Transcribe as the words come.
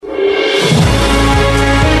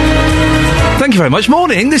Thank you very much.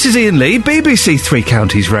 Morning, this is Ian Lee, BBC Three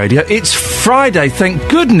Counties Radio. It's Friday, thank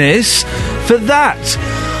goodness for that.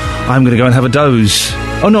 I'm going to go and have a doze.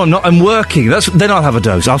 Oh, no, I'm not. I'm working. Then I'll have a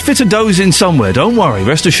doze. I'll fit a doze in somewhere. Don't worry.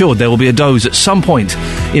 Rest assured there will be a doze at some point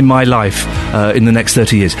in my life in the next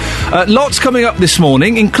 30 years. Lots coming up this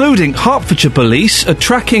morning, including Hertfordshire police are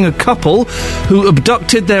tracking a couple who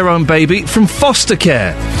abducted their own baby from foster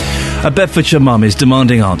care. A Bedfordshire mum is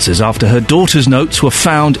demanding answers after her daughter's notes were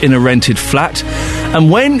found in a rented flat. And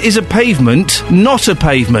when is a pavement not a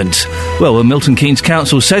pavement? Well, the Milton Keynes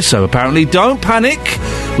Council says so, apparently. Don't panic.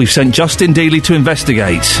 We've sent Justin Dealey to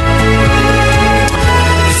investigate.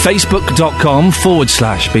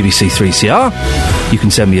 Facebook.com/BBC3CR. You can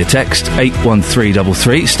send me a text,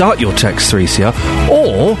 81333. Start your text 3CR.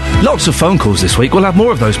 Or lots of phone calls this week. We'll have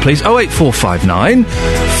more of those, please. 08459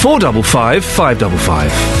 455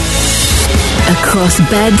 555. Across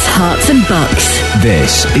beds, hearts and bucks.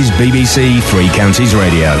 This is BBC Three Counties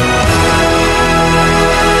Radio.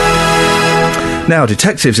 Now,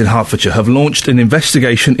 detectives in Hertfordshire have launched an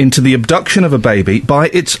investigation into the abduction of a baby by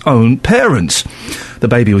its own parents. The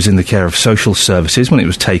baby was in the care of social services when it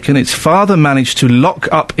was taken. Its father managed to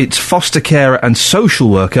lock up its foster carer and social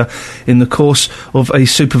worker in the course of a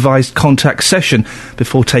supervised contact session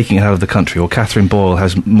before taking it out of the country. Or Catherine Boyle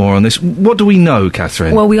has more on this. What do we know,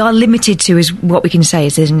 Catherine? Well, we are limited to, is what we can say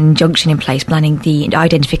is there's an injunction in place planning the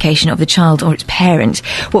identification of the child or its parent.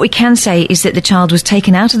 What we can say is that the child was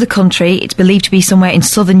taken out of the country. It's believed to be somewhere in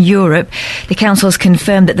southern Europe. The council has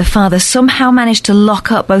confirmed that the father somehow managed to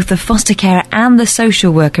lock up both the foster carer and the social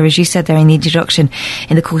worker, as you said there in the introduction,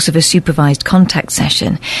 in the course of a supervised contact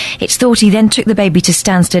session. It's thought he then took the baby to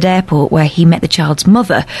Stansted Airport, where he met the child's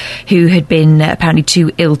mother, who had been apparently too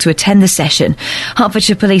ill to attend the session.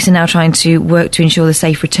 Hertfordshire police are now trying to work to ensure the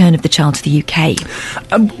safe return of the child to the UK.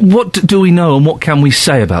 What do we know and what can we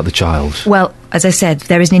say about the child? Well, as I said,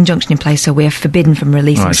 there is an injunction in place, so we are forbidden from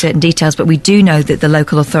releasing certain details, but we do know that the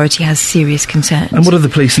local authority has serious concerns. And what are the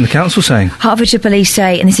police and the council saying? Hertfordshire police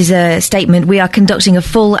say, and this is a statement, we are conducting a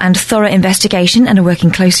full and thorough investigation and are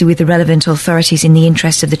working closely with the relevant authorities in the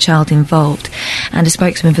interests of the child involved. And a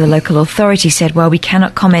spokesman for the local authority said, while we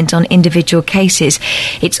cannot comment on individual cases,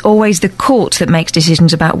 it's always the court that makes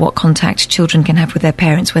decisions about what contact children can have with their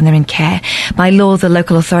parents when they're in care. By law, the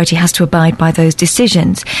local authority has to abide by those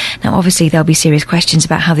decisions. Now, obviously, there'll be serious questions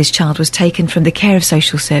about how this child was taken from the care of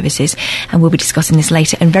social services, and we'll be discussing this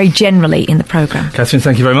later and very generally in the programme. Catherine,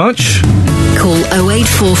 thank you very much. Call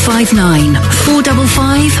 08459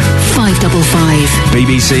 455 555.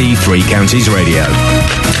 BBC Three Counties Radio.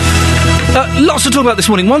 Lots to talk about this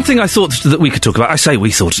morning. One thing I thought that we could talk about, I say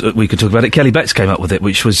we thought that we could talk about it, Kelly Betts came up with it,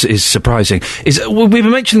 which is surprising, is we've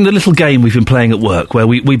been mentioning the little game we've been playing at work, where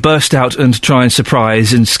we burst out and try and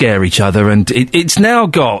surprise and scare each other, and it's now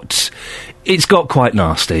got... It's got quite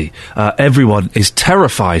nasty. Everyone is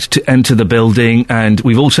terrified to enter the building, and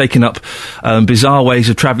we've all taken up bizarre ways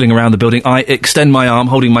of travelling around the building. I extend my arm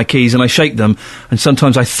holding my keys and I shake them, and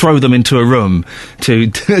sometimes I throw them into a room to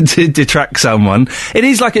detract someone. It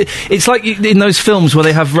is like it's like in those films where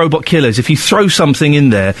they have robot killers. If you throw something in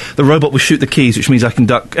there, the robot will shoot the keys, which means I can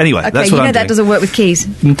duck. Anyway, okay, that's what I'm doing. That doesn't work with keys.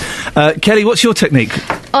 Kelly, what's your technique?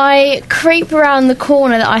 I creep around the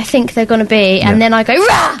corner that I think they're going to be, and then I go,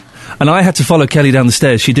 rah! And I had to follow Kelly down the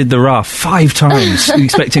stairs. She did the rah 5 times,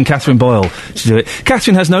 expecting Catherine Boyle to do it.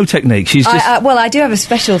 Catherine has no technique. She's just... well, I do have a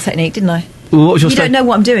special technique, didn't I? Well, what was your you don't know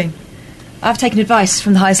what I'm doing. I've taken advice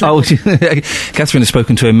from the highest level. Oh, Catherine has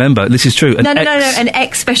spoken to a member. This is true. No. An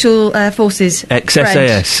ex-Special Forces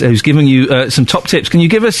ex-SAS, who's given you some top tips. Can you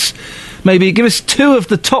give us 2 of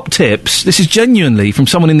the top tips? This is genuinely from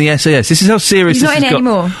someone in the SAS. This is how serious He's this not in it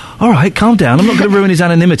anymore. All right, calm down. I'm not going to ruin his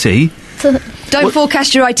anonymity. Don't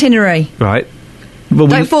forecast your itinerary. Right. Well,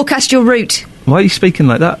 don't forecast your route. Why are you speaking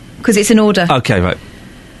like that? Because it's an order. Okay, right.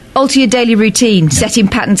 Alter your daily routine. Setting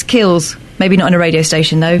patterns kills. Maybe not on a radio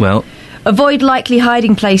station, though. Well... Avoid likely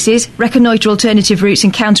hiding places. Reconnoitre alternative routes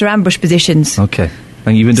and counter ambush positions. Okay.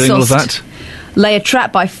 And you've been doing all of that? Lay a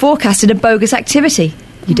trap by forecasting a bogus activity.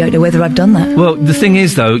 You don't know whether I've done that. Well, the thing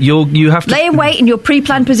is, though, you have to... Lay in wait in your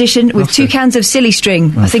pre-planned position with 2 cans of silly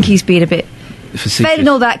string. I think he's being a bit... Failing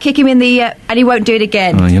all that, kick him in the... and he won't do it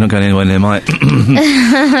again. Oh, you're not going anywhere near my...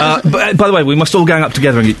 but, by the way, we must all gang up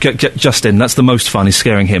together and get Justin. That's the most fun, is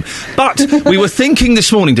scaring him. But we were thinking this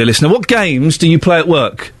morning, dear listener, what games do you play at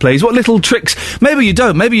work, please? What little tricks? Maybe you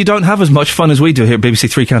don't. Maybe you don't have as much fun as we do here at BBC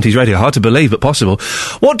Three Counties Radio. Hard to believe, but possible.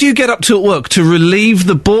 What do you get up to at work to relieve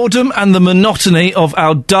the boredom and the monotony of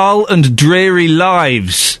our dull and dreary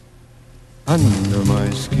lives? Under my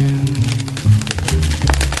skin.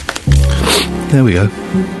 There we go.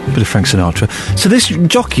 Bit of Frank Sinatra. So this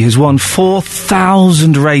jockey has won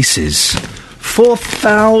 4,000 races.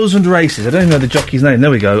 4,000 races. I don't even know the jockey's name. There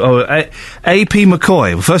we go. Oh, A.P.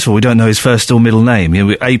 McCoy. Well, first of all, we don't know his first or middle name. You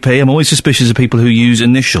know, A.P., I'm always suspicious of people who use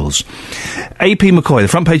initials. A.P. McCoy, the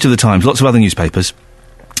front page of the Times, lots of other newspapers,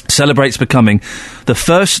 celebrates becoming the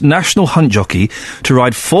first national hunt jockey to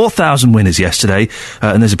ride 4,000 winners yesterday.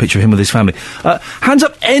 And there's a picture of him with his family. Hands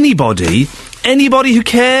up anybody who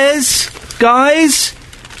cares? Guys,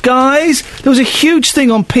 there was a huge thing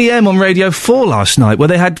on PM on Radio 4 last night where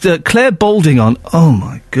they had Claire Balding on. Oh,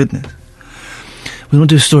 my goodness. We want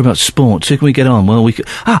to do a story about sports. Who can we get on? Well, we could...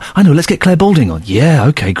 I know, let's get Claire Balding on. Yeah,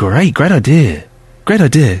 OK, great idea. Great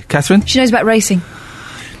idea. Catherine? She knows about racing.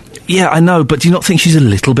 Yeah, I know, but do you not think she's a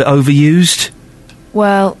little bit overused?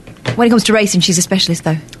 Well, when it comes to racing, she's a specialist,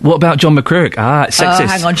 though. What about John McCririck? Sexist. Oh,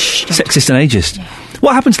 hang on, shh. Sexist and ageist. Yeah.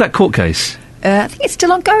 What happened to that court case? I think it's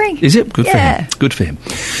still ongoing. Is it? Good for him. Good for him.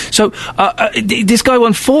 So, this guy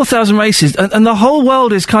won 4,000 races, and the whole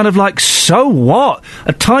world is kind of like, so what?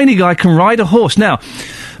 A tiny guy can ride a horse. Now,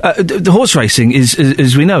 the horse racing is,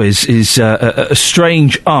 as we know, is a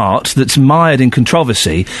strange art that's mired in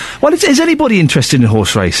controversy. Well, is anybody interested in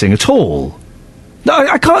horse racing at all? No,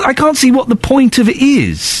 I can't see what the point of it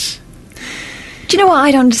is. Do you know what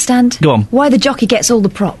I don't understand? Go on. Why the jockey gets all the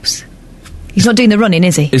props? He's not doing the running,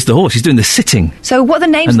 is he? It's the horse. He's doing the sitting. So what are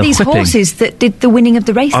the names of these horses that did the winning of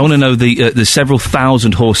the races? I want to know the several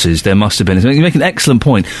thousand horses there must have been. You make an excellent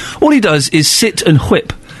point. All he does is sit and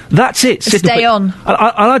whip. That's it. Sit Stay and whip. on.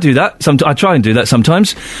 I do that. I try and do that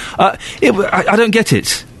sometimes. I don't get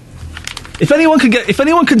it. If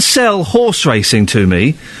anyone can sell horse racing to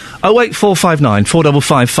me, 08459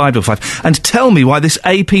 455 555, and tell me why this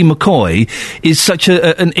A.P. McCoy is such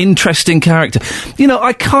an interesting character. You know,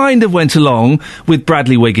 I kind of went along with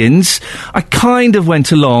Bradley Wiggins. I kind of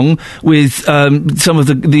went along with some of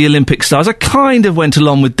the Olympic stars. I kind of went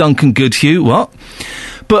along with Duncan Goodhue. What?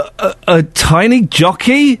 But a tiny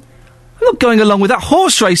jockey? I'm not going along with that.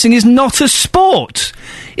 Horse racing is not a sport.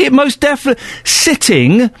 It most definitely...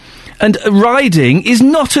 Sitting and riding is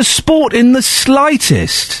not a sport in the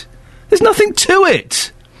slightest. There's nothing to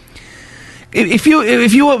it. If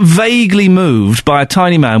you were vaguely moved by a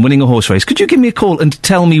tiny man winning a horse race, could you give me a call and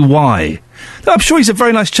tell me why? I'm sure he's a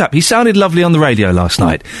very nice chap. He sounded lovely on the radio last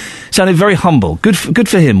night. Sounded very humble. Good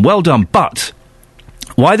for him. Well done. But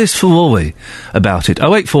why this foolery about it?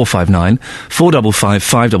 08459 455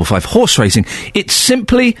 555. Horse racing. It's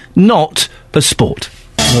simply not a sport.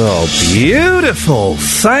 Oh, beautiful.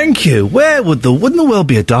 Thank you. Wouldn't the world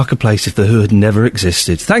be a darker place if The Who had never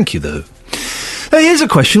existed? Thank you, The Who. Here's a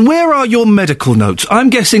question. Where are your medical notes? I'm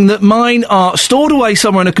guessing that mine are stored away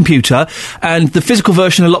somewhere in a computer and the physical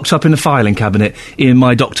version are locked up in a filing cabinet in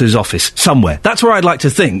my doctor's office somewhere. That's where I'd like to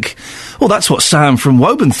think. Well, that's what Sam from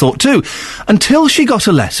Woburn thought too. Until she got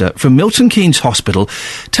a letter from Milton Keynes Hospital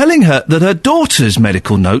telling her that her daughter's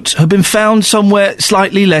medical notes had been found somewhere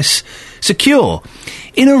slightly less secure.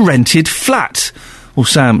 In a rented flat. Well,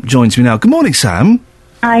 Sam joins me now. Good morning, Sam.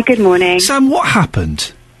 Hi, good morning. Sam, what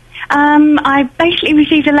happened? I basically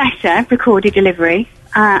received a letter, recorded delivery,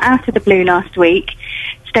 out of the blue last week,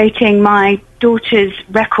 stating my daughter's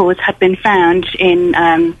records had been found in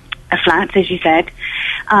a flat, as you said,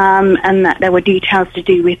 and that there were details to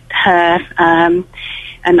do with her,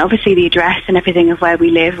 and obviously the address and everything of where we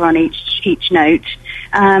live were on each note.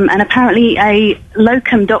 And apparently a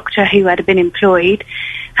locum doctor who had been employed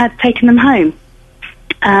had taken them home,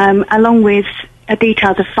 along with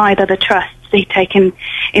details of 5 other trusts. He'd taken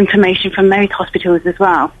information from those hospitals as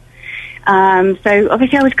well. So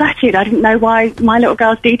obviously I was gutted. I didn't know why my little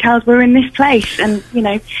girl's details were in this place, and, you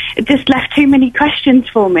know, it just left too many questions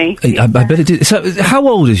for me. I bet it did. So how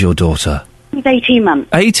old is your daughter? She's 18 months.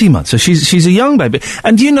 18 months, so she's a young baby.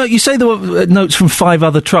 And do you know, you say there were notes from 5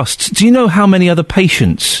 other trusts. Do you know how many other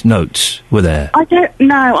patients' notes were there? I don't.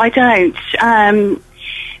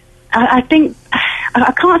 I think,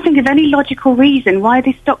 I can't think of any logical reason why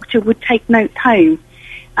this doctor would take notes home,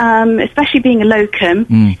 especially being a locum.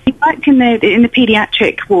 He worked in the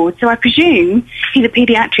paediatric ward, so I presume he's a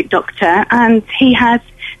paediatric doctor, and he has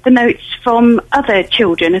the notes from other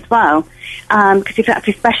children as well, because if that's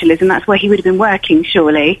his specialism, that's where he would have been working,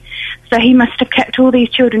 surely. So he must have kept all these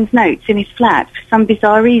children's notes in his flat for some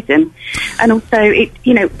bizarre reason. And also,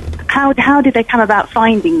 how did they come about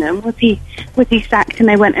finding them? Was he sacked and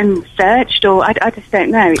they went and searched, or I just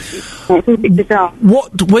don't know. It's a bit bizarre.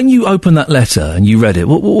 When you opened that letter and you read it,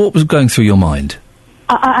 what was going through your mind?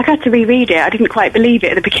 I had to reread it. I didn't quite believe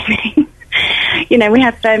it at the beginning. you know, we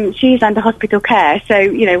have, she's under hospital care, so,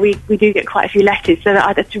 you know, we do get quite a few letters, so that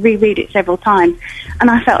I had to reread it several times, and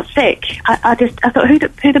I felt sick. I thought, who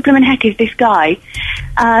the blooming heck is this guy,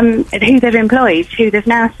 who they've employed, who they've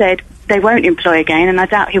now said they won't employ again, and I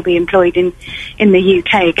doubt he'll be employed in the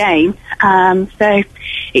UK again. So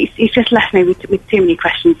it's just left me with too many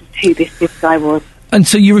questions as to who this guy was. And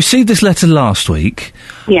so you received this letter last week.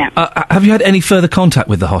 Yeah. Have you had any further contact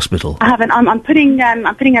with the hospital? I haven't. I'm putting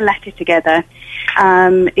a letter together.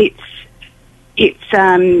 I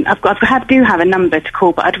do have a number to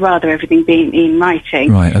call, but I'd rather everything be in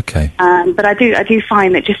writing. Right. Okay. But I do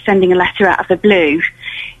find that just sending a letter out of the blue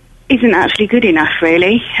isn't actually good enough,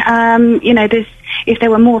 really. You know, if there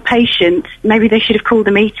were more patients, maybe they should have called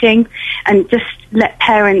a meeting and just let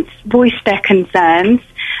parents voice their concerns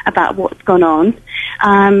about what's gone on.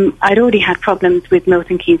 I'd already had problems with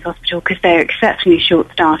Milton Keynes Hospital because they're exceptionally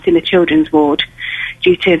short-staffed in the children's ward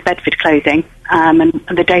due to Bedford closing. And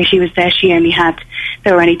the day she was there,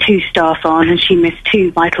 there were only 2 staff on, and she missed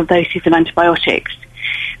 2 vital doses of antibiotics.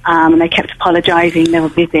 And they kept apologising, they were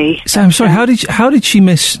busy. So I'm sorry, how did she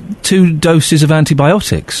miss 2 doses of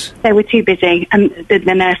antibiotics? They were too busy, and the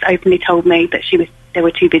nurse openly told me that they were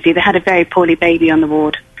too busy. They had a very poorly baby on the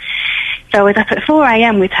ward. So I was up at 4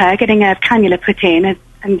 a.m. with her, getting a cannula put in,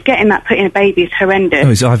 and getting that put in a baby is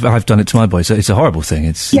horrendous. Oh, I've done it to my boy, so it's a horrible thing.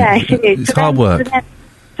 It is. It's hard work.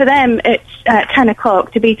 For them, it's 10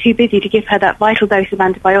 o'clock to be too busy to give her that vital dose of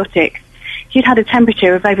antibiotics. She'd had a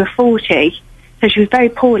temperature of over 40, so she was very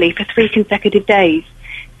poorly for 3 consecutive days.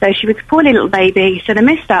 So she was a poorly little baby, so they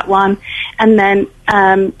missed that one, and then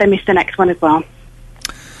they missed the next one as well.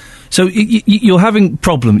 So you're having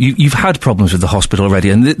you've had problems with the hospital already,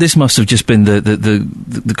 and this must have just been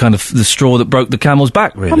the kind of the straw that broke the camel's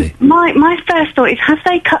back, really. My first thought is, have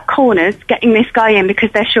they cut corners getting this guy in because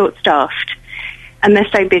they're short-staffed and they're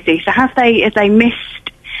so busy? So have they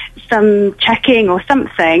missed some checking or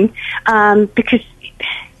something? Because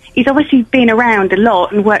he's obviously been around a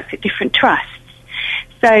lot and works at different trusts.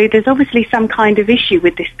 So there's obviously some kind of issue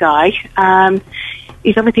with this guy.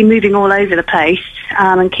 He's obviously moving all over the place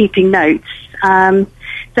and keeping notes. So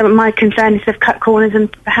my concern is they've cut corners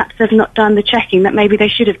and perhaps they've not done the checking that maybe they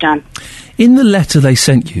should have done. In the letter they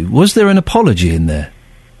sent you, was there an apology in there?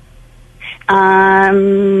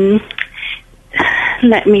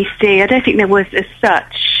 Let me see. I don't think there was as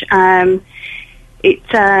such.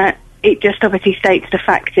 It just obviously states the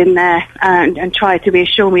facts in there and tried to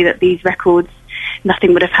reassure me that these records,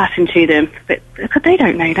 nothing would have happened to them. But they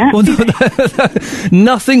don't know that. Well,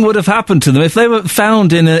 nothing would have happened to them. If they were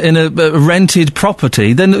found in a rented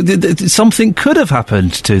property, then something could have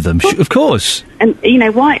happened to them, of course. And, you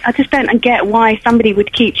know, why? I just don't get why somebody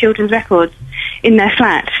would keep children's records in their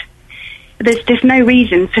flat. There's no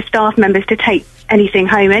reason for staff members to take anything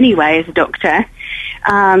home anyway as a doctor,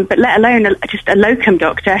 but let alone just a locum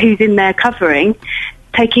doctor who's in there covering,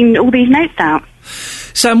 taking all these notes out.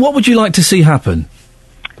 Sam, what would you like to see happen?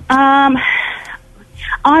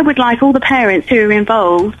 I would like all the parents who are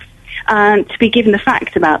involved to be given the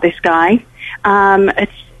facts about this guy.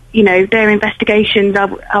 You know, their investigations,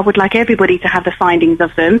 I would like everybody to have the findings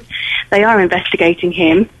of them. They are investigating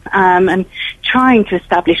him and trying to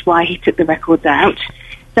establish why he took the records out.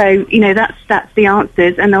 So, you know, that's the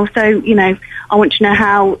answers. And also, you know, I want to know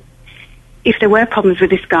how, if there were problems with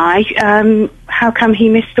this guy, how come he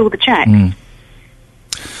missed all the checks? Mm.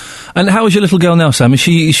 And how is your little girl now, Sam? Is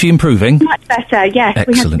she improving? Much better, yes.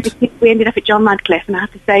 Excellent. We ended up at John Radcliffe, and I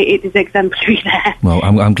have to say it is exemplary there. Well,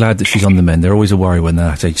 I'm glad that she's on the mend. They're always a worry when they're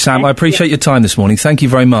at age. Sam, I appreciate your time this morning. Thank you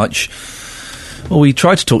very much. Well, we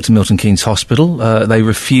tried to talk to Milton Keynes Hospital. They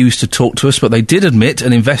refused to talk to us, but they did admit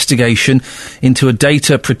an investigation into a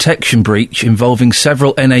data protection breach involving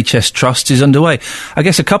several NHS trusts is underway. I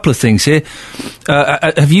guess a couple of things here.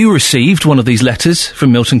 Have you received one of these letters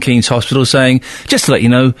from Milton Keynes Hospital saying, just to let you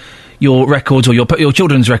know, your records or your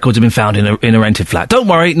children's records have been found in a rented flat? Don't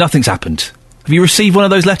worry, nothing's happened. Have you received one of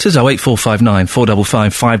those letters? 08459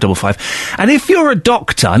 455 555. And if you're a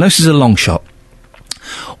doctor, I know this is a long shot,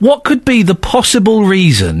 what could be the possible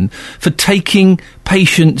reason for taking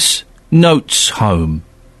patients' notes home?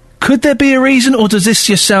 Could there be a reason, or does this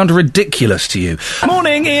just sound ridiculous to you?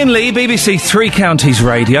 Morning, Ian Lee, BBC Three Counties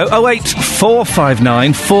Radio,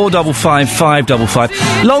 08459 455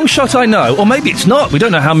 555. Long shot, I know, or maybe it's not. We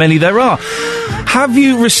don't know how many there are. Have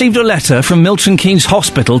you received a letter from Milton Keynes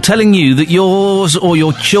Hospital telling you that yours or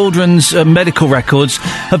your children's medical records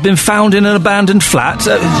have been found in an abandoned flat?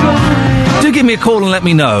 Do give me a call and let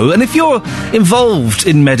me know. And if you're involved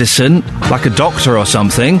in medicine, like a doctor or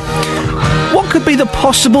something, what could be the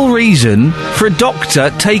possible reason for a doctor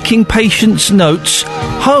taking patients' notes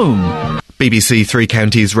home? BBC Three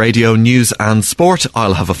Counties Radio News and Sport.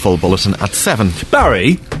 I'll have a full bulletin at 7.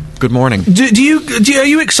 Barry, good morning. Are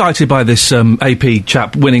you excited by this AP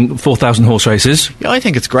chap winning 4,000 horse races? Yeah, I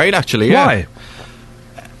think it's great, actually. Yeah.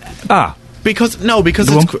 Why? Because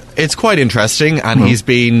it's quite interesting, and he's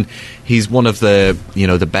one of the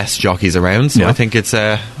the best jockeys around. So I think it's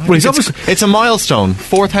it's a milestone,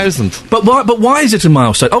 4,000. But why is it a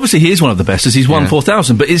milestone? Obviously, he is one of the best, as he's won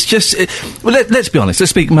 4,000. But it's just let's be honest. Let's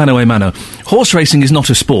speak mano a mano. Horse racing is not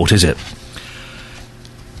a sport, is it?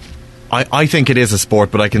 I think it is a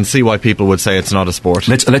sport, but I can see why people would say it's not a sport.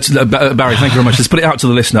 Barry, thank you very much. Let's put it out to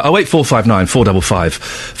the listener. 08459 455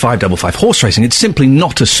 555. Horse racing, it's simply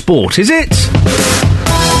not a sport, is it?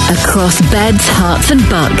 Across beds, hearts and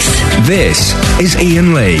bucks. This is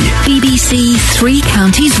Ian Lee. BBC Three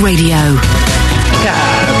Counties Radio.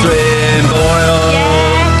 Catherine Boyle.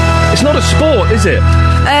 Yeah. It's not a sport, is it?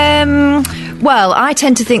 Well, I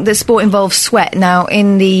tend to think that sport involves sweat. Now,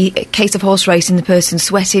 in the case of horse racing, the person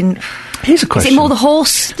sweating... Here's a question. Is it more the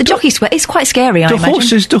horse, the jockey sweat? It's quite scary, I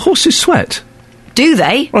imagine. Do horses sweat? Do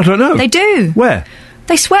they? I don't know. They do. Where?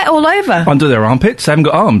 They sweat all over. Under their armpits? They haven't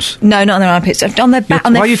got arms? No, not on their armpits. On their back,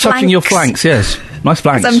 on their flanks. Why are you touching your flanks? Yes. Nice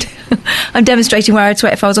flanks. I'm demonstrating where I'd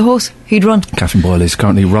sweat if I was a horse. Who'd run? Catherine Boyle is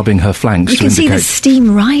currently rubbing her flanks. You can see the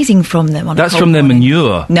steam rising from them. That's from their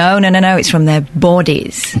manure. No. It's from their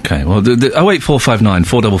bodies. Okay, well, 08459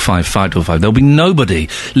 455 555. There'll be nobody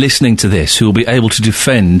listening to this who will be able to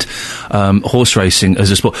defend horse racing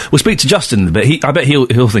as a sport. We'll speak to Justin in a bit. I bet he'll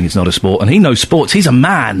think it's not a sport, and he knows sports. He's a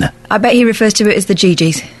man. I bet he refers to it as the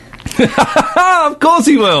GGs. Of course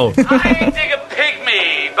he will. I Dig a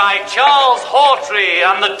Pygmy by Charles Hawtrey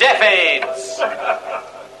and the Deaf Aids.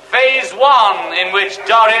 Phase 1, in which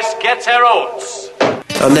Doris gets her oats.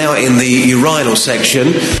 I'm now in the urinal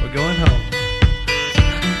section. We're going home.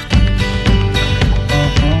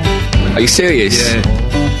 Are you serious? Yeah.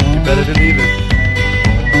 You better believe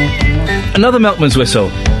it. Another milkman's whistle.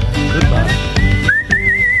 Goodbye.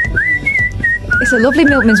 It's a lovely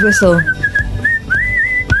milkman's whistle.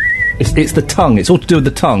 It's the tongue. It's all to do with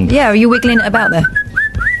the tongue. Yeah, are you wiggling it about there?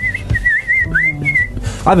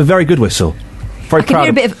 I have a very good whistle. Very proud.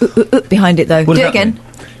 I can hear a bit of behind it, though. Do it again.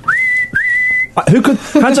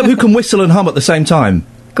 Hands up who can whistle and hum at the same time.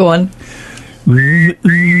 Go on.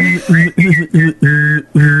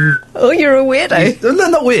 Oh, you're a weirdo. No,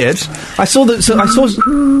 not weird. I saw...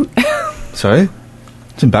 Sorry?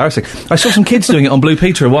 It's embarrassing. I saw some kids doing it on Blue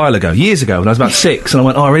Peter a while ago, years ago, when I was about 6, and I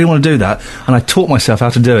went, I really want to do that, and I taught myself how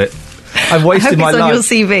to do it. I've wasted my life. On your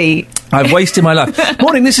CV. I've wasted my life.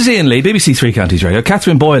 Morning, this is Ian Lee, BBC Three Counties Radio.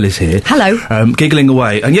 Catherine Boyle is here. Hello. Giggling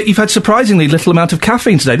away. And yet you've had surprisingly little amount of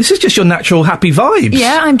caffeine today. This is just your natural happy vibes.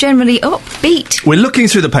 Yeah, I'm generally upbeat. We're looking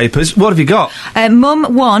through the papers. What have you got?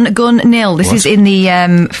 Mum 1, gun 0. This is in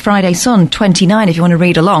the Friday Sun, 29, if you want to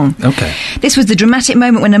read along. Okay. This was the dramatic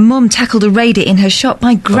moment when a mum tackled a raider in her shop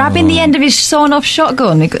by grabbing the end of his sawn-off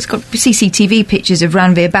shotgun. It's got CCTV pictures of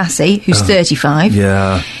Ranveer Bassi, who's 35.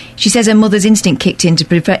 Yeah. She says her mother's instinct kicked in to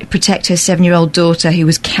protect her 7-year-old daughter who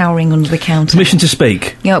was cowering under the counter. Permission to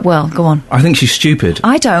speak? Yeah, well, go on. I think she's stupid.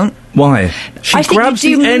 I don't. Why? I think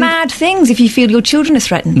you do mad things if you feel your children are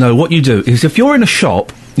threatened. No, what you do is if you're in a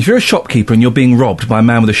shop... If you're a shopkeeper and you're being robbed by a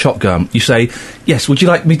man with a shotgun, you say, yes, would you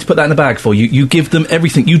like me to put that in a bag for you? You give them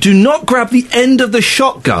everything. You do not grab the end of the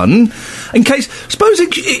shotgun in case... Suppose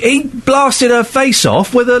he blasted her face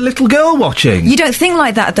off with a little girl watching. You don't think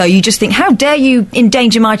like that, though. You just think, how dare you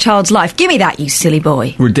endanger my child's life? Give me that, you silly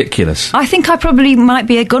boy. Ridiculous. I think I probably might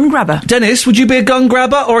be a gun grabber. Dennis, would you be a gun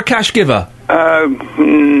grabber or a cash giver?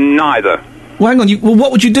 Neither. Well, hang on.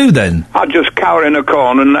 What would you do then? I'd just cower in a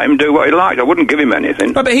corner and let him do what he liked. I wouldn't give him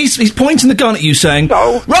anything. Right, but he's pointing the gun at you, saying,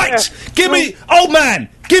 give me, old man,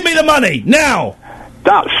 give me the money now.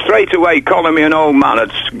 That straight away calling me an old man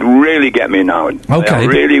would really get me now. Okay, I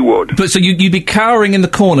really would. But so you'd be cowering in the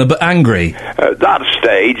corner, but angry. At that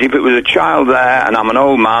stage, if it was a child there and I'm an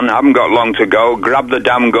old man, I haven't got long to go, grab the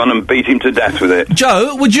damn gun and beat him to death with it.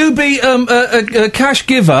 Joe, would you be a cash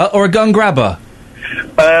giver or a gun grabber?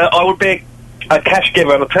 I would be a cash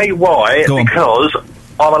giver, and I'll tell you why, because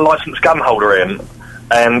I'm a licensed gun holder, Ian,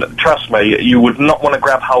 and trust me, you would not want to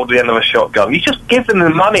grab hold of the end of a shotgun. You just give them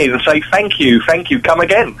the money and say, thank you, come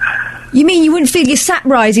again. You mean you wouldn't feel your sap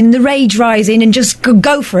rising, the rage rising, and just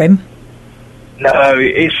go for him? No,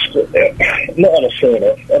 it's not on a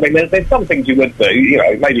sawn-off. I mean, there's some things you would do, you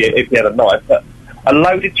know, maybe if you had a knife, but a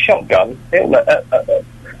loaded shotgun,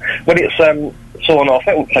 when it's sawn off,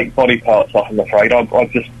 it will take body parts off, I'm afraid. I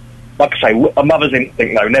just... Like I say, a mother's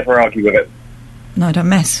instinct, no, never argue with it. No, don't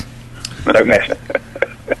mess. Don't mess.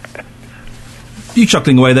 You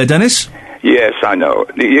chuckling away there, Dennis? Yes, I know.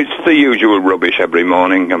 It's the usual rubbish every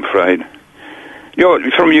morning, I'm afraid.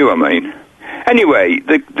 From you, I mean. Anyway,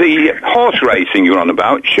 the horse racing you're on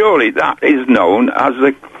about, surely that is known as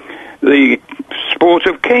the sport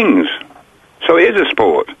of kings. So it is a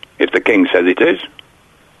sport, if the king says it is.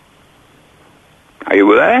 Are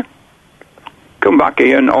you there? Come back,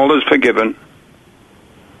 Ian. All is forgiven.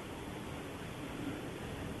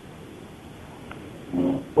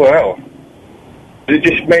 Well, is it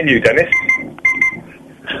just me and you, Dennis?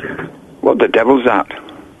 What the devil's that?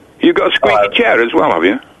 You got a squeaky chair as well, have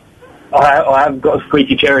you? I have got a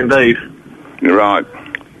squeaky chair indeed. Right.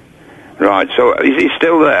 Right, so is he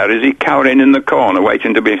still there? Is he cowering in the corner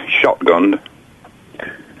waiting to be shotgunned?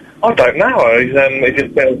 I don't know. It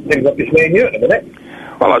just seems like it's me and you at the minute.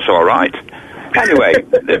 Well, that's all right. Anyway,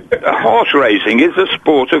 horse racing is the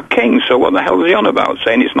sport of kings, so what the hell is he on about,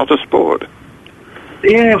 saying it's not a sport?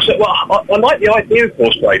 Yeah, I like the idea of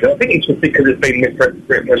horse racing. I think it's just because it's been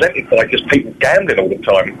misrepresented by just people gambling all the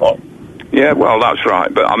time. Yeah, well, that's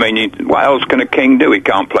right. But, I mean, what else can a king do? He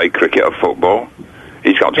can't play cricket or football.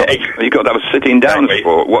 He's got to have a sitting-down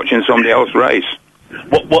sport, watching somebody else race.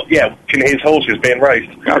 Yeah, watching his horses being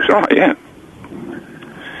raced. That's right, yeah.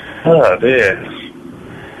 Oh, dear.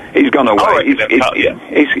 He's gone away.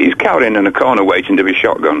 He's cowering in a corner waiting to be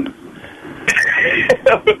shotgunned.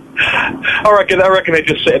 I reckon they're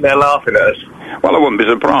just sitting there laughing at us. Well, I wouldn't be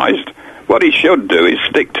surprised. What he should do is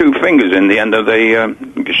stick 2 fingers in the end of the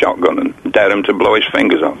shotgun and dare him to blow his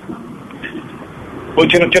fingers off. Well,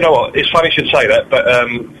 do you know what? It's funny you should say that, but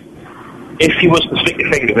if he was to stick your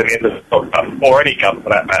fingers in the end of the shotgun, or any gun for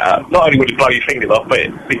that matter, not only would it blow your fingers off, but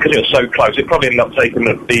because it was so close, it probably ended up taking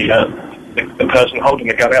the person holding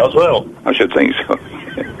the gun out as well. I should think so.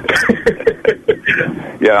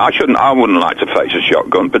 Yeah, I wouldn't like to face a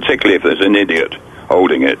shotgun, particularly if there's an idiot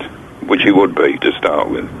holding it, which he would be to start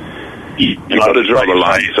with. You've got to draw the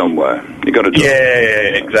line somewhere. You've got to draw.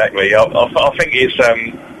 Yeah, exactly. I think it's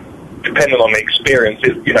depending on the experience.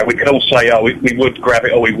 We can all say, we would grab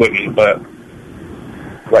it or we wouldn't, but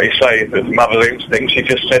like you say, the mother's instinct, she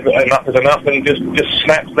just said enough is enough and just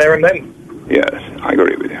snaps there and then. Yes, I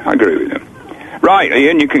agree with you. Right,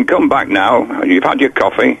 Ian, you can come back now. You've had your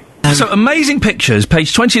coffee. So, amazing pictures,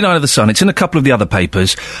 page 29 of The Sun. It's in a couple of the other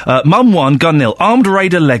papers. Mum 1, gun nil. Armed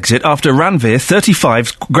raider legs it after Ranveer,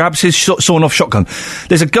 35, grabs his sawn-off shotgun.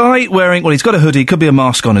 There's a guy wearing, well, he's got a hoodie, could be a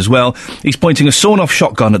mask on as well. He's pointing a sawn-off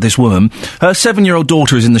shotgun at this woman. Her 7-year-old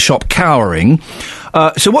daughter is in the shop cowering.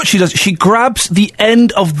 So what she does, she grabs the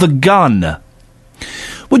end of the gun.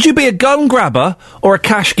 Would you be a gun grabber or a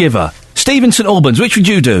cash giver? Steve in St Albans, which would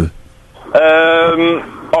you do?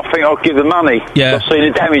 I think I'll give the money. Yeah. I've seen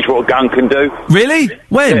the damage what a gun can do. Really?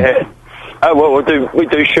 When? Yeah. Well, we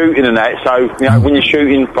do shooting and that, so, when you're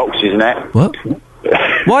shooting foxes and that. What?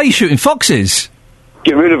 Why are you shooting foxes?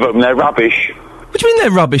 Get rid of them, they're rubbish. What do you mean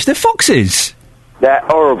they're rubbish? They're foxes. They're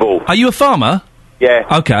horrible. Are you a farmer? Yeah.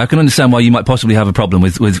 Okay, I can understand why you might possibly have a problem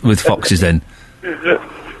with foxes then.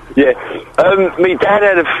 Yeah. Me dad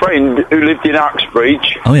had a friend who lived in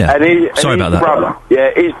Uxbridge. Oh, yeah. And Sorry about that. Brother,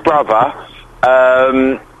 his brother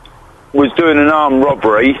was doing an armed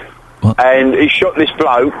robbery. What? And he shot this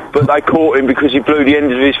bloke, but they caught him because he blew the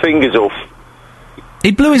ends of his fingers off.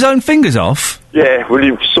 He blew his own fingers off? Yeah, with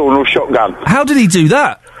his sawn-off shotgun. How did he do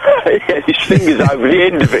that? He had his fingers over the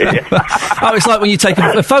end of it. Oh, it's like when you take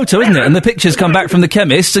a photo, isn't it? And the pictures come back from the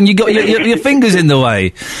chemist and you got your fingers in the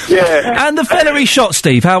way. Yeah. And the fella he shot,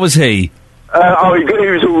 Steve, how was he? He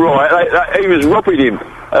was all right. He was robbing him.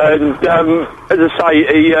 And, as I say,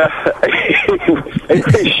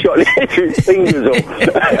 he shot his fingers off.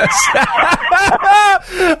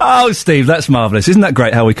 Oh, Steve, that's marvellous. Isn't that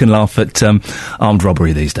great how we can laugh at armed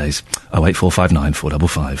robbery these days? 08459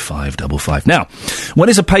 455 555. Now, when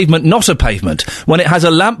is a pavement not a pavement? When it has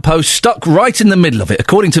a lamppost stuck right in the middle of it,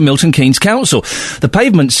 according to Milton Keynes Council. The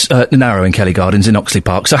pavement's narrow in Kelly Gardens in Oxley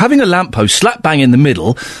Park, so having a lamppost slap bang in the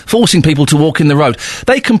middle, forcing people to walk in the road.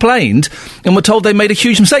 They complained and were told they made a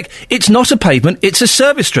huge mistake. It's not a pavement, it's a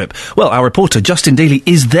service strip. Well, our reporter, Justin Dealey,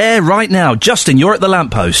 is there right now. Justin, you're at the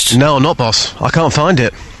lamppost. No, I'm not, boss. I can't find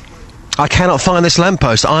it. I cannot find this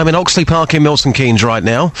lamppost. I'm in Oxley Park in Milton Keynes right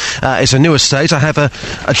now. It's a new estate. I have a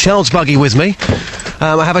child's buggy with me.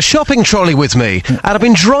 I have a shopping trolley with me. And I've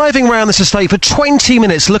been driving around this estate for 20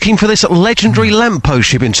 minutes looking for this legendary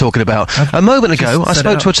lamppost you've been talking about. A moment ago, I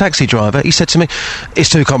spoke to a taxi driver. He said to me, it's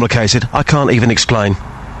too complicated. I can't even explain.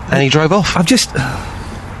 And he drove off.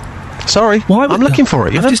 Sorry, I'm looking for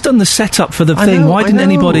it. I've just done the setup for the thing. Why didn't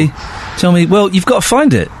anybody tell me, well, you've got to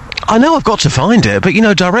find it? I know I've got to find it, but,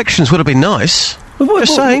 directions would have been nice.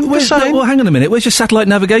 Just saying. Well, hang on a minute. Where's your satellite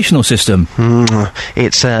navigational system?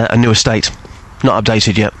 It's a new estate. Not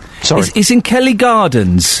updated yet. Sorry. It's in Kelly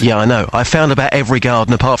Gardens. Yeah, I know. I found about every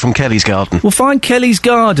garden apart from Kelly's garden. Well, find Kelly's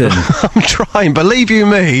garden. I'm trying, believe you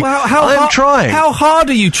me. Well, I'm trying. How hard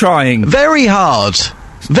are you trying? Very hard.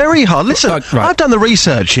 Very hard. Listen, Right. I've done the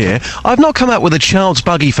research here. I've not come out with a child's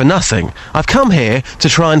buggy for nothing. I've come here to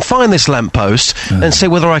try and find this lamppost and see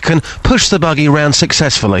whether I can push the buggy round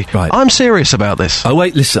successfully. Right. I'm serious about this. Oh,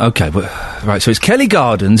 wait, listen. Okay, right, so it's Kelly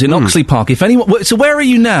Gardens in Oxley Park. If anyone... So where are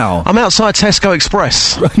you now? I'm outside Tesco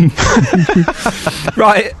Express.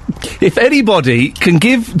 Right. If anybody can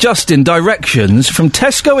give Justin directions from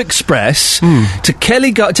Tesco Express to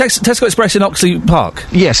Kelly Tesco Express in Oxley Park.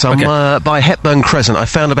 Yes, I'm by Hepburn Crescent. I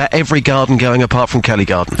found about every garden going apart from Kelly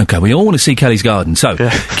Garden. Okay, we all want to see Kelly's garden. So,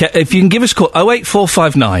 if you can give us a call,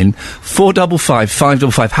 08459 455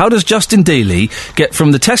 555. How does Justin Dealey get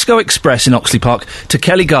from the Tesco Express in Oxley Park to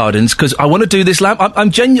Kelly Gardens? Because I want to do this lamp.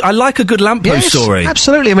 I like a good lamppost story.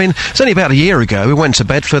 Absolutely. I mean, it's only about a year ago. We went to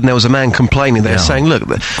Bedford and there was a man complaining there saying, look,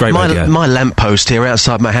 my lamppost here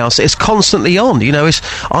outside my house is constantly on. You know,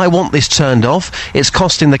 I want this turned off. It's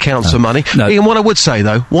costing the council money. No. Ian, what I would say,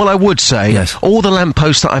 all the lampposts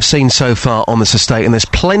that I've seen so far on this estate, and there's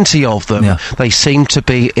plenty of them, they seem to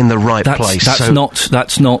be in the right place.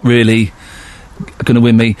 That's not really going to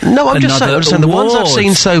win me. No, I'm just saying the ones I've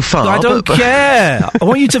seen so far. I don't care. I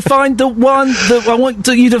want you to find the one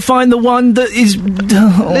that is.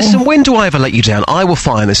 Listen, when do I ever let you down? I will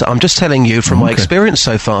find this. I'm just telling you from my experience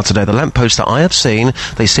so far today. The lampposts that I have seen,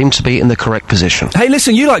 they seem to be in the correct position. Hey,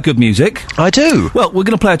 listen, you like good music? I do. Well, we're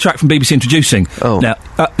going to play a track from BBC Introducing. Oh, now,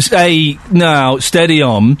 steady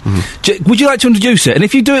on. Would you like to introduce it? And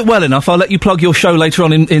if you do it well enough, I'll let you plug your show later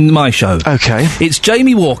on in my show. Okay. It's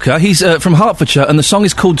Jamie Walker. He's from Hertfordshire. And the song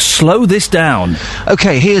is called Slow This Down.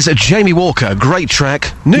 Okay, here's a Jamie Walker. Great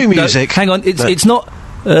track. New music. No, hang on, it's not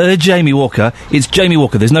Jamie Walker. It's Jamie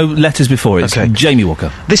Walker. There's no letters before it. It's Jamie Walker.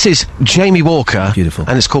 This is Jamie Walker. Beautiful.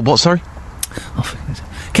 And it's called what, sorry?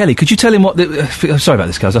 Kelly, could you tell him what... sorry about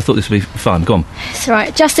this, guys. I thought this would be fun. Go on. It's all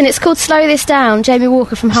right. Justin, it's called Slow This Down. Jamie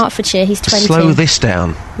Walker from Hertfordshire. He's 20. Slow this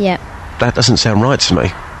down? Yeah. That doesn't sound right to me.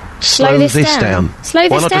 Slow this down. Slow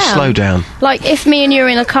this down. Why not just slow down? Like, if me and you are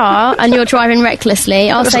in a car and you're driving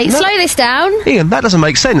recklessly, I'll say, slow this down. Ian, that doesn't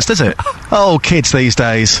make sense, does it? Oh, kids these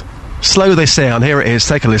days. Slow this down. Here it is.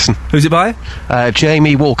 Take a listen. Who's it by?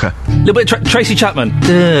 Jamie Walker. A little bit of Tracy Chapman.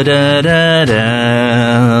 Da, da, da,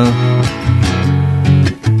 da.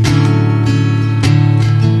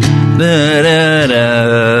 Da, da,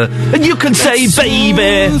 da. And you can say,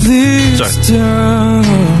 baby. Sorry.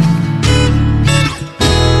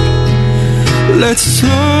 Let's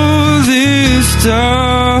slow this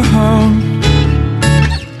down.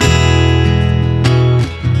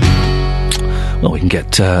 Well, we can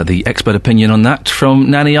get the expert opinion on that from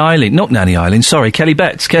Nanny Eileen. Not Nanny Eileen, sorry, Kelly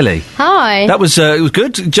Betts. Kelly. Hi. That was, it was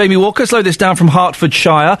good. Jamie Walker, Slow This Down from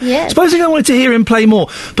Hertfordshire. Yeah. Supposing I wanted to hear him play more,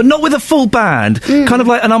 but not with a full band. Kind of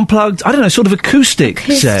like an unplugged, I don't know, sort of acoustic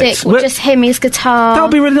set. Or just him, his guitar. That would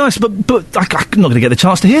be really nice, but I'm not going to get the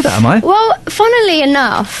chance to hear that, am I? Well, funnily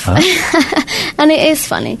enough, and it is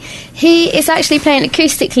funny, he is actually playing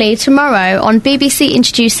acoustically tomorrow on BBC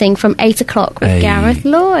Introducing from 8 o'clock with Gareth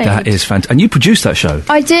Lloyd. That is fantastic. And you produced that show?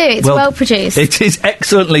 I do. It's well produced. It is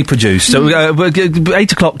excellently produced. So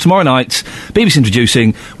 8 o'clock tomorrow night, BBC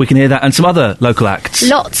Introducing, we can hear that, and some other local acts.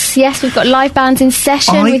 Lots, yes. We've got live bands in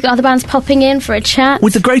session. We've got other bands popping in for a chat.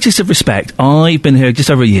 With the greatest of respect, I've been here just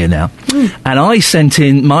over a year now, and I sent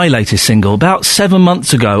in my latest single about 7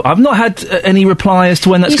 months ago. I've not had any reply as to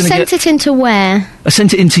when that's going to get... You sent it into where? I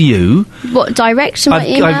sent it into you. What, direct?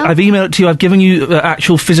 Email? I've emailed it to you. I've given you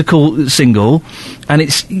actual physical single, and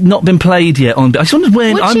it's not been played yet on... I just wondered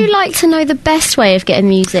when... Would you like to know the best way of getting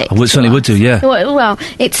music? I certainly would do, yeah. Well,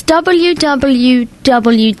 it's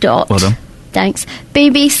www. Well done. Thanks.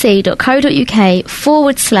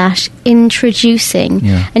 bbc.co.uk/introducing.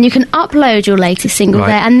 Yeah. And you can upload your latest single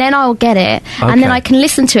there, and then I'll get it. Okay. And then I can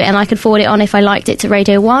listen to it, and I can forward it on if I liked it to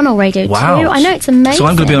Radio 1 or Radio 2. I know, it's amazing. So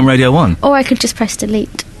I'm going to be on Radio 1. Or I could just press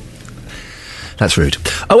delete. That's rude.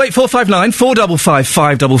 08459 455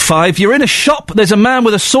 555. You're in a shop. There's a man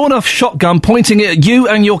with a sawn-off shotgun pointing it at you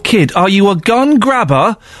and your kid. Are you a gun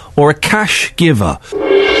grabber or a cash giver?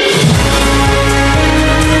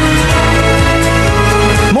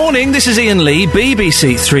 morning, this is Ian Lee,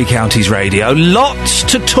 BBC Three Counties Radio. Lots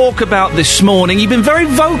to talk about this morning. You've been very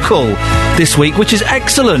vocal this week, which is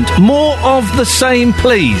excellent. More of the same,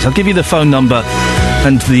 please. I'll give you the phone number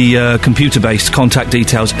and the computer-based contact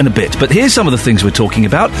details in a bit. But here's some of the things we're talking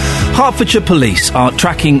about. Hertfordshire police are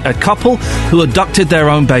tracking a couple who abducted their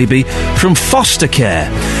own baby from foster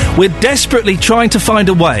care. We're desperately trying to find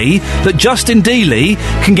a way that Justin Dealey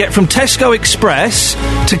can get from Tesco Express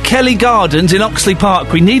to Kelly Gardens in Oxley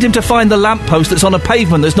Park. We need him to find the lamppost that's on a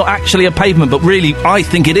pavement that's not actually a pavement, but really, I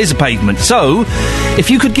think it is a pavement. So, if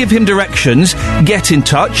you could give him directions, get in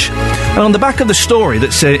touch. And on the back of the story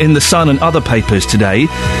that's in The Sun and other papers today,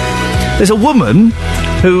 there's a woman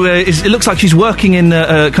who it looks like she's working in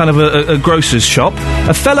kind of a grocer's shop.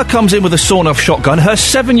 A fella comes in with a sawn-off shotgun. Her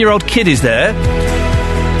 7-year-old kid is there.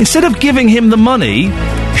 Instead of giving him the money,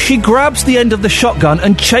 she grabs the end of the shotgun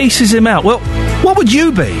and chases him out. Well, what would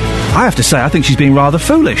you be? I have to say, I think she's being rather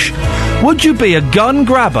foolish. Would you be a gun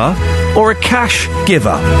grabber or a cash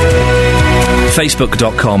giver?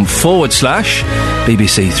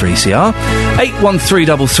 Facebook.com/BBC3CR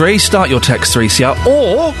 81333, start your text 3CR,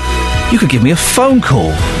 or you could give me a phone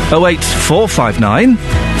call 08459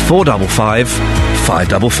 455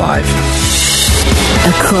 555.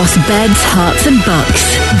 Across beds, hearts and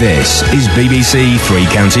bucks. This is BBC Three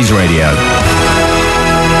Counties Radio.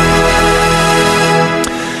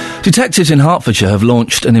 Detectives in Hertfordshire have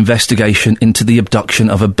launched an investigation into the abduction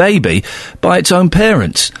of a baby by its own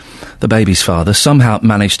parents. The baby's father somehow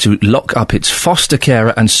managed to lock up its foster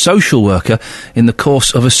carer and social worker in the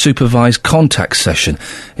course of a supervised contact session.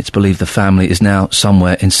 It's believed the family is now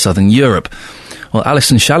somewhere in southern Europe. Well,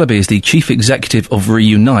 Alison Shalaby is the chief executive of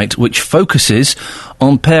Reunite, which focuses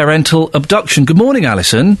on parental abduction. Good morning,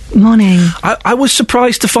 Alison. Morning. I was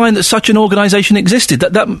surprised to find that such an organisation existed.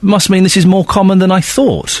 That must mean this is more common than I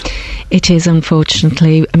thought. It is,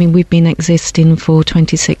 unfortunately. I mean, we've been existing for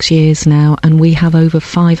 26 years now, and we have over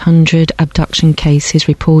 500 abduction cases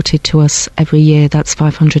reported to us every year. That's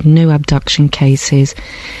 500 new abduction cases.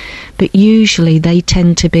 But usually they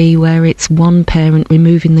tend to be where it's one parent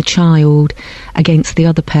removing the child against the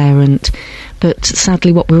other parent. But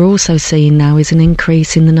sadly what we're also seeing now is an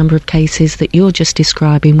increase in the number of cases that you're just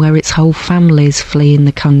describing, where it's whole families fleeing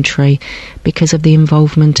the country because of the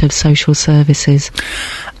involvement of social services.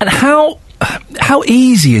 And how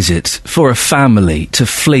easy is it for a family to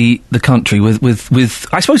flee the country with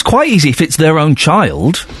I suppose quite easy if it's their own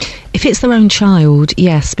child? If it's their own child,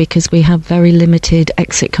 yes, because we have very limited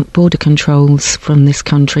exit border controls from this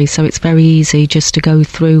country, so it's very easy just to go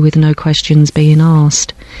through with no questions being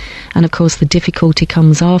asked. And of course the difficulty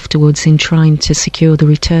comes afterwards in trying to secure the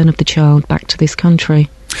return of the child back to this country.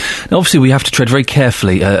 Now, obviously, we have to tread very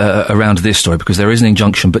carefully around this story because there is an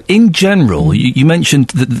injunction. But in general, you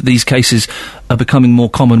mentioned that these cases are becoming more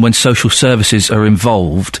common when social services are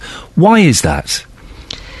involved. Why is that?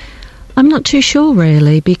 I'm not too sure,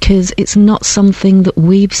 really, because it's not something that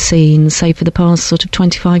we've seen, say, for the past sort of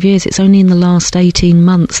 25 years. It's only in the last 18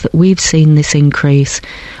 months that we've seen this increase.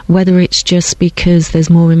 Whether it's just because there's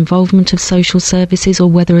more involvement of social services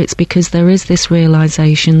or whether it's because there is this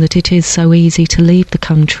realisation that it is so easy to leave the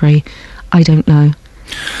country, I don't know.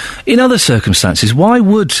 In other circumstances, why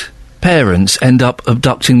would parents end up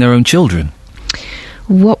abducting their own children?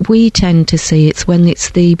 What we tend to see, it's when it's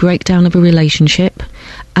the breakdown of a relationship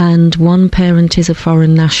and one parent is a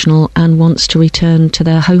foreign national and wants to return to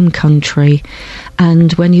their home country,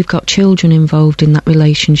 and when you've got children involved in that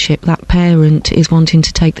relationship, that parent is wanting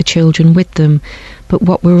to take the children with them. But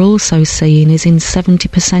what we're also seeing is in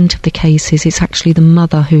 70% of the cases it's actually the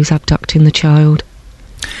mother who's abducting the child.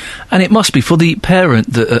 And it must be, for the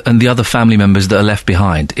parent and the other family members that are left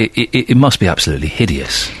behind, it must be absolutely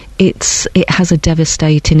hideous. It has a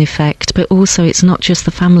devastating effect, but also it's not just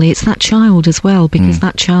the family, it's that child as well, because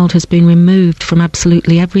that child has been removed from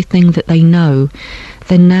absolutely everything that they know.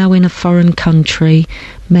 They're now in a foreign country,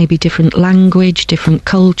 maybe different language, different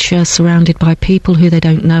culture, surrounded by people who they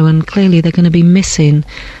don't know, and clearly they're going to be missing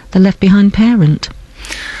the left-behind parent.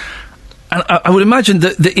 And I would imagine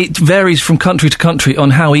that it varies from country to country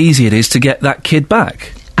on how easy it is to get that kid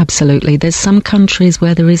back. Absolutely. There's some countries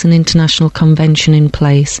where there is an international convention in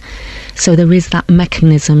place, so there is that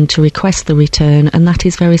mechanism to request the return, and that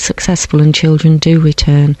is very successful and children do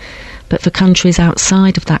return. But for countries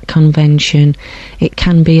outside of that convention, it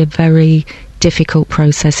can be a very difficult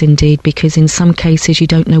process indeed, because in some cases you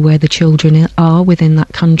don't know where the children are within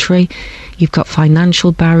that country. You've got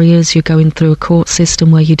financial barriers, you're going through a court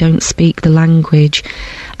system where you don't speak the language,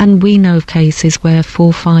 and we know of cases where 4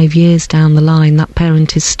 or 5 years down the line that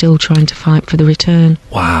parent is still trying to fight for the return.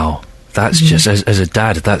 Wow. That's just, as a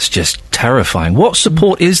dad, that's just terrifying. What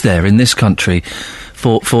support is there in this country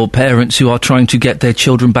for parents who are trying to get their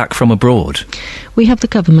children back from abroad? We have the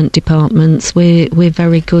government departments. We're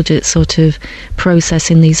very good at sort of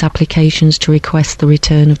processing these applications to request the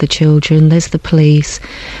return of the children. There's the police.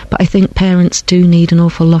 But I think parents do need an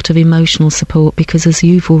awful lot of emotional support because, as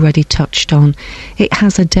you've already touched on, it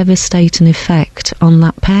has a devastating effect on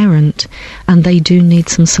that parent, and they do need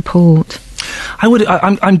some support.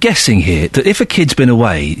 I'm guessing here that if a kid's been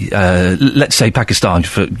away, let's say Pakistan,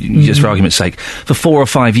 just for argument's sake, for 4 or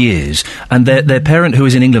 5 years, and their parent who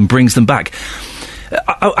is in England brings them back,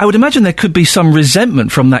 I would imagine there could be some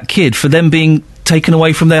resentment from that kid for them being taken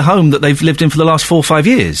away from their home that they've lived in for the last 4 or 5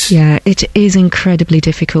 years. Yeah, it is incredibly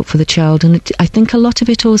difficult for the child, and I think a lot of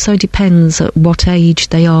it also depends at what age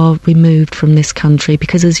they are removed from this country,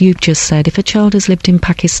 because as you've just said, if a child has lived in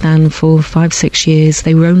Pakistan for 5-6 years,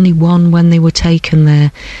 they were only 1 when they were taken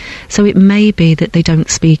there. So it may be that they don't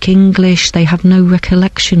speak English, they have no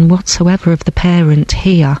recollection whatsoever of the parent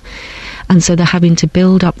here. And so they're having to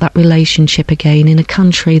build up that relationship again in a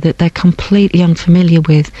country that they're completely unfamiliar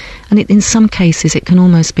with. And in some cases, it can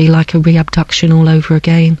almost be like a re-abduction all over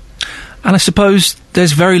again. And I suppose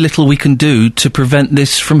there's very little we can do to prevent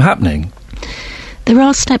this from happening. There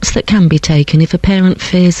are steps that can be taken. If a parent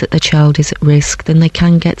fears that the child is at risk, then they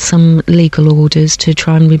can get some legal orders to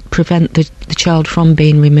try and prevent the child from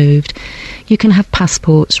being removed. You can have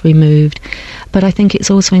passports removed. But I think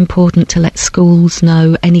it's also important to let schools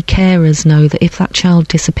know, any carers know, that if that child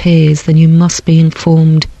disappears, then you must be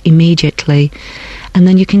informed immediately. And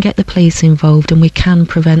then you can get the police involved, and we can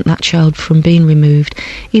prevent that child from being removed,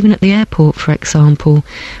 even at the airport, for example.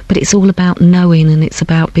 But it's all about knowing, and it's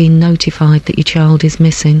about being notified that your child is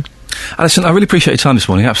missing. Alison, I really appreciate your time this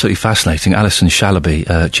morning. Absolutely fascinating. Alison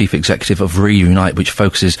Shalaby, Chief Executive of Reunite, which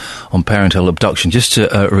focuses on parental abduction. Just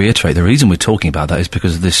to reiterate, the reason we're talking about that is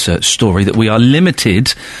because of this story, that we are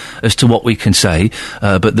limited as to what we can say,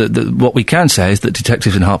 but what we can say is that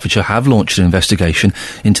detectives in Hertfordshire have launched an investigation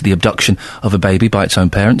into the abduction of a baby by its own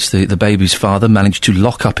parents. The baby's father managed to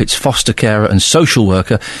lock up its foster carer and social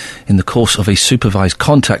worker in the course of a supervised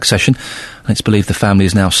contact session, and it's believed the family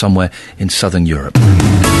is now somewhere in southern Europe.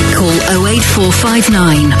 Call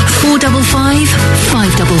 08459 455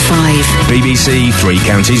 555. BBC Three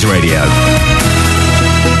Counties Radio.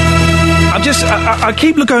 I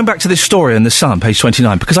keep going back to this story in The Sun, page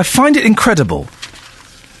 29, because I find it incredible.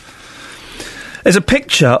 There's a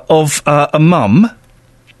picture of a mum.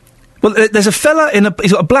 Well, there's a fella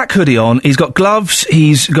he's got a black hoodie on, he's got gloves,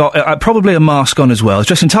 he's got probably a mask on as well. He's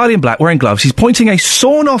dressed entirely in black, wearing gloves. He's pointing a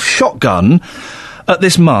sawn-off shotgun at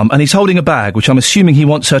this mum, and he's holding a bag, which I'm assuming he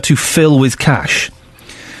wants her to fill with cash.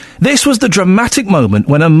 This was the dramatic moment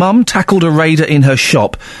when a mum tackled a raider in her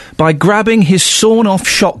shop by grabbing his sawn-off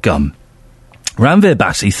shotgun. Ranveer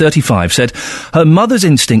Bassi, 35, said her mother's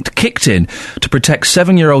instinct kicked in to protect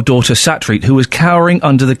 7-year-old daughter Satreet, who was cowering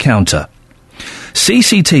under the counter.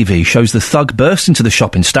 CCTV shows the thug burst into the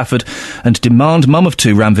shop in Stafford and demand mum of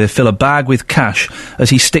two Ranveer fill a bag with cash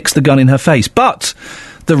as he sticks the gun in her face. But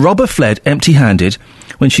the robber fled empty-handed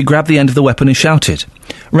when she grabbed the end of the weapon and shouted.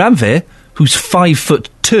 Ranveer, who's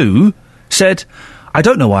 5'2", said, "I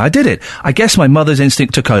don't know why I did it. I guess my mother's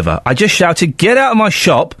instinct took over. I just shouted, 'Get out of my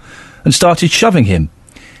shop!' and started shoving him.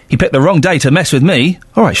 He picked the wrong day to mess with me.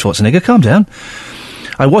 All right, Schwarzenegger, calm down.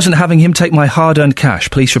 I wasn't having him take my hard-earned cash.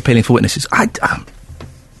 Police are appealing for witnesses."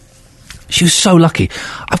 She was so lucky.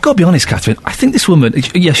 I've got to be honest, Catherine, I think this woman,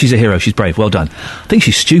 yes, she's a hero, she's brave, well done. I think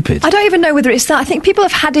she's stupid. I don't even know whether it's that. I think people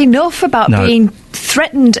have had enough about being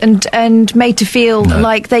threatened and made to feel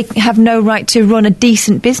like they have no right to run a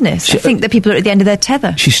decent business. I think that people are at the end of their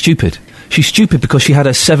tether. She's stupid. She's stupid because she had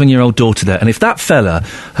her 7-year-old daughter there, and if that fella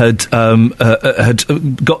had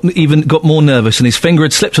got more nervous and his finger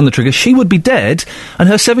had slipped on the trigger, she would be dead, and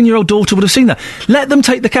her 7-year-old daughter would have seen that. Let them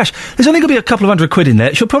take the cash. There's only going to be a couple of £100 in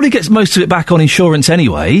there. She'll probably get most of it back on insurance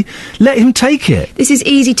anyway. Let him take it. This is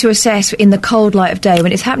easy to assess in the cold light of day.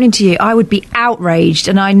 When it's happening to you, I would be outraged,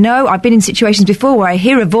 and I know I've been in situations before where I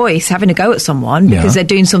hear a voice having a go at someone because they're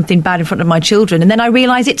doing something bad in front of my children, and then I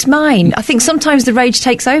realise it's mine. I think sometimes the rage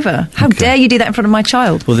takes over. How dare you do that in front of my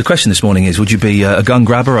child? Well, the question this morning is, would you be a gun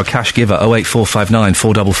grabber or a cash giver? 08459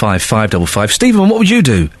 455 555. Stephen, what would you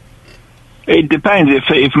do? It depends.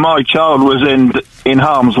 If my child was in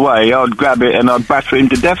harm's way, I'd grab it and I'd batter him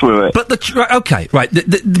to death with it. But but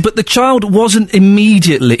the child wasn't in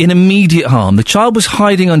immediate harm. The child was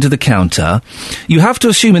hiding under the counter. You have to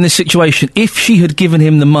assume in this situation, if she had given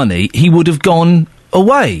him the money, he would have gone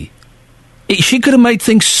away. She could have made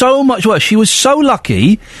things so much worse. She was so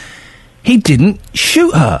lucky he didn't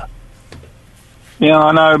shoot her. Yeah,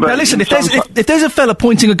 I know, but... Now listen, if there's a fella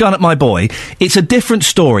pointing a gun at my boy, it's a different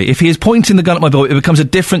story. If he is pointing the gun at my boy, it becomes a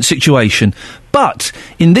different situation. But,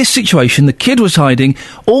 in this situation, the kid was hiding,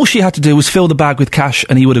 all she had to do was fill the bag with cash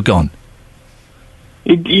and he would have gone.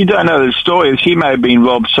 You don't know the story. She may have been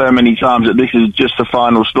robbed so many times that this is just the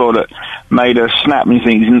final straw that made her snap and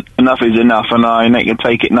think, enough is enough, and I can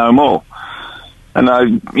take it no more. And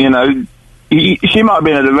she might have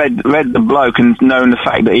been able to read the bloke and known the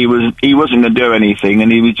fact that he wasn't going to do anything,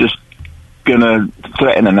 and he was just going to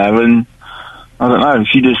threaten her, and I don't know.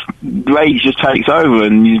 Rage just takes over,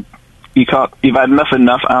 and you can't. You've had enough, and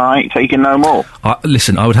I ain't taking no more.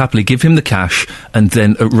 Listen, I would happily give him the cash and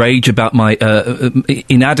then rage about my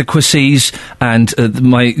inadequacies and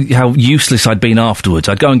how useless I'd been afterwards.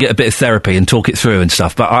 I'd go and get a bit of therapy and talk it through and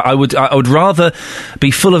stuff. But I would rather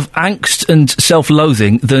be full of angst and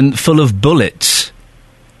self-loathing than full of bullets.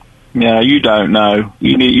 Yeah, you don't know.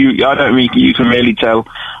 I don't think you can really tell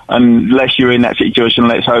unless you're in that situation.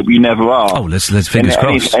 Let's hope you never are. Oh, let's fingers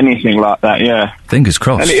crossed. Anything like that, yeah. Fingers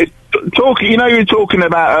crossed. And you were talking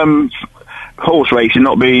about horse racing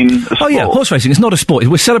not being a sport. Oh yeah, horse racing. It's not a sport.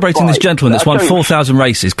 We're celebrating this gentleman that's won 4,000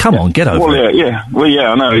 races. Come on, get over it. Yeah. Well,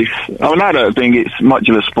 yeah, I know. I don't think it's much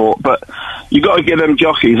of a sport, but you got to give them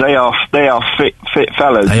jockeys. They are fit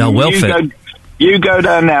fellas. They are fit. You go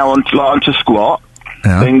down now onto squat.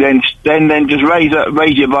 Yeah. Then just raise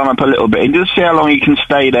your bum up a little bit and just see how long you can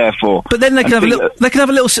stay there for. But then they can have a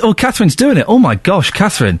little. Oh, Catherine's doing it. Oh my gosh,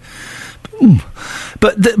 Catherine.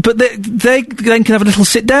 But they then can have a little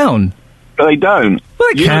sit down. But they don't. Well,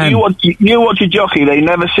 they can. You watch a jockey; they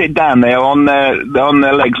never sit down. They're on their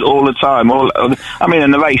legs all the time.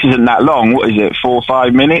 And the race isn't that long. What is it? 4 or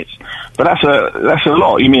 5 minutes? But that's a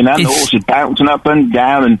lot. You mean? And the horse is bouncing up and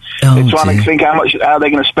down, and they're trying to think how they're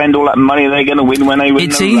going to spend all that money they're going to win when they win.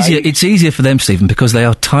 It's easier. Race. It's easier for them, Stephen, because they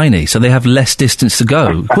are tiny, so they have less distance to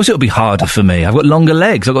go. Of course, it'll be harder for me. I've got longer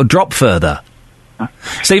legs. I've got to drop further.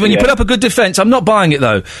 Stephen, you put up a good defence. I'm not buying it,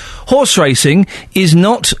 though. Horse racing is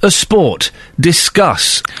not a sport.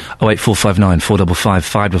 Discuss. 08459 455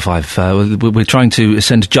 555. We're trying to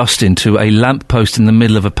send Justin to a lamppost in the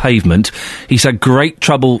middle of a pavement. He's had great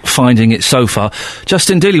trouble finding it so far.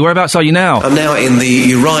 Justin Dealey, whereabouts are you now? I'm now in the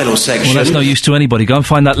urinal section. Well, that's no use to anybody. Go and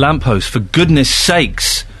find that lamppost, for goodness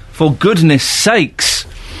sakes. For goodness sakes.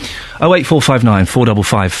 08459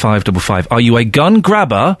 455 555. Are you a gun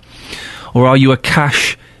grabber? Or are you a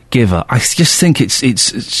cash giver? I just think it's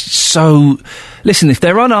so... Listen, if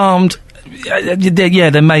they're unarmed,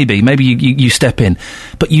 then maybe you step in.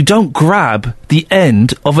 But you don't grab the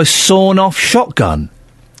end of a sawn-off shotgun.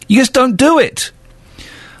 You just don't do it.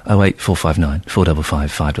 08459 455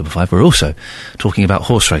 555. We're also talking about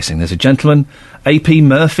horse racing. There's a gentleman, A.P.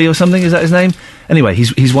 Murphy or something, is that his name? Anyway,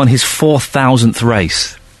 he's won his 4,000th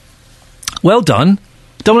race. Well done.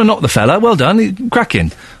 Don't want to knock the fella. Well done.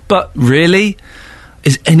 Cracking. But really,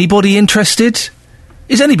 is anybody interested?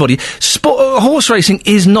 Is anybody? Horse racing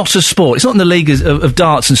is not a sport. It's not in the league of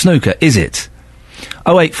darts and snooker, is it?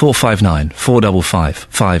 08459 455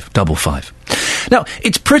 555. Now,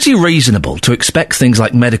 it's pretty reasonable to expect things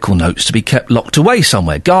like medical notes to be kept locked away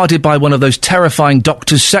somewhere, guarded by one of those terrifying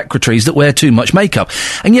doctor's secretaries that wear too much makeup.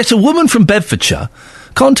 And yet a woman from Bedfordshire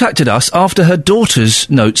contacted us after her daughter's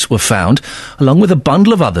notes were found, along with a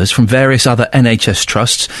bundle of others from various other NHS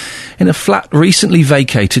trusts, in a flat recently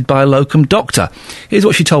vacated by a locum doctor. Here's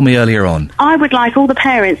what she told me earlier on. I would like all the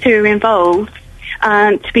parents who are involved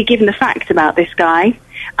to be given the facts about this guy.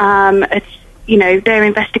 Their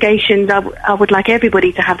investigations, I would like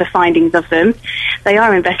everybody to have the findings of them. They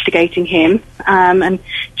are investigating him and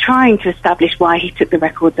trying to establish why he took the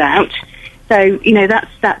records out. So,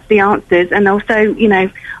 that's the answers. And also,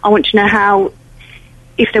 I want to know how,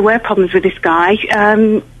 if there were problems with this guy,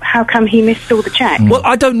 how come he missed all the checks? Well,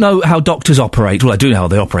 I don't know how doctors operate. Well, I do know how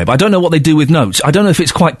they operate, but I don't know what they do with notes. I don't know if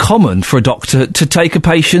it's quite common for a doctor to take a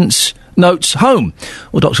patient's notes home.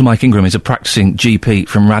 Well, Dr. Mike Ingram is a practising GP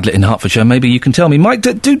from Radlett in Hertfordshire. Maybe you can tell me. Mike,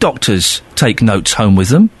 do doctors take notes home with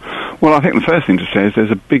them? Well, I think the first thing to say is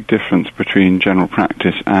there's a big difference between general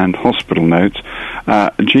practice and hospital notes.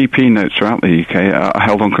 GP notes throughout the UK are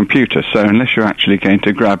held on computers, so unless you're actually going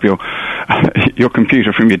to grab your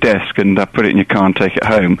computer from your desk and put it in your car and take it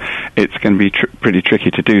home, it's going to be pretty tricky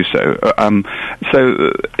to do so.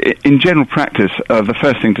 So in general practice, the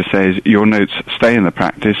first thing to say is your notes stay in the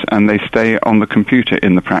practice and they stay on the computer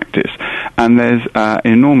in the practice. And there's an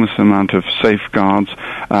enormous amount of safeguards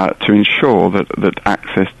to ensure that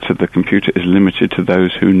access to the computer is limited to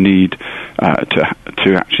those who need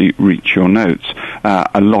to actually reach your notes.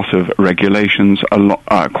 A lot of regulations,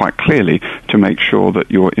 quite clearly, to make sure that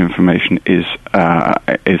your information is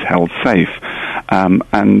held safe.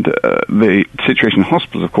 And the situation in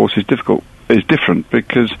hospitals, of course, is different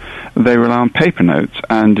because they rely on paper notes,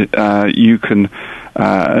 and you can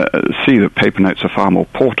see that paper notes are far more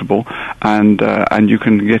portable, and you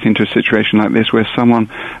can get into a situation like this where someone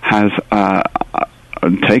has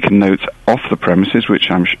taken notes off the premises, which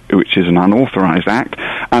is an unauthorised act,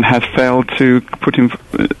 and has failed to put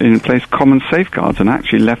in place common safeguards, and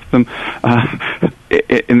actually left them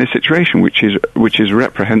in this situation, which is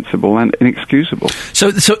reprehensible and inexcusable.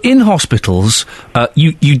 So in hospitals,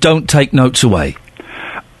 you don't take notes away,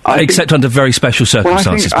 except under very special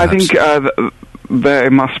circumstances. I think there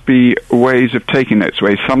must be ways of taking notes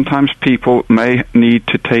away. Sometimes people may need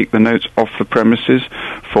to take the notes off the premises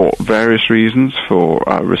for various reasons, for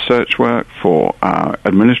research work, for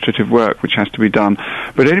administrative work, which has to be done.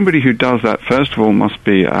 But anybody who does that, first of all, must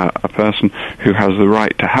be a person who has the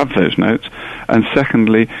right to have those notes, and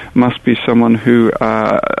secondly, must be someone who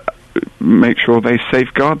make sure they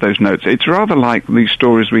safeguard those notes. It's rather like these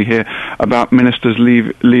stories we hear about ministers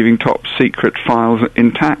leaving top secret files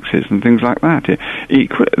in taxis and things like that.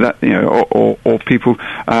 Or people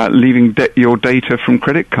leaving your data from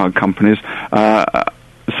credit card companies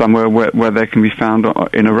somewhere where they can be found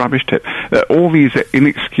in a rubbish tip. All these are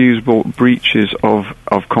inexcusable breaches of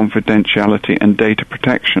confidentiality and data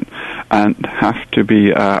protection, and have to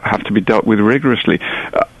be dealt with rigorously.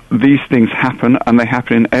 These things happen, and they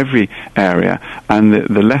happen in every area. And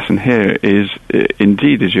the lesson here is,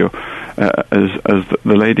 indeed, as the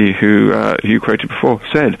lady who you quoted before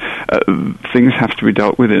said, things have to be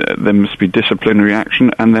dealt with. There must be disciplinary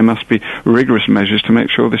action, and there must be rigorous measures to make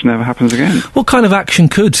sure this never happens again. What kind of action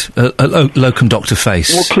could a locum doctor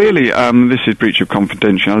face? Well, clearly, this is breach of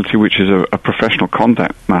confidentiality, which is a professional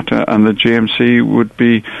conduct matter, and the GMC would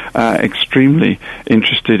be extremely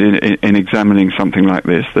interested in examining something like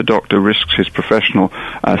this. The doctor risks his professional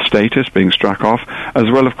status being struck off, as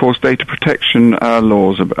well, of course, data protection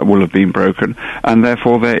laws will have been broken, and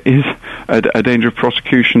therefore there is a danger of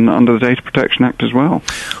prosecution under the Data Protection Act as well.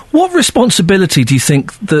 What responsibility do you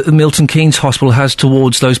think the Milton Keynes Hospital has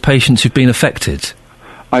towards those patients who've been affected?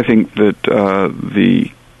 I think that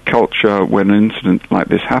the culture when an incident like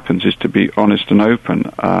this happens is to be honest and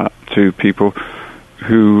open to people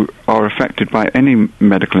who are affected by any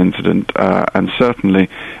medical incident, and certainly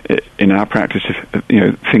in our practice,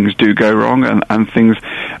 if things do go wrong, and things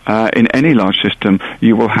in any large system,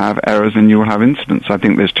 you will have errors and you will have incidents. I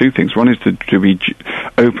think there's two things. One is to be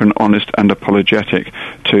open, honest, and apologetic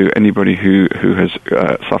to anybody who has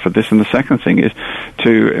suffered this, and the second thing is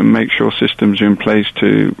to make sure systems are in place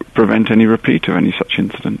to prevent any repeat of any such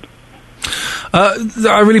incident.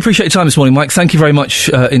 I really appreciate your time this morning, Mike. Thank you very much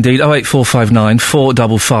indeed. 08459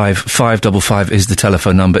 455 555 is the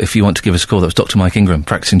telephone number if you want to give us a call. That was Dr. Mike Ingram,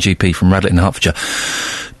 practicing GP from Radlett in Hertfordshire.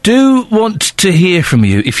 Do want to hear from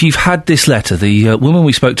you if you've had this letter. The woman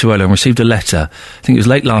we spoke to earlier received a letter, I think it was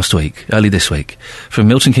late last week, early this week, from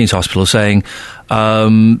Milton Keynes Hospital saying,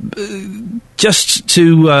 just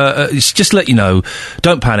to let you know,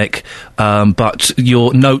 don't panic, but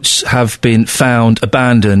your notes have been found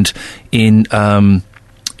abandoned in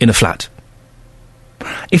a flat.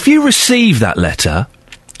 If you receive that letter,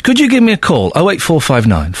 could you give me a call,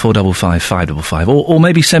 08459 455 555, or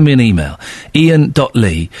maybe send me an email,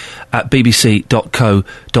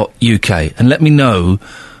 ian.lee@bbc.co.uk, and let me know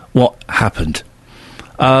what happened.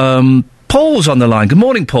 Paul's on the line. Good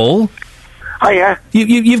morning, Paul. Hiya.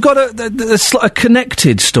 You've got a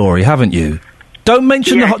connected story, haven't you? Don't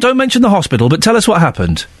mention the hospital, but tell us what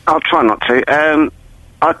happened. I'll try not to.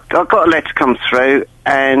 I got a letter come through,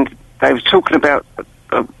 and they were talking about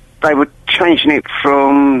they were changing it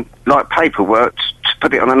from like paperwork to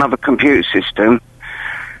put it on another computer system,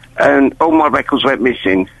 and all my records went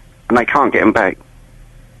missing, and they can't get them back.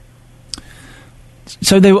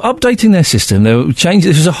 So they were updating their system. They were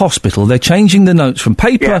changing. This was a hospital. They're changing the notes from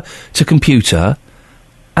paper to computer,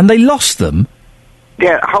 and they lost them.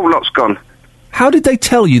 Yeah, the whole lot's gone. How did they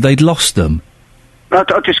tell you they'd lost them? I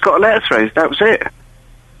just got a letter through. That was it.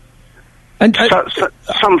 And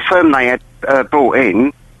some firm they had brought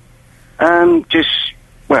in,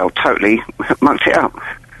 totally mucked it up.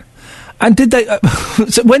 And did they?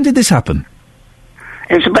 So when did this happen?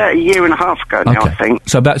 It was about a year and a half ago now, I think.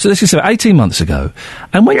 So this is about 18 months ago.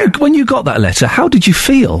 And when you got that letter, how did you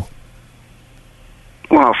feel?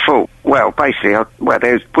 Well, I thought, basically,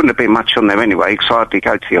 there wouldn't have been much on there anyway, because I hardly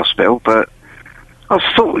go to the hospital, but I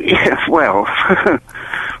thought,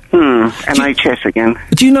 NHS again.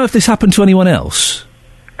 Do you know if this happened to anyone else?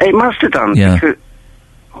 It must have done. Yeah. Because,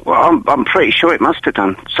 I'm pretty sure it must have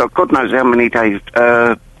done. So God knows how many days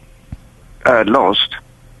lost.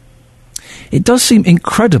 it does seem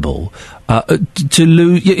incredible to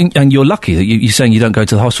lose. And you're lucky that you're saying you don't go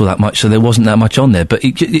to the hospital that much, so there wasn't that much on there. But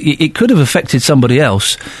it could have affected somebody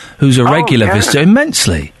else who's a regular visitor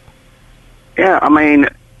immensely. Yeah, I mean,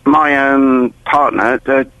 my partner,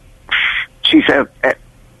 she's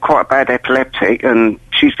quite a bad epileptic, and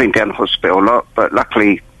she's been down the hospital a lot, but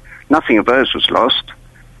luckily nothing of hers was lost.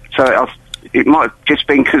 So it might have just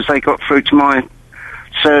been because they got through to my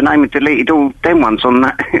surname and deleted all them ones on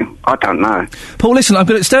that. I don't know. Paul, listen, I'm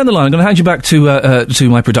going to stay on the line. I'm going to hand you back to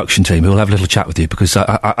my production team, who will have a little chat with you, because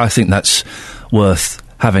I think that's worth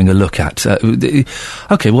having a look at.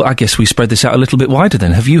 OK, well, I guess we spread this out a little bit wider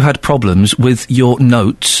then. Have you had problems with your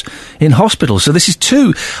notes in hospital? So this is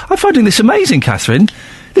I'm finding this amazing, Catherine.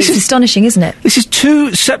 This is astonishing, isn't it? This is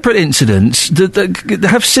two separate incidents that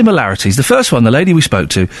have similarities. The first one, the lady we spoke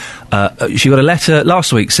to, she got a letter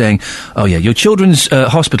last week saying, "Oh yeah, your children's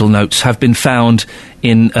hospital notes have been found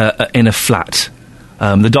in a flat.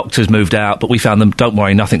 The doctors moved out, but we found them. Don't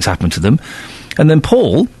worry, nothing's happened to them." And then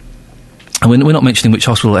Paul, and we're not mentioning which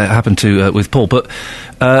hospital it happened to with Paul, but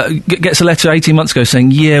gets a letter 18 months ago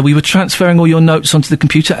saying, "Yeah, we were transferring all your notes onto the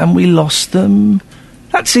computer and we lost them."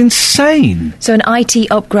 That's insane. So an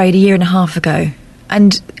IT upgrade a year and a half ago.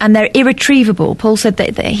 And they're irretrievable. Paul said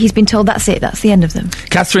that he's been told that's it, that's the end of them.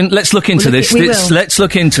 Catherine, let's look into this. Let's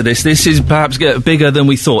look into this. This is perhaps bigger than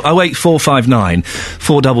we thought. 08459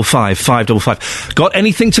 455 555. Got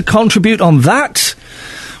anything to contribute on that?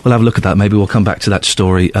 We'll have a look at that. Maybe we'll come back to that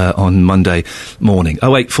story on Monday morning.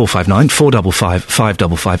 08459 455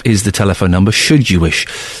 555 is the telephone number, should you wish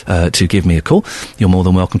to give me a call. You're more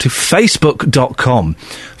than welcome to.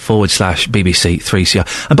 Facebook.com/BBC 3CR.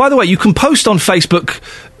 And by the way, you can post on Facebook,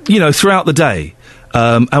 throughout the day.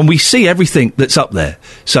 And we see everything that's up there.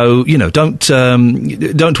 So,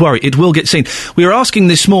 don't worry. It will get seen. We were asking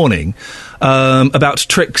this morning about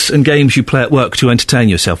tricks and games you play at work to entertain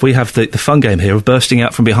yourself. We have the fun game here of bursting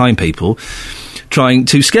out from behind people, trying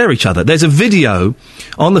to scare each other. There's a video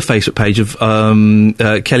on the Facebook page of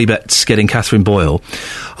Kelly Betts getting Catherine Boyle.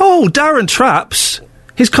 Oh, Darren Traps.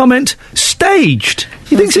 His comment, staged.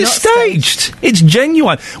 He thinks it's staged. It's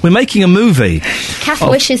genuine. We're making a movie. Kath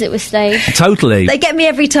wishes it was staged. Totally. They get me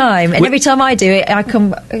every time, and every time I do it, I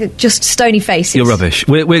come just stony faces. You're rubbish.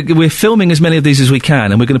 We're filming as many of these as we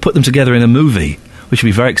can, and we're going to put them together in a movie, which will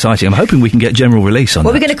be very exciting. I'm hoping we can get general release on that.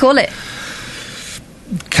 What are we going to call it?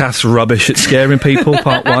 Kath's rubbish at scaring people,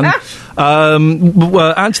 part one.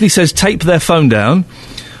 Well, Anthony says tape their phone down.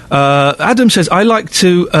 Adam says, I like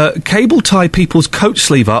to cable tie people's coat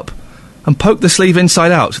sleeve up and poke the sleeve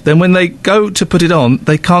inside out. Then when they go to put it on,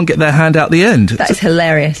 they can't get their hand out the end. That is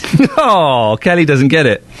hilarious. Oh, Kelly doesn't get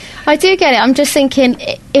it. I do get it. I'm just thinking,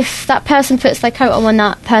 if that person puts their coat on when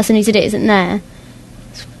that person who did it isn't there,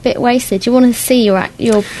 it's a bit wasted. You want to see your... Do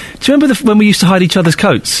you remember when we used to hide each other's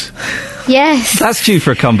coats? Yes. That's due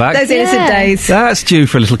for a comeback. Those innocent days. That's due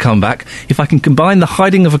for a little comeback. If I can combine the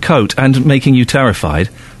hiding of a coat and making you terrified,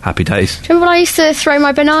 happy days. Do you remember when I used to throw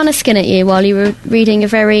my banana skin at you while you were reading a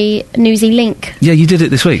very newsy link? Yeah, you did it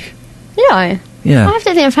this week. No. Yeah. I don't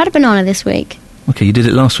think I've had a banana this week. Okay, you did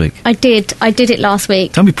it last week. I did it last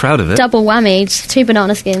week. Don't be proud of it. Double whammy, 2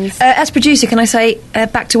 banana skins. As producer, can I say,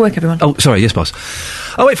 back to work, everyone? Oh, sorry, yes, boss.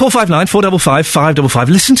 08459 455 555.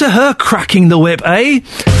 Listen to her cracking the whip, eh?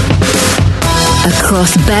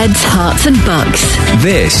 Across beds, hearts and bucks.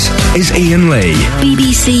 This is Ian Lee.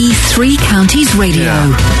 BBC Three Counties Radio.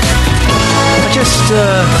 Yeah.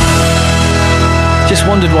 I just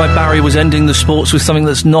wondered why Barry was ending the sports with something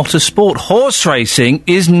that's not a sport. Horse racing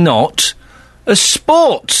is not a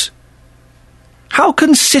sport. How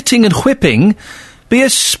can sitting and whipping be a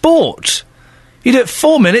sport? You do it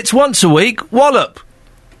 4 minutes once a week, wallop.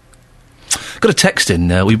 Got a text in.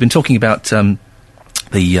 We've been talking about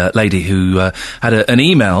the lady who had a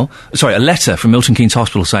letter from Milton Keynes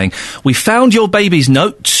Hospital saying, we found your baby's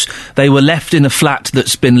notes. They were left in a flat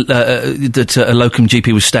that's been that a locum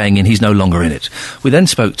GP was staying in. He's no longer in it. We then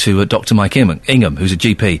spoke to Dr. Mike Ingham, who's a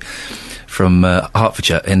GP from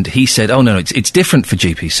Hertfordshire, and he said, oh, no, it's different for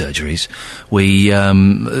GP surgeries.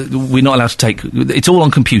 We're not allowed to take... It's all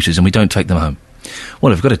on computers, and we don't take them home.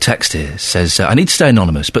 Well, I've got a text here. Says, I need to stay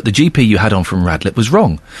anonymous, but the GP you had on from Radlett was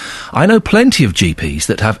wrong. I know plenty of GPs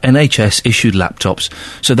that have NHS-issued laptops,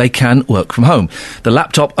 so they can work from home. The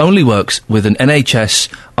laptop only works with an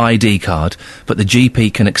NHS ID card, but the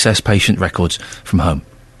GP can access patient records from home.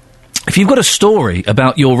 If you've got a story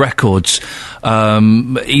about your records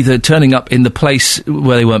either turning up in the place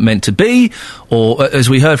where they weren't meant to be, or, as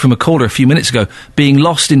we heard from a caller a few minutes ago, being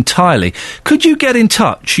lost entirely, could you get in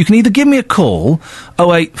touch? You can either give me a call,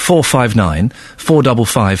 08459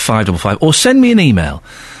 455 555, or send me an email.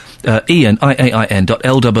 Ian,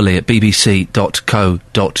 IAIN.LEE at bbc.co.uk.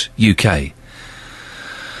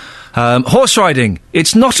 Horse riding.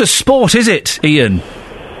 It's not a sport, is it, Ian?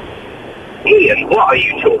 Ian, what are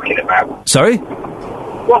you talking about? Sorry?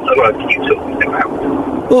 What on earth are you talking about?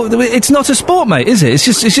 Well, it's not a sport, mate, is it?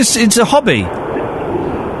 It's a hobby.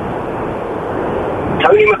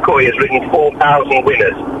 Tony McCoy has ridden 4,000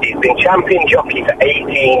 winners. He's been champion jockey for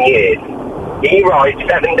 18 years. He rides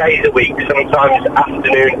 7 days a week, sometimes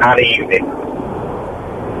afternoon and evening.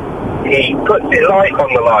 He puts his life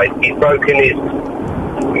on the line. He's broken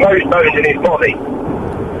most bones in his body.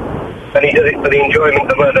 And he does it for the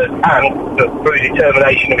enjoyment of others and through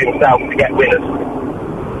determination of himself to get winners.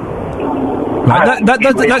 Right,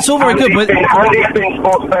 that's all very good, but... And he's been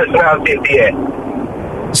Sports Personality of the Year.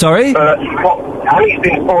 Sorry? And he's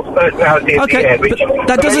been Sports Personality of the Year, which...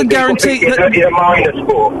 that doesn't guarantee... It's a minor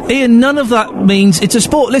sport. Ian, none of that means it's a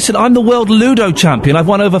sport. Listen, I'm the world Ludo champion. I've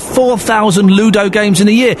won over 4,000 Ludo games in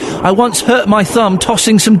a year. I once hurt my thumb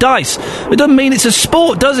tossing some dice. It doesn't mean it's a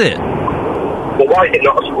sport, does it? Well, why is it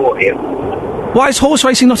not a sport, Ian? Why is horse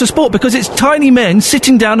racing not a sport? Because it's tiny men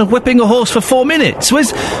sitting down and whipping a horse for 4 minutes.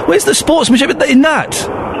 Where's the sportsmanship in that?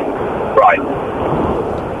 Right.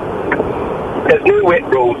 There's new whip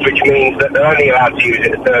rules, which means that they're only allowed to use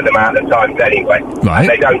it a certain amount of times anyway. Right. And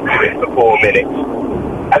they don't do it for 4 minutes.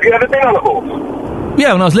 Have you ever been on a horse?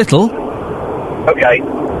 Yeah, when I was little. Okay.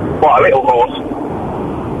 What, a little horse?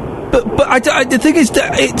 But the thing is,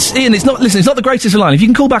 it's Ian. It's not. Listen, it's not the greatest line. If you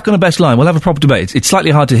can call back on a best line, we'll have a proper debate. It's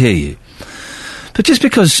slightly hard to hear you. But just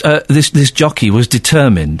because this jockey was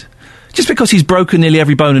determined, just because he's broken nearly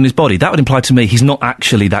every bone in his body, that would imply to me he's not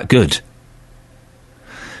actually that good.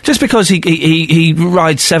 Just because he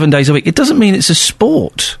rides 7 days a week, it doesn't mean it's a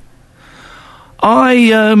sport.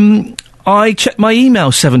 I check my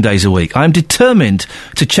emails 7 days a week. I'm determined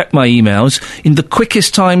to check my emails in the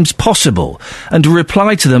quickest times possible and to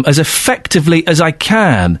reply to them as effectively as I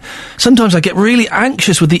can. Sometimes I get really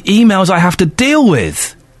anxious with the emails I have to deal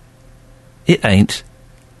with. It ain't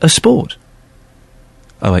a sport.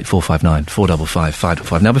 08459 455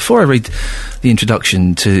 555. Now, before I read the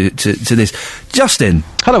introduction to this, Justin.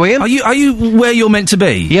 Hello, Ian. Are you where you're meant to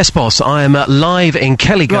be? Yes, boss. I am live in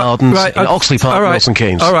Kelly Gardens in Oxley Park, Milton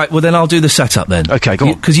Keynes. All right, well, then I'll do the setup then. OK, go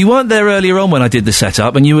on. Because you weren't there earlier on when I did the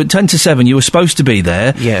setup, and you were 10 to 7, you were supposed to be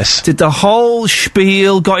there. Yes. Did the whole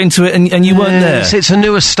spiel, got into it, and you weren't there. It's a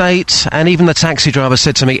new estate, and even the taxi driver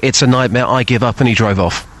said to me, it's a nightmare, I give up, and he drove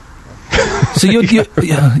off. So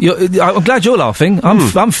I'm glad you're laughing.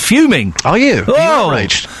 I'm fuming. Are you? Oh, are you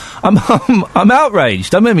outraged? I'm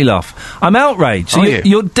outraged. Don't make me laugh. I'm outraged. So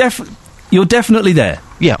you're definitely there.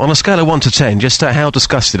 Yeah, on a scale of 1 to 10, just how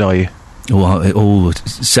disgusted are you?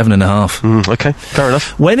 7.5. OK, fair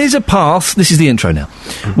enough. When is a path... This is the intro now.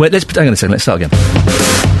 Hang on a second, let's start again.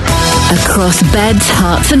 Across beds,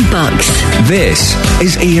 hearts and bucks. This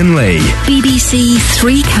is Ian Lee. BBC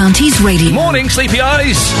Three Counties Radio. Morning, sleepy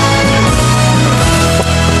eyes.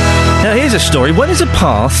 Now, here's a story. When is a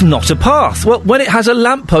path not a path? Well, when it has a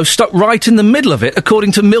lamppost stuck right in the middle of it,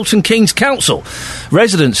 according to Milton Keynes Council.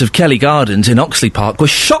 Residents of Kelly Gardens in Oxley Park were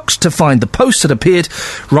shocked to find the post had appeared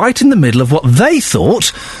right in the middle of what they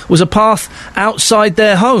thought was a path outside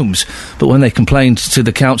their homes. But when they complained to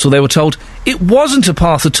the council, they were told it wasn't a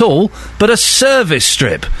path at all, but a service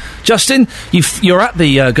strip. Justin, you're at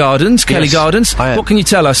the gardens, Kelly Gardens. What can you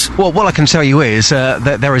tell us? Well, what I can tell you is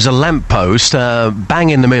that there is a lamppost bang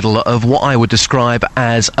in the middle of what I would describe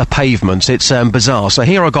as a pavement. It's bizarre. So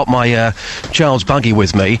here I've got my child's buggy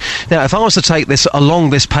with me. Now, if I was to take this along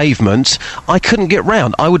this pavement, I couldn't get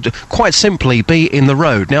round. I would quite simply be in the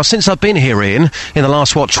road. Now, since I've been here, Ian, in the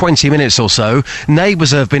last, 20 minutes or so, neighbours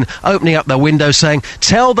have been opening up their windows saying,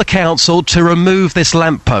 tell the council to remove this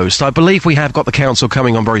lamppost. I believe we have got the council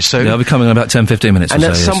coming on very soon. They'll be coming in about 10-15 minutes and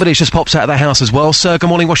or so, somebody's just popped out of their house as well. Sir, good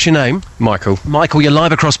morning, what's your name? Michael. Michael, you're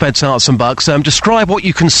live across Beds, Hearts and Bucks. Describe what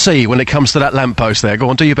you can see when it comes to that lamppost there. Go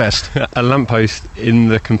on, do your best. A lamppost in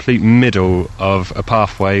the complete middle of a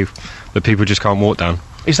pathway that people just can't walk down.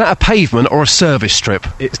 Is that a pavement or a service strip?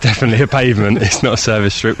 It's definitely a pavement. It's not a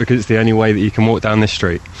service strip because it's the only way that you can walk down this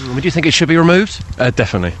street. Would you think it should be removed?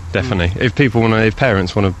 Definitely. If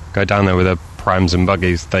parents want to go down there with their prams and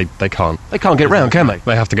buggies, they can't. They can't get round, can they?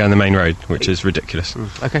 They have to go on the main road, which is ridiculous.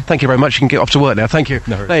 OK, thank you very much. You can get off to work now. Thank you.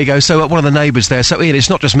 No. There you go. So one of the neighbours there. So Ian, it's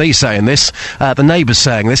not just me saying this. The neighbours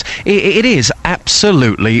saying this. It is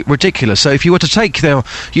absolutely ridiculous. So if you were to take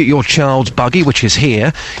your child's buggy, which is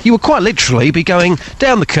here, you would quite literally be going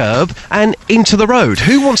down the curb and into the road.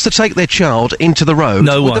 Who wants to take their child into the road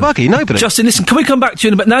with the buggy? Nobody. Justin, listen, can we come back to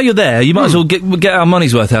you in now you're there, you might as well get our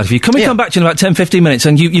money's worth out of you. Can we come back to you in about 10-15 minutes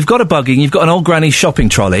and you've got a buggy and you've got an old granny's shopping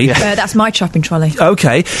trolley. That's my shopping trolley.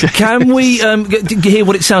 OK. Can we hear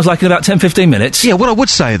what it sounds like in about 10-15 minutes? Yeah, what I would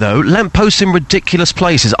say, though, lampposts in ridiculous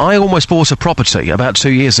places. I almost bought a property about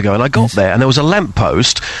 2 years ago, and I got there, and there was a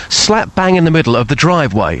lamppost slap bang in the middle of the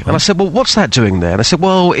driveway. And I said, well, what's that doing there? And I said,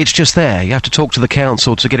 well, it's just there. You have to talk to the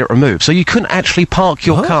council to get it removed. So you couldn't actually park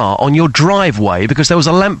your car on your driveway because there was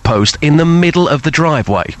a lamppost in the middle of the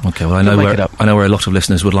driveway. OK, well, I know where a lot of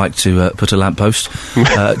listeners would like to put a lamppost,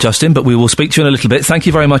 Justin, but we will speak to you in a little bit. Thank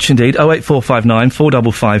you very much indeed. 08459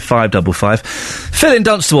 455 555. Phil in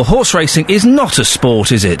Dunstable, horse racing is not a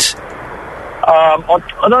sport, is it?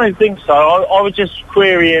 I don't think so. I was just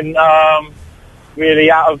querying,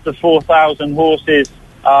 really, out of the 4,000 horses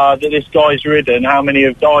that this guy's ridden, how many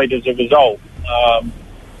have died as a result?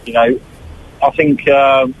 You know, I think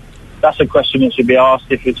that's a question that should be asked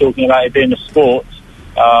if we're talking about it being a sport.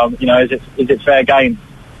 You know, is it fair game?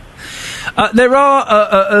 There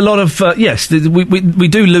are a lot of yes. We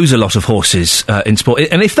do lose a lot of horses in sport,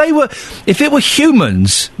 and if it were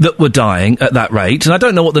humans that were dying at that rate, and I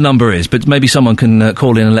don't know what the number is, but maybe someone can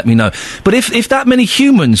call in and let me know. But if that many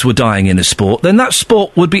humans were dying in a sport, then that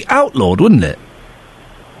sport would be outlawed, wouldn't it?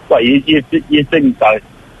 Well, you'd think so.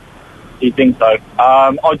 You'd think so.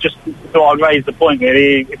 I just thought I'd raise the point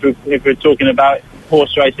really. If we're talking about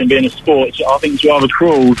horse racing being a sport, I think it's rather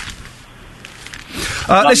cruel.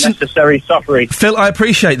 Unnecessary suffering. Phil, I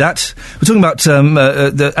appreciate that. We're talking about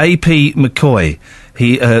the AP McCoy.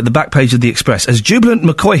 The back page of the Express. As Jubilant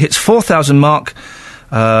McCoy hits 4,000 mark,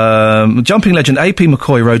 jumping legend AP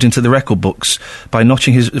McCoy rode into the record books by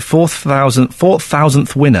notching his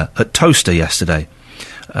 4,000th winner at Toaster yesterday.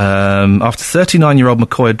 After 39-year-old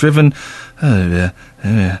McCoy had driven...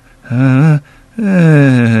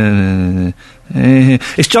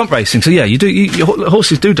 it's jump racing, so yeah,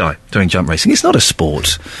 horses do die during jump racing. It's not a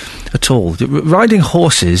sport at all. Riding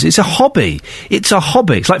horses is a hobby. It's a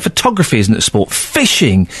hobby. It's like photography isn't a sport.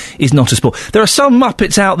 Fishing is not a sport. There are some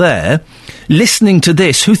muppets out there listening to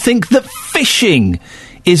this who think that fishing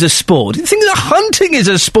is a sport. Who think that hunting is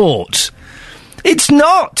a sport. It's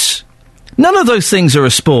not. None of those things are a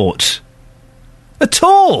sport. At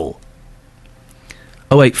all.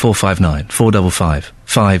 08459 455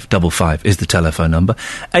 555 is the telephone number.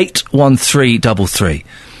 81333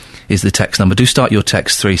 is the text number. Do start your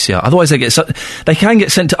text 3CR. Otherwise they can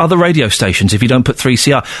get sent to other radio stations if you don't put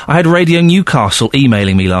 3CR. I had Radio Newcastle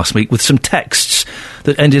emailing me last week with some texts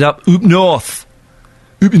that ended up up north.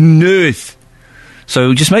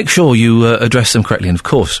 So just make sure you address them correctly. And of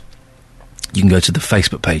course, you can go to the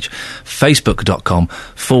Facebook page,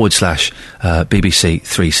 facebook.com/BBC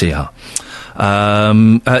 3CR.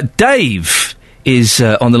 Dave is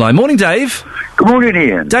on the line. Morning, Dave. Good morning,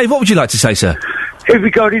 Ian. Dave, what would you like to say, sir?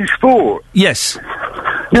 Regarding sport? Yes.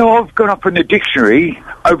 No, I've gone up in the dictionary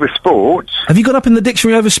over sports. Have you gone up in the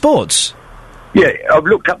dictionary over sports? Yeah, I've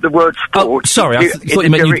looked up the word sport. Oh, sorry, I thought you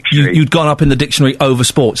meant you'd gone up in the dictionary over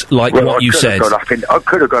sports, like what you said. I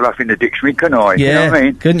could have gone up in the dictionary, couldn't I? Yeah, you know what I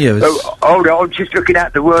mean? Couldn't you? So, hold on, I'm just looking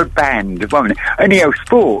at the word band. Anyhow,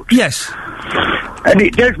 sport. Yes. And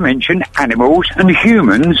it does mention animals and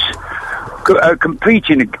humans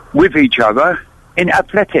competing with each other in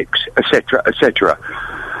athletics, etc., etc.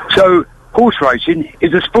 So, horse racing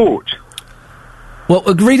is a sport. Well,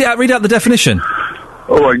 read out the definition.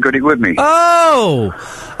 Oh, I got it with me. Oh!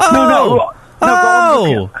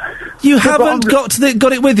 You haven't got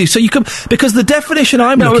it with you, so you can, because the definition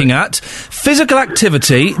I'm looking at, physical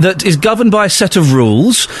activity that is governed by a set of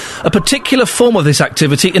rules, a particular form of this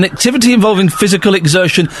activity, an activity involving physical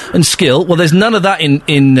exertion and skill. Well, there's none of that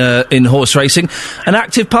in horse racing. An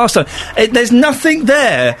active pastime. There's nothing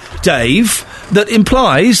there, Dave, that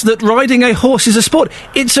implies that riding a horse is a sport.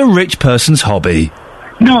 It's a rich person's hobby.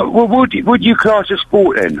 No, well, would you class a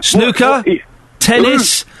sport then? Snooker?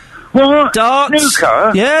 Tennis? What? Darts?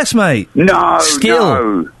 Snooker? Yes, mate. No, Skill.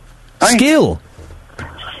 no. Skill?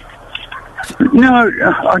 No,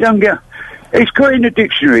 I don't get... It's got in the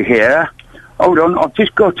dictionary here. Hold on, I've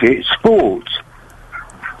just got it. Sport.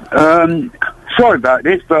 Sorry about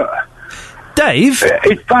this, but... Dave?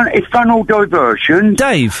 It's fun or diversion.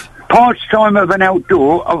 Dave? Pastime of an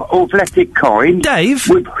outdoor of athletic kind. Dave?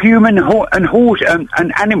 With human and horse and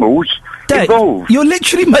animals Dave, involved. You're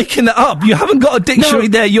literally making that up. You haven't got a dictionary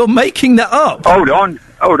there. You're making that up. Hold on.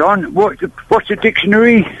 What's the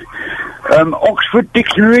dictionary? Oxford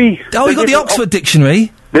Dictionary. Oh, you got the Oxford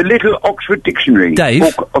Dictionary? The little Oxford Dictionary.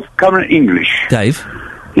 Dave? Of current English. Dave?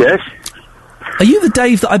 Yes? Are you the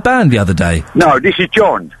Dave that I banned the other day? No, this is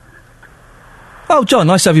John. Oh, John,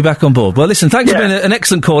 nice to have you back on board. Well, listen, thanks for being an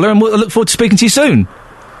excellent caller, and we'll look forward to speaking to you soon.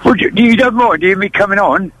 Well, you don't mind me coming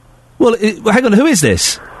on? Well, hang on, who is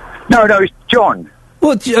this? No, it's John.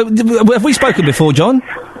 What? Have we spoken before, John?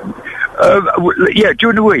 Yeah,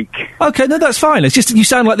 during the week. Okay, no, that's fine. It's just you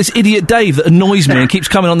sound like this idiot Dave that annoys me and keeps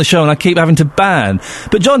coming on the show, and I keep having to ban.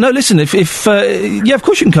 But John, no, listen. If yeah, of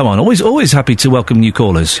course you can come on. Always happy to welcome new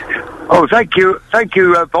callers. Oh, thank you,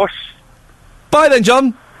 boss. Bye then,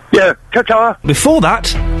 John. Yeah, ta-ta. Before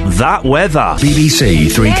that weather.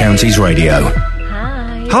 BBC Three Counties Radio.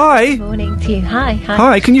 Hi. Hi. Good morning to you. Hi.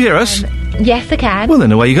 Hi, can you hear us? Yes, I can. Well,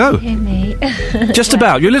 then away you go. Hear me. Just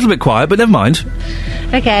about. You're a little bit quiet, but never mind.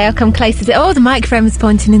 Okay, I'll come closer to... Oh, the microphone was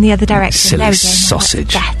pointing in the other direction. Silly there we go.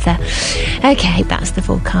 sausage. That's better. Okay, that's the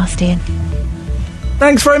forecast, Ian.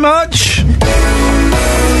 Thanks very much.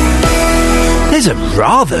 There's a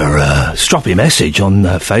rather stroppy message on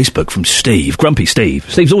Facebook from Steve. Grumpy Steve.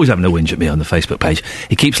 Steve's always having a whinge at me on the Facebook page.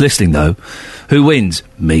 He keeps listening, though. Who wins?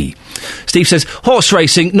 Me. Steve says, horse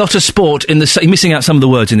racing, not a sport in the... missing out some of the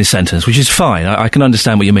words in this sentence, which is fine. I can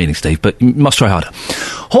understand what you're meaning, Steve, but you must try harder.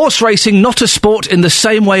 Horse racing, not a sport in the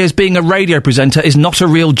same way as being a radio presenter, is not a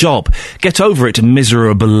real job. Get over it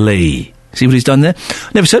miserably. See what he's done there?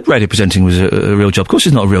 Never said radio presenting was a real job. Of course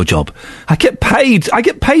it's not a real job. I get paid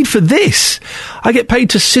for this. I get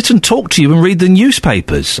paid to sit and talk to you and read the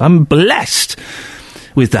newspapers. I'm blessed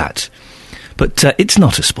with that. But it's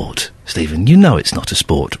not a sport, Stephen. You know it's not a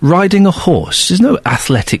sport. Riding a horse, there's no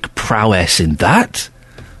athletic prowess in that.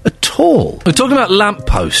 At all. We're talking about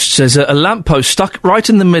lampposts. There's a lamppost stuck right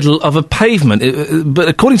in the middle of a pavement. But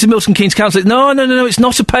according to Milton Keynes Council, no, it's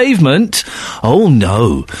not a pavement. Oh,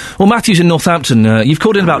 no. Well, Matthew's in Northampton. You've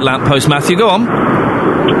called in about lampposts, Matthew. Go on.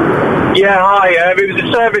 Yeah, hi. It was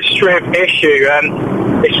a service strip issue.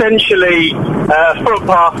 Essentially, a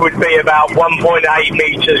footpath would be about 1.8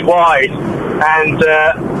 metres wide. And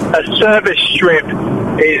a service strip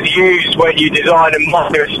is used when you design a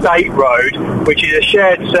minor estate road, which is a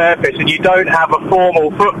shared surface, and you don't have a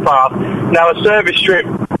formal footpath. Now, a service strip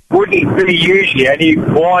wouldn't be usually any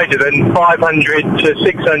wider than 500 to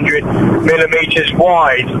 600 millimetres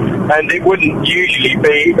wide, and it wouldn't usually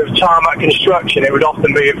be of tarmac construction. It would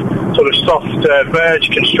often be of sort of soft verge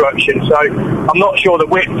construction. So I'm not sure the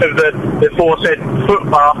width of the aforesaid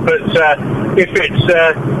footpath, but if it's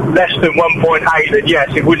less than 1.8, then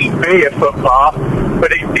yes, it wouldn't be a footpath.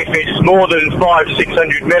 But if it's more than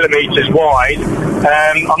 500-600 millimetres wide,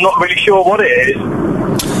 I'm not really sure what it is.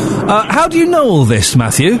 How do you know all this,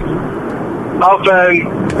 Matthew? I've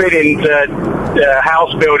been in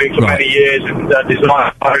house building for many years and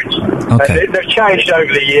designed roads. Okay. They've changed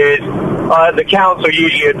over the years. The council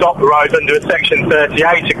usually adopt the roads under a Section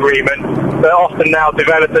 38 agreement, but often now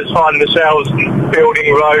developers find themselves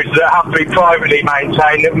building roads that have to be privately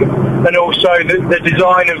maintained, and also the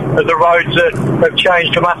design of the roads have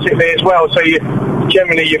changed dramatically as well. So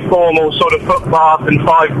generally your formal sort of footpath and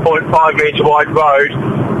 5.5 metre wide road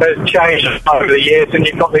has changed over the years, and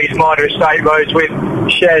you've got these minor estate roads with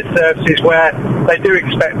shared surfaces where they do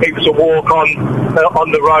expect people to walk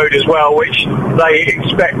on the road as well, which they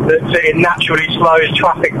expect that it naturally slows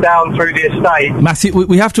traffic down through the estate. Matthew,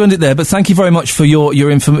 we have to end it there, but thank you very much for your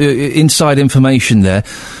inside information there.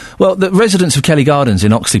 Well, the residents of Kelly Gardens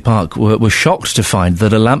in Oxley Park were shocked to find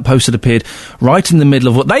that a lamppost had appeared right in the middle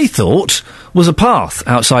of what they thought was a path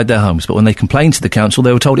outside their homes. But when they complained to the council,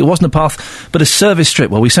 they were told it wasn't a path, but a service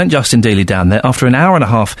strip. Well, we sent Justin Dealey down there. After an hour and a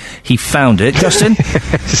half, he found it. Justin,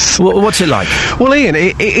 what's it like? Well, Ian,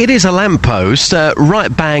 it is a lamppost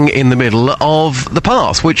right bang in the middle of the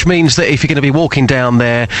path, which means that if you're going to be walking down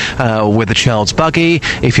there with a child's buggy,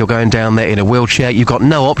 if you're going down there in a wheelchair, you've got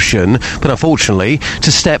no option, but unfortunately,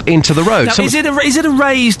 to step into the road. Now, is it a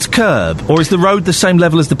raised curb, or is the road the same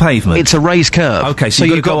level as the pavement? It's a raised curb. Okay, so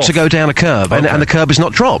you've got to go down a curb, and the curb is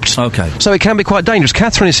not dropped. Okay. So it can be quite dangerous.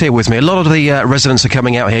 Catherine is here with me. A lot of the residents are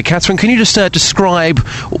coming out here. Catherine, can you just describe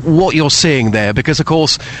what you're seeing there? Because, of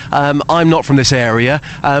course, I'm not from this area.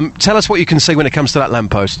 Tell us what you can see when it comes to that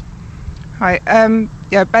lamppost. Right,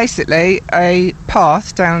 basically a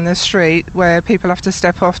path down the street where people have to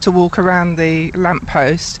step off to walk around the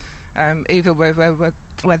lamppost, either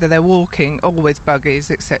whether they're walking or with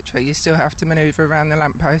buggies, etc. You still have to manoeuvre around the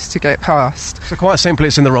lamppost to get past. So quite simply,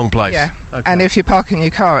 it's in the wrong place. Yeah, okay. And if you're parking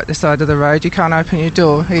your car at the side of the road, you can't open your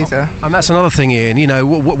door either. And that's another thing, Ian, you know,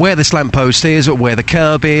 where this lamppost is, where the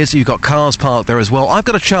curb is, you've got cars parked there as well. I've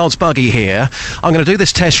got a child's buggy here. I'm going to do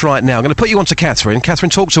this test right now. I'm going to put you on to Catherine.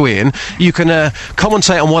 Catherine, talk to Ian. You can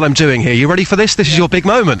commentate on what I'm doing here. You ready for this? This is your big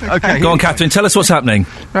moment. Okay. Go on, Catherine. Tell us what's happening.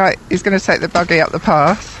 Right, he's going to take the buggy up the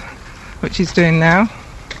path, which he's doing now,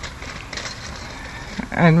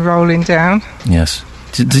 and rolling down. Yes.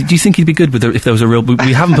 Do you think he'd be good with if there was a real...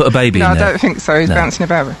 We haven't put a baby No, in I there. don't think so. He's bouncing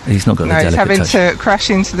about. He's not got the No, he's delicate having touch. to crash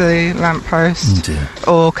into the lamppost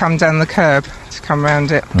or come down the curb to come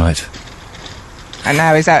round it. Right. And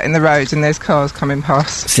now he's out in the road and there's cars coming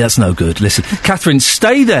past. See, that's no good. Listen, Catherine,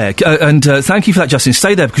 stay there. And thank you for that, Justin.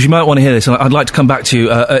 Stay there because you might want to hear this. And I'd like to come back to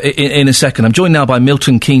you in a second. I'm joined now by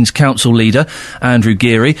Milton Keynes Council leader, Andrew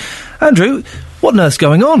Geary. Andrew, what on earth's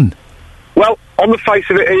going on? Well, on the face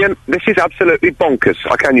of it, Ian, this is absolutely bonkers.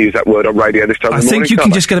 I can use that word on radio this time I of the morning. think you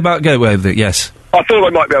can just go away with it, yes. I thought I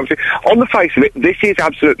might be able to. On the face of it, this is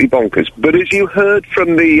absolutely bonkers. But as you heard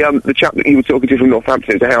from the chap that you were talking to from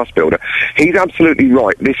Northampton, who's a house builder, he's absolutely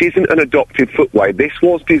right. This isn't an adopted footway. This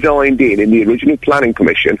was designed in the original planning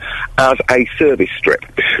permission as a service strip.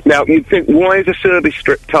 Now, you'd think, why is a service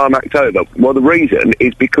strip tarmacked over? Well, the reason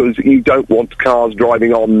is because you don't want cars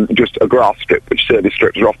driving on just a grass strip, which service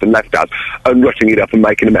strips are often left as, and rutting it up and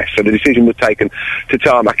making a mess. So the decision was taken to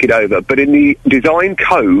tarmac it over. But in the design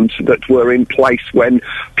codes that were in place when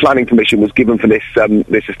planning permission was given for this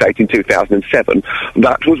estate in 2007,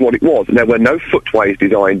 that was what it was. There were no footways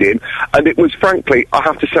designed in, and it was, frankly, I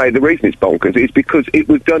have to say, the reason it's bonkers is because it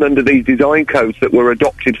was done under these design codes that were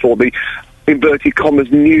adopted for the inverted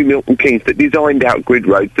commas new Milton Keynes, that designed out grid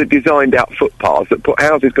roads, that designed out footpaths, that put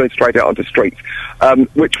houses going straight out onto streets,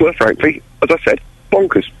 which were, frankly, as I said,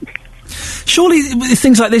 bonkers. Surely,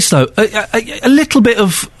 things like this, though, a little bit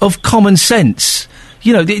of common sense.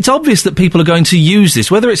 You know, it's obvious that people are going to use this,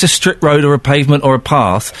 whether it's a strip road or a pavement or a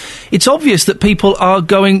path. It's obvious that people are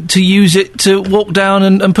going to use it to walk down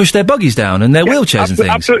and push their buggies down and their wheelchairs and things.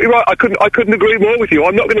 Absolutely right. I couldn't agree more with you.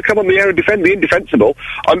 I'm not going to come on the air and defend the indefensible.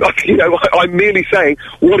 I'm merely saying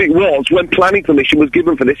what it was when planning permission was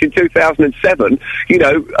given for this in 2007. You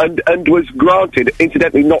know, and was granted,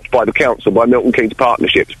 incidentally, not by the council, by Milton Keynes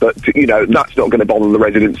Partnerships. But you know, that's not going to bother the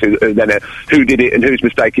residents who did it and whose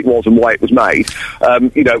mistake it was and why it was made.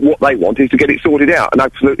 You know, what they want is to get it sorted out, and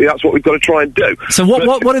absolutely that's what we've got to try and do. So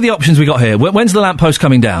what are the options we got here? When's the lamppost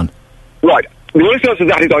coming down? Right. The honest answer to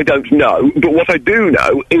that is I don't know, but what I do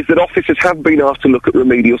know is that officers have been asked to look at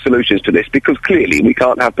remedial solutions to this, because clearly we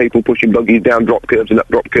can't have people pushing buggies down drop curbs and up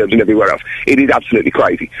drop curbs and everywhere else. It is absolutely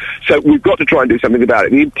crazy. So we've got to try and do something about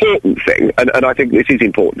it. The important thing, and I think this is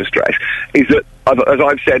important to stress, is that, as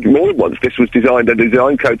I've said more than once, this was designed under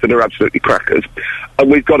design codes that are absolutely crackers, and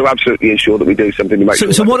we've got to absolutely ensure that we do something to make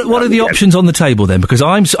sure... So what are the options on the table then? Because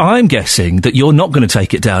I'm guessing that you're not going to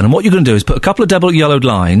take it down, and what you're going to do is put a couple of double yellowed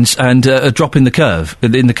lines and a drop in the curb.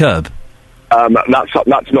 In the curb.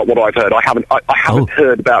 That's not what I've heard. I haven't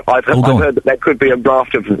heard about. I've heard that there could be a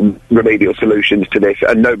raft of remedial solutions to this,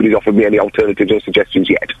 and nobody's offered me any alternatives or suggestions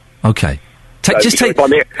yet. Okay.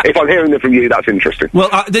 If I'm hearing them from you, that's interesting. Well,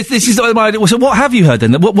 this is my idea. So what have you heard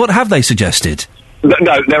then? What have they suggested?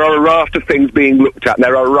 No, there are a raft of things being looked at.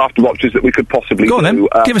 There are a raft of options that we could possibly Go on then.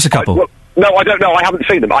 Give us a couple. No, I don't know. I haven't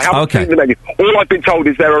seen them. I haven't seen the menu. All I've been told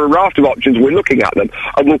is there are a raft of options. We're looking at them,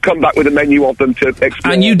 and we'll come back with a menu of them to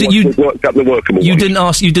explore. And you worked out the workable. You didn't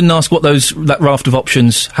ask what that raft of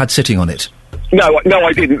options had sitting on it. No,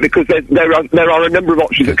 I didn't, because there are a number of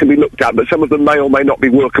options that can be looked at, but some of them may or may not be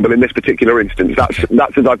workable in this particular instance. That's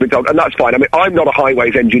as I've been told, and that's fine. I mean, I'm not a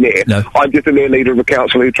highways engineer. No. I'm just a mere leader of a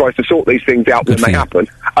council who tries to sort these things out when they happen,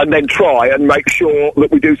 and then try and make sure that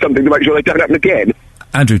we do something to make sure they don't happen again.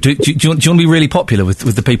 Andrew, do you want to be really popular with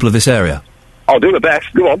the people of this area? I'll do my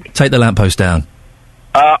best. Go on. Take the lamppost down.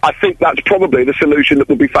 I think that's probably the solution that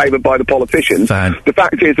will be favoured by the politicians. The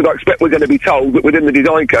fact is that I expect we're going to be told that within the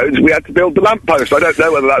design codes we had to build the lamppost. I don't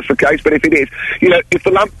know whether that's the case, but if it is, you know, if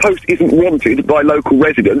the lamppost isn't wanted by local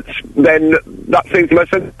residents, then that seems the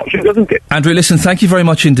most sensible option, doesn't it? Andrew, listen, thank you very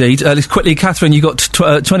much indeed. Let's quickly, Catherine, you got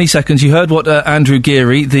 20 seconds. You heard what Andrew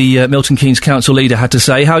Geary, the Milton Keynes Council leader, had to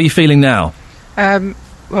say. How are you feeling now?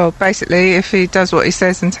 Well, basically, if he does what he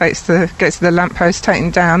says and gets the lamppost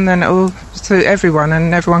taken down, then it will suit everyone,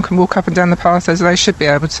 and everyone can walk up and down the path as they should be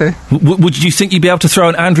able to. Would you think you'd be able to throw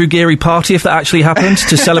an Andrew Geary party if that actually happened,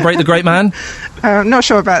 to celebrate the great man? Not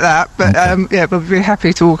sure about that, but yeah, we'll be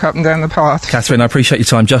happy to walk up and down the path. Catherine, I appreciate your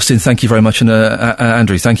time. Justin, thank you very much, and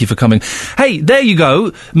Andrew, thank you for coming. Hey, there you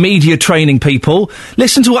go, media training people.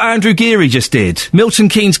 Listen to what Andrew Geary just did, Milton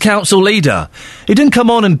Keynes Council leader. He didn't come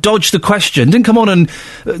on and dodge the question, didn't come on and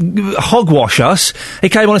hogwash us. He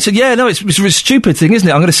came on and said, yeah, no, it's a stupid thing, isn't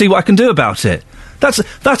it? I'm going to see what I can do about it.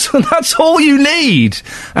 That's all you need.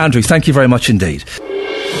 Andrew, thank you very much indeed.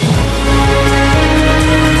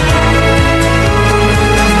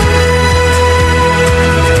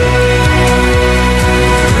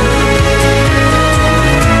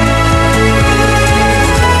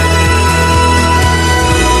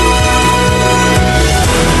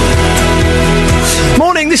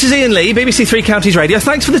 This is Ian Lee, BBC Three Counties Radio.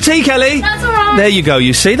 Thanks for the tea, Kelly. That's all right. There you go,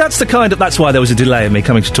 you see. That's why there was a delay in me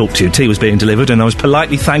coming to talk to you. Tea was being delivered and I was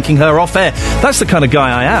politely thanking her off air. That's the kind of guy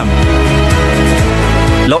I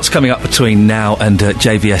am. Lots coming up between now and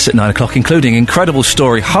JVS at 9 o'clock, including incredible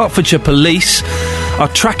story. Hertfordshire police are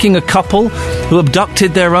tracking a couple who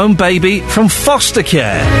abducted their own baby from foster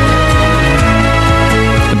care.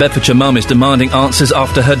 A Bedfordshire mum is demanding answers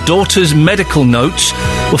after her daughter's medical notes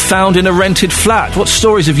were found in a rented flat. What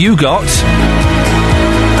stories have you got?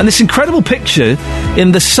 And this incredible picture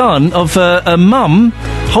in The Sun of a mum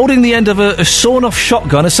holding the end of a sawn-off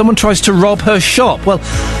shotgun as someone tries to rob her shop. Well,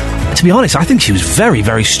 to be honest, I think she was very,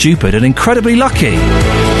 very stupid and incredibly lucky.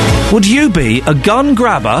 Would you be a gun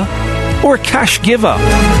grabber or a cash giver?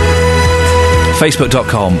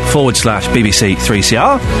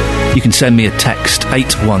 Facebook.com/BBC3CR. You can send me a text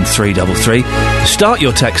 81333. Start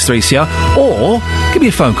your text 3CR or give me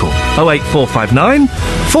a phone call 08459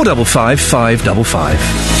 455 555.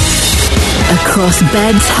 Across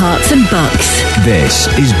beds, hearts and bucks. This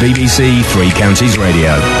is BBC Three Counties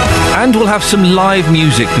Radio. And we'll have some live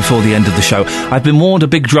music before the end of the show. I've been warned a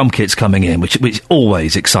big drum kit's coming in, which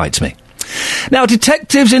always excites me. Now,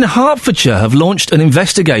 detectives in Hertfordshire have launched an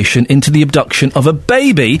investigation into the abduction of a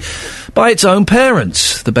baby by its own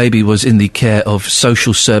parents. The baby was in the care of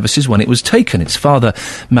social services when it was taken. Its father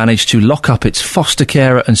managed to lock up its foster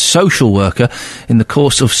carer and social worker in the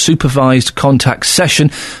course of supervised contact session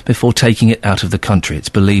before taking it out of the country. It's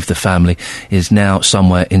believed the family is now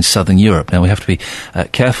somewhere in southern Europe. Now, we have to be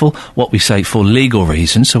careful what we say for legal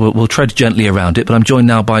reasons, so we'll tread gently around it. But I'm joined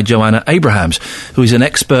now by Joanna Abrahams, who is an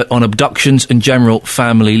expert on abductions and general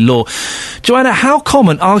family law. Joanna, how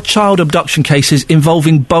common are child abduction cases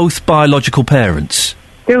involving both biological parents?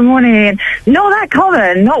 Good morning, Ian. Not that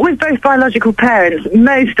common, not with both biological parents.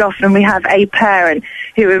 Most often we have a parent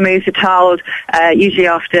who removes a child, usually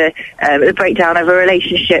after the breakdown of a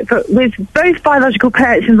relationship. But with both biological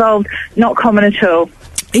parents involved, not common at all.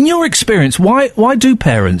 In your experience, why do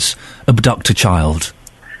parents abduct a child?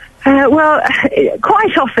 Well,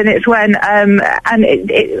 quite often it's when, and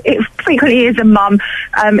it frequently is a mum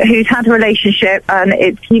who's had a relationship and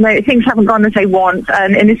things haven't gone as they want,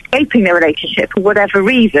 and in escaping the relationship for whatever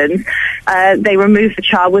reasons, they remove the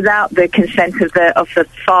child without the consent of the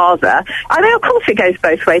father. I mean, of course it goes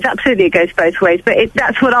both ways. Absolutely, it goes both ways. But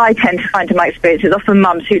that's what I tend to find in my experience. It's often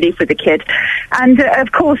mums who leave with the kid, and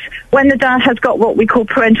of course, when the dad has got what we call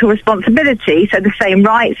parental responsibility, so the same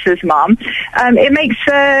rights as mum, it makes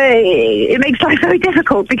life very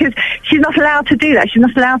difficult because she's not allowed to do that. She's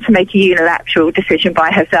not allowed to make a unilateral decision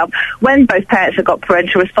by herself. When both parents have got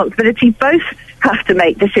parental responsibility, both have to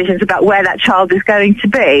make decisions about where that child is going to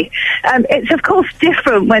be. It's of course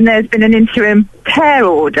different when there's been an interim care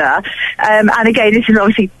order, and again this is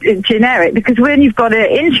obviously generic because when you've got an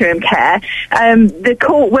interim care, the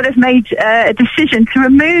court would have made a decision to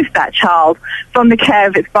remove that child from the care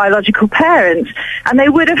of its biological parents, and they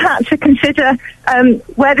would have had to consider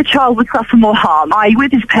where the child would suffer more harm, i.e.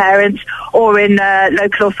 with his parents or in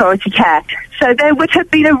local authority care. So there would have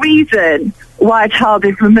been a reason why a child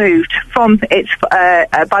is removed from its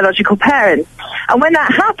biological parents. And when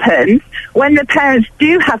that happens, when the parents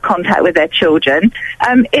do have contact with their children,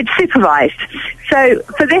 it's supervised. So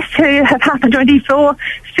for this to have happened, or indeed for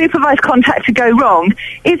supervised contact to go wrong,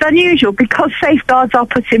 is unusual because safeguards are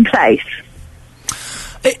put in place.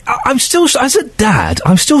 I'm still, as a dad,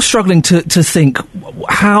 I'm still struggling to think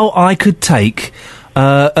how I could take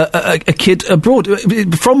a kid abroad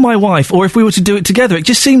from my wife, or if we were to do it together. It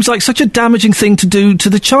just seems like such a damaging thing to do to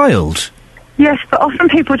the child. Yes, but often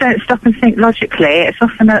people don't stop and think logically. It's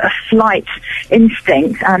often a flight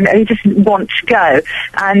instinct, and they just want to go.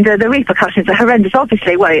 And the repercussions are horrendous.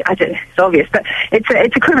 Obviously, well, I don't know if it's obvious, but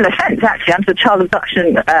it's a criminal offence actually under the Child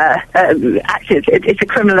Abduction Act. It's a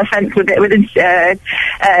criminal offence within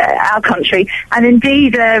our country. And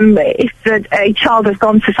indeed, if a child has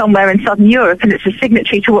gone to somewhere in southern Europe and it's a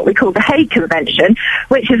signatory to what we call the Hague Convention,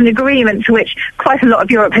 which is an agreement to which quite a lot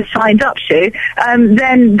of Europe has signed up to,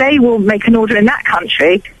 then they will make an order in that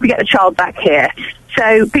country to get the child back here.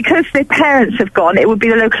 So because the parents have gone, it would be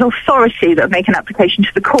the local authority that would make an application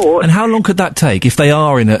to the court. And how long could that take if they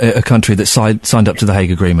are in a country that signed up to the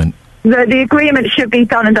Hague Agreement? The agreement should be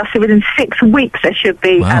done and dusted within 6 weeks. There should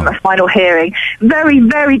be a final hearing. Very,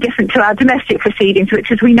 very different to our domestic proceedings,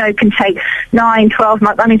 which, as we know, can take 9, 12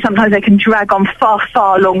 months. I mean, sometimes they can drag on far,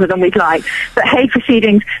 far longer than we'd like. But Hague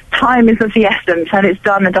proceedings, time is of the essence, and it's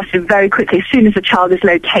done and dusted very quickly as soon as the child is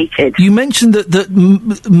located. You mentioned that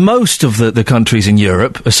most of the countries in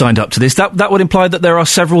Europe are signed up to this. That would imply that there are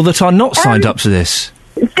several that are not signed up to this.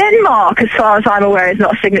 Denmark, as far as I'm aware, is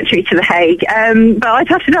not a signatory to The Hague, but I'd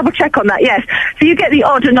have to double check on that. Yes, so you get the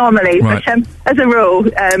odd anomaly, Right. but as a rule,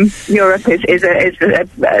 Europe is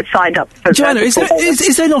signed up for. Joanna, is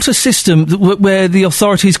there not a system where the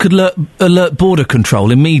authorities could alert border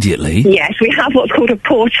control immediately? Yes, we have what's called a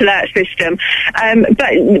port alert system,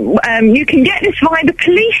 but you can get this via the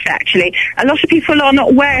police, actually. A lot of people are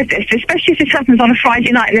not aware of this, especially if this happens on a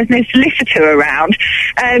Friday night and there's no solicitor around.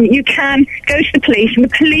 You can go to the police, and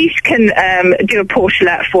the police can do a port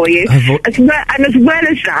alert for you. As well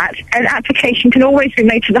as that, an application can always be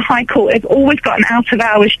made to the High Court. They've always got an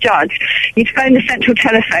out-of-hours judge. You phone the central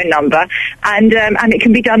telephone number, and it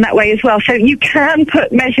can be done that way as well. So you can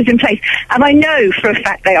put measures in place, and I know for a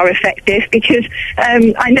fact they are effective, because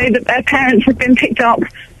I know that parents have been picked up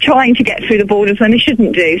trying to get through the borders when they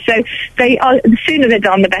shouldn't do. So they are, the sooner they're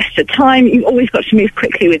done, the better. Time, you've always got to move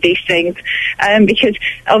quickly with these things, because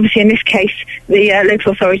obviously in this case the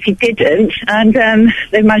local authority didn't, and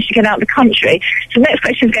they've managed to get out of the country. So the next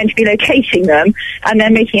question is going to be locating them and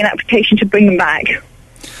then making an application to bring them back.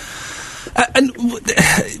 And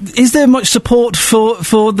is there much support for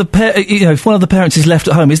the if one of the parents is left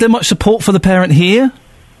at home? Is there much support for the parent here?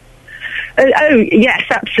 Oh yes,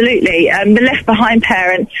 absolutely. The left behind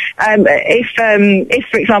parent, if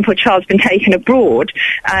for example a child's been taken abroad,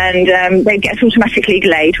 and they get automatic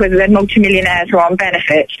legal aid, whether they're multimillionaires or on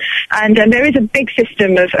benefits, and there is a big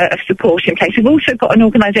system of support in place. We've also got an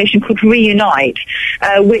organisation called Reunite,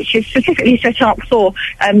 which is specifically set up for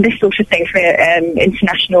this sort of thing, for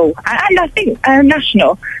international and I think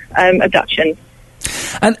national abduction.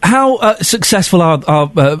 And how successful are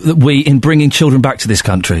we in bringing children back to this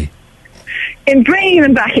country? In bringing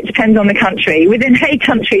them back, it depends on the country. Within Hague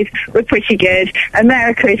countries, we're pretty good.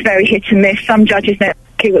 America is very hit and miss. Some judges know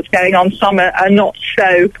exactly what's going on. Some are not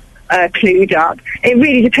so clued up. It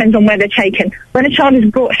really depends on where they're taken. When a child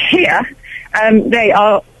is brought here, they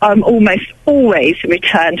are almost always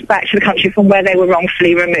returned back to the country from where they were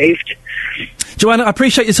wrongfully removed. Joanna, I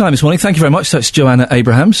appreciate your time this morning. Thank you very much. That's Joanna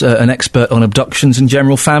Abrahams, an expert on abductions and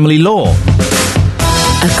general family law.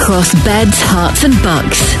 Across beds, hearts and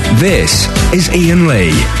bucks. This is Ian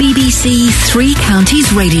Lee. BBC Three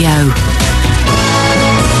Counties Radio.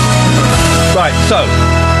 Right, so,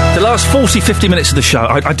 the last 40, 50 minutes of the show,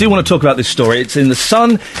 I do want to talk about this story. It's in The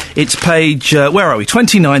Sun. It's page, where are we?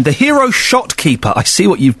 29. The hero shotkeeper. I see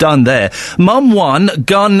what you've done there. Mum 1,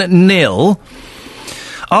 gun 0.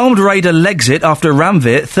 Armed raider legs it after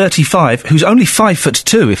Ramveer, 35, who's only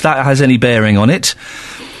 5'2", if that has any bearing on it,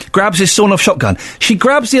 grabs his sawn-off shotgun. She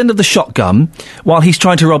grabs the end of the shotgun while he's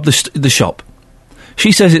trying to rob the shop.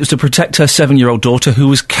 She says it was to protect her 7-year-old daughter, who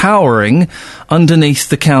was cowering underneath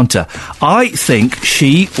the counter. I think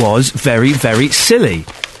she was very, very silly.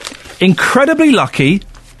 Incredibly lucky,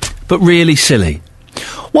 but really silly.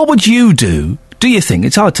 What would you do? Do you think?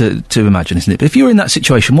 It's hard to imagine, isn't it? But if you were in that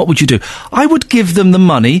situation, what would you do? I would give them the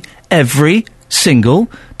money every single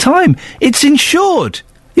time. It's insured.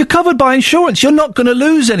 You're covered by insurance. You're not going to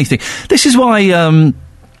lose anything. This is why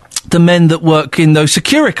the men that work in those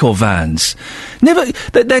Securicor vans,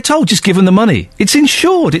 they're told, just give them the money. It's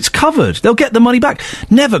insured. It's covered. They'll get the money back.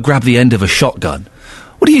 Never grab the end of a shotgun.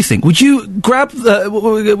 What do you think? Would you grab...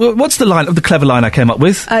 what's the clever line I came up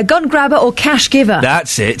with? Gun grabber or cash giver.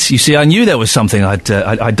 That's it. You see, I knew there was something.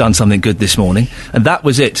 I'd done something good this morning, and that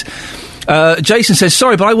was it. Jason says,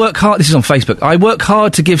 sorry, but I work hard... This is on Facebook. I work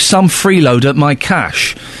hard to give some freeloader my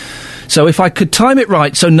cash. So if I could time it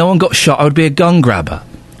right so no one got shot, I would be a gun grabber.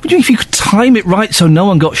 What do you mean if you could time it right so no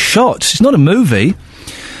one got shot? It's not a movie.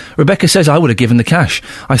 Rebecca says, I would have given the cash.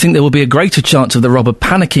 I think there will be a greater chance of the robber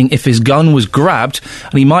panicking if his gun was grabbed,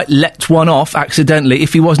 and he might let one off accidentally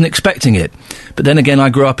if he wasn't expecting it. But then again, I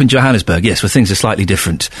grew up in Johannesburg, yes, where things are slightly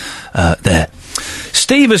different there.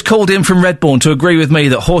 Steve has called in from Redbourne to agree with me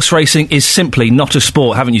that horse racing is simply not a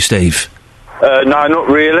sport, haven't you, Steve? No, not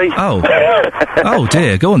really. Oh. Oh,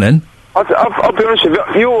 dear. Go on, then. I'll be honest with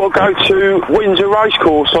you. You ought to go to Windsor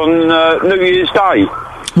Racecourse on New Year's Day.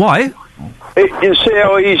 Why? You see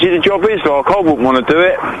how easy the job is, like, I wouldn't want to do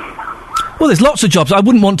it. Well, there's lots of jobs. I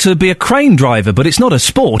wouldn't want to be a crane driver, but it's not a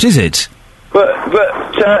sport, is it? But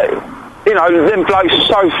you know, them blokes are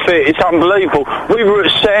so fit, it's unbelievable. We were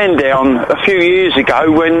at Sandown a few years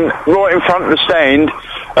ago when, right in front of the stand,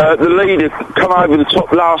 the leader come over the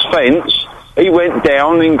top last fence, he went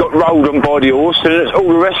down and got rolled on by the horse, and all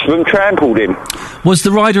the rest of them trampled him. Was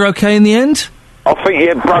the rider okay in the end? I think he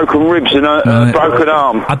had broken ribs and a broken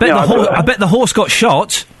arm. I bet the horse got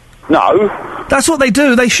shot. No. That's what they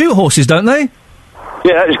do. They shoot horses, don't they?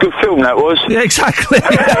 Yeah, that was a good film, that was. Yeah, exactly.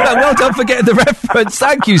 Well done for getting the reference.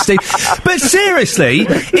 Thank you, Steve. But seriously,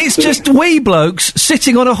 it's just wee blokes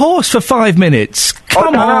sitting on a horse for 5 minutes.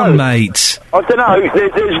 Come on, mate. I don't know.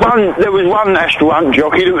 There was one National Hunt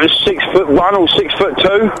jockey that was 6'1" or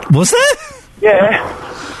 6'2". Was there? Yeah.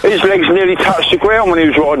 His legs nearly touched the ground when he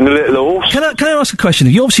was riding the little horse. Can I ask a question?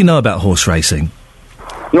 You obviously know about horse racing.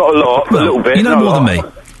 Not a lot, a little bit. You know not more a than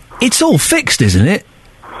lot. me. It's all fixed, isn't it?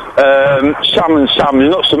 Some and some,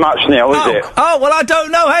 not so much now, is it? Oh, well, I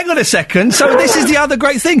don't know. Hang on a second. So this is the other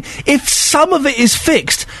great thing. If some of it is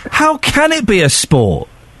fixed, how can it be a sport?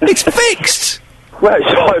 It's fixed. Well, it's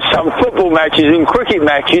like some football matches and cricket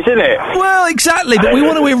matches, isn't it? Well, exactly, but we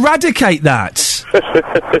want to eradicate that. You're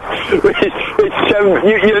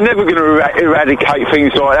never going to eradicate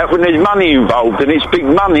things like that when there's money involved, and it's big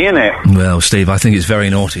money, isn't it? Well, Steve, I think it's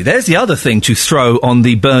very naughty. There's the other thing to throw on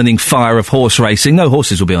the burning fire of horse racing. No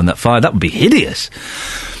horses will be on that fire. That would be hideous.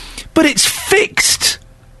 But it's fixed.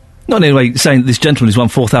 Not in any way saying that this gentleman who's won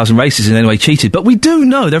 4,000 races in any way cheated, but we do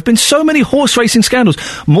know there have been so many horse racing scandals,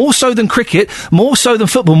 more so than cricket, more so than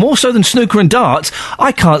football, more so than snooker and darts.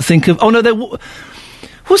 I can't think of... Oh, no,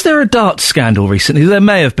 was there a darts scandal recently? There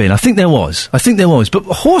may have been. I think there was. But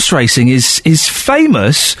horse racing is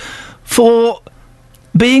famous for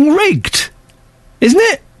being rigged, isn't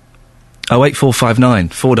it? 08459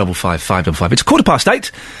 455 555. It's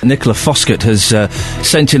 8:15. Nicola Foskett has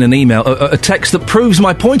sent in an email, a text that proves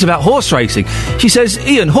my point about horse racing. She says,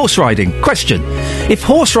 Ian, horse riding. Question. If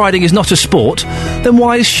horse riding is not a sport, then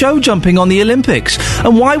why is show jumping on the Olympics?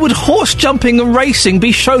 And why would horse jumping and racing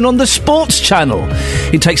be shown on the Sports Channel?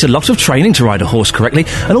 It takes a lot of training to ride a horse correctly,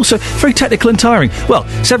 and also very technical and tiring. Well,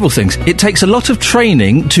 several things. It takes a lot of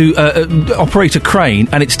training to operate a crane,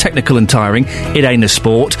 and it's technical and tiring. It ain't a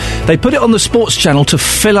sport. They put it on the Sports Channel to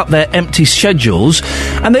fill up their empty schedules,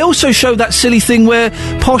 and they also show that silly thing where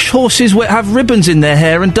posh horses have ribbons in their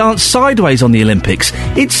hair and dance sideways on the Olympics.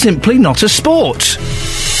 It's simply not a sport.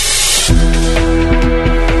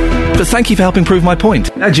 But thank you for helping prove my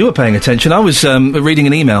point. As you were paying attention, I was reading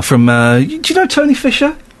an email from... do you know Tony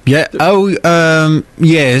Fisher? Yeah.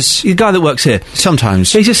 Yes. The guy that works here.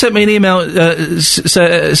 Sometimes. He just sent me an email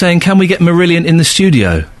saying, can we get Marillion in the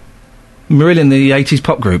studio? Marillion, the 80s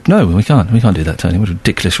pop group. No, we can't do that, Tony. What a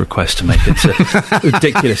ridiculous request to make. It's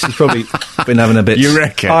ridiculous. He's probably been having a bit... You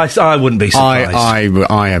reckon? I wouldn't be surprised.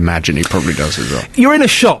 I imagine he probably does as well. You're in a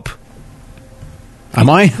shop. Am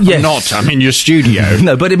I? Yes. I'm not. I'm in your studio.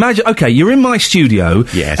 No, but imagine... OK, you're in my studio.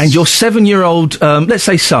 Yes. And your 7-year-old, let's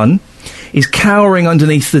say son, is cowering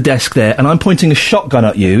underneath the desk there, and I'm pointing a shotgun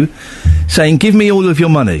at you, saying, give me all of your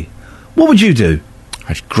money. What would you do?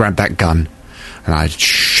 I'd grab that gun and I'd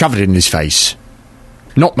shove it in his face.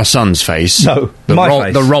 Not my son's face. No, my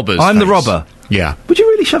face. The robber's I'm face. the robber. Yeah. Would you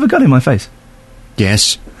really shove a gun in my face?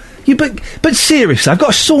 Yes. But seriously, I've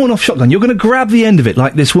got a sawn-off shotgun. You're going to grab the end of it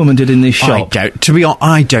like this woman did in this shop.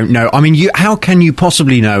 I don't know. I mean, how can you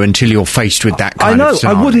possibly know until you're faced with that kind of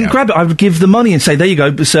scenario? I wouldn't grab it. I would give the money and say, there you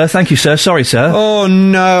go, sir, thank you, sir, sorry, sir. Oh,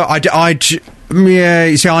 no, yeah,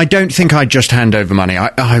 you see, I don't think I'd just hand over money.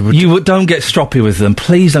 I would... Don't get stroppy with them.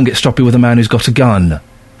 Please don't get stroppy with a man who's got a gun.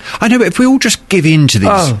 I know, but if we all just give in to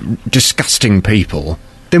these disgusting people,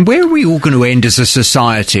 then where are we all going to end as a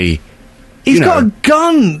society? He's got a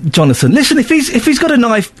gun, Jonathan. Listen, if he's got a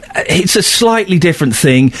knife, it's a slightly different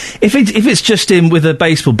thing. If it's just him with a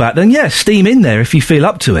baseball bat, then yeah, steam in there if you feel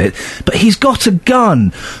up to it. But he's got a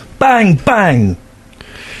gun. Bang, bang.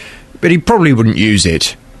 But he probably wouldn't use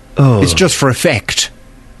it. Oh. It's just for effect.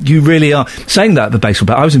 You really are. Saying that, the baseball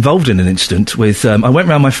bat, I was involved in an incident with... I went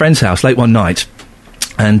round my friend's house late one night,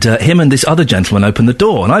 and him and this other gentleman opened the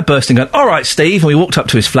door, and I burst in going, all right, Steve, and we walked up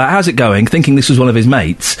to his flat, how's it going, thinking this was one of his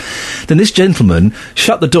mates. Then this gentleman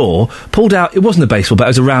shut the door, pulled out... It wasn't a baseball bat, it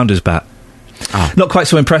was a rounder's bat. Not quite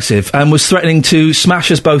so impressive, and was threatening to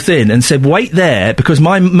smash us both in, and said, wait there, because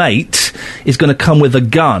my mate is going to come with a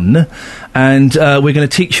gun, and we're going to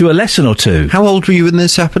teach you a lesson or two. How old were you when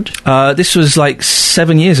this happened? This was like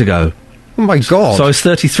 7 years ago. Oh, my God. So I was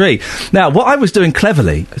 33. Now, what I was doing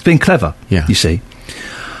cleverly, it's being clever, you see,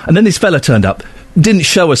 and then this fella turned up, didn't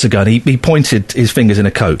show us a gun, he pointed his fingers in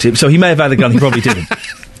a coat, so he may have had a gun, he probably didn't.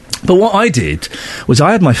 But what I did was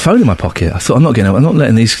I had my phone in my pocket. I thought, I'm not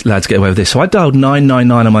letting these lads get away with this. So I dialed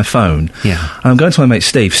 999 on my phone. Yeah. And I'm going to my mate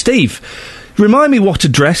Steve. Steve, remind me what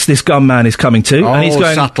address this gunman is coming to. Oh, and he's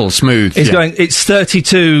going, subtle, smooth. He's going, it's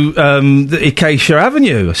 32 Acacia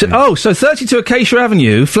Avenue. I said, so 32 Acacia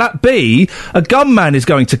Avenue, flat B, a gunman is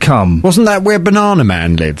going to come. Wasn't that where Banana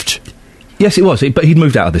Man lived? Yes, it was, but he'd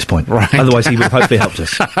moved out at this point. Right. Otherwise, he would have hopefully helped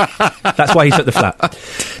us. That's why he took the flat.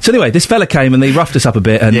 So anyway, this fella came and they roughed us up a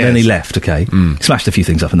bit, and then he left, okay? Smashed a few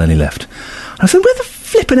things up, and then he left. And I said, where the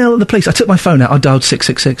flipping hell are the police? I took my phone out, I dialed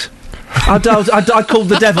 666. I called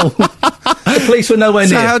the devil. The police were nowhere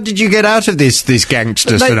near. So how did you get out of this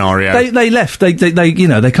gangster scenario? They left. They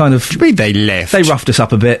kind of... What do you mean they left? They roughed us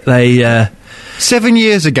up a bit. They... 7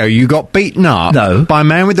 years ago, you got beaten up by a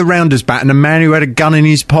man with a rounder's bat and a man who had a gun in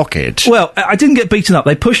his pocket. Well, I didn't get beaten up.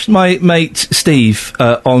 They pushed my mate Steve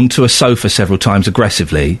onto a sofa several times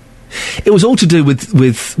aggressively. It was all to do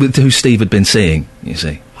with who Steve had been seeing, you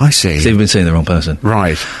see. I see. Steve had been seeing the wrong person.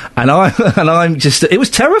 Right. And I'm just... It was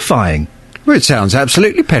terrifying. Well, it sounds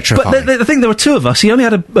absolutely petrifying. But the thing, there were two of us. He only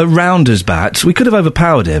had a rounder's bat. We could have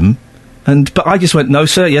overpowered him. But I just went, no,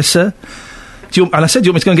 sir, yes, sir. And I said, do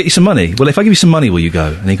you want me to go and get you some money? Well, if I give you some money, will you go?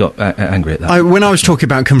 And he got angry at that. When I was talking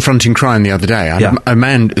about confronting crime the other day, a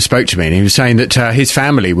man spoke to me and he was saying that his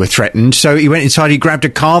family were threatened, so he went inside, he grabbed a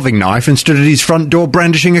carving knife and stood at his front door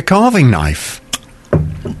brandishing a carving knife.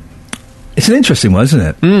 It's an interesting one, isn't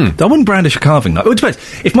it? I wouldn't brandish a carving knife. It depends.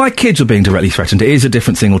 If my kids were being directly threatened, it is a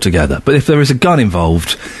different thing altogether. But if there is a gun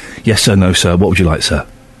involved, yes sir, no sir, what would you like, sir?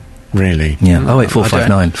 Really? Yeah.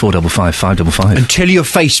 08459 455 555. Until you're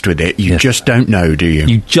faced with it, you just don't know, do you?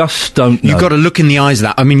 You just don't know. You've got to look in the eyes of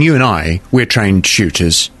that. I mean, you and I, we're trained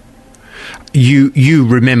shooters. You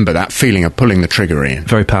remember that feeling of pulling the trigger in.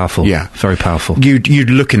 Very powerful. Yeah. Very powerful. You'd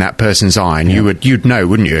look in that person's eye and you'd know,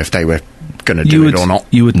 wouldn't you, if they were going to do it or not?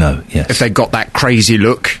 You would know, yes. If they got that crazy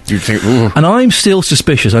look, you'd think, ooh. And I'm still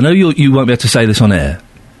suspicious. I know you won't be able to say this on air.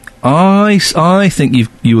 I think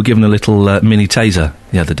you were given a little mini taser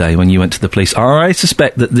the other day when you went to the police. I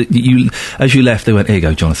suspect that you, as you left, they went, here you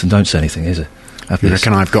go, Jonathan, don't say anything, is it? You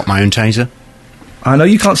reckon I've got my own taser? I know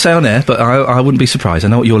you can't say on air, but I wouldn't be surprised. I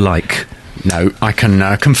know what you're like. No, I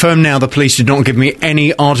can confirm now the police did not give me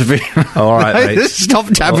any artificial... All right, mate. Stop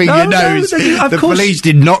tapping your nose. The police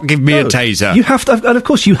did not give me a taser. You have to, and of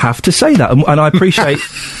course you have to say that, and I appreciate...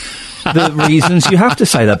 the reasons you have to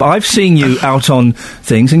say that, but I've seen you out on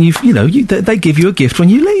things, and they give you a gift when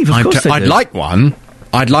you leave. Of course, I'd like one.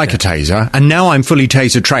 I'd like a taser, and now I'm fully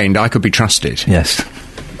taser trained. I could be trusted. Yes.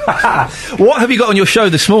 What have you got on your show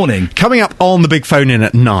this morning? Coming up on the big phone in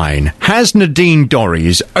at 9, has Nadine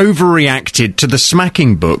Dorries overreacted to the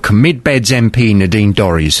smacking book? Mid-Bed's MP Nadine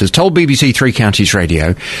Dorries has told BBC Three Counties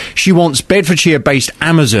Radio she wants Bedfordshire-based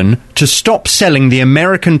Amazon to stop selling the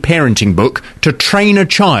American parenting book to train a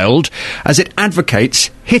child as it advocates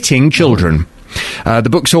hitting children. The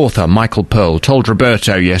book's author, Michael Pearl, told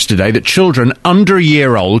Roberto yesterday that children under a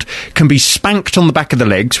year old can be spanked on the back of the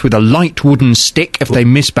legs with a light wooden stick if they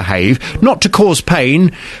misbehave, not to cause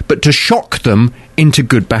pain, but to shock them into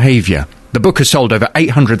good behaviour. The book has sold over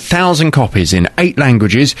 800,000 copies in 8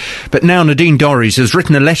 languages, but now Nadine Dorries has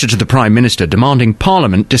written a letter to the Prime Minister demanding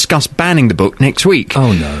Parliament discuss banning the book next week.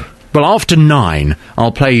 Oh, no. Well, after 9,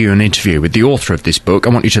 I'll play you an interview with the author of this book. I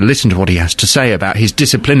want you to listen to what he has to say about his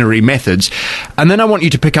disciplinary methods. And then I want you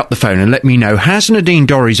to pick up the phone and let me know, has Nadine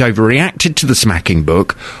Dorries overreacted to the smacking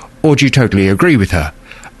book, or do you totally agree with her?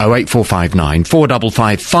 08459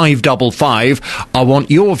 455 555. I want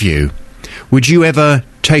your view. Would you ever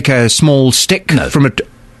take a small stick from a...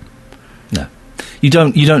 No. You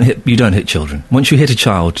don't hit children. Once you hit a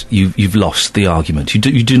child, you've lost the argument.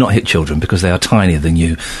 You do not hit children because they are tinier than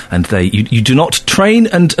you, and you do not train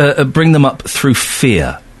and bring them up through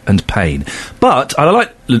fear and pain. But I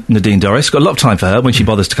like Nadine Dorries. Got a lot of time for her when she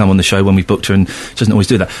bothers to come on the show when we booked her, and she doesn't always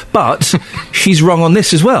do that. But she's wrong on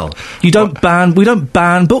this as well. We don't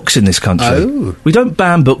ban books in this country. Oh. We don't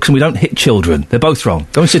ban books and we don't hit children. They're both wrong.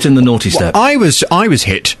 Go and sit in the naughty step. I was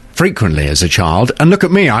hit frequently as a child, and look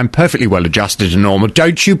at me, I'm perfectly well adjusted and normal.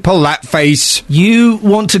 Don't you pull that face. You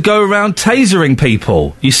want to go around tasering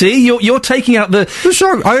people. You see, you're taking out the...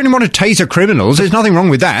 Sorry, I only want to taser criminals. There's nothing wrong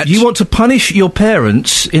with that. You want to punish your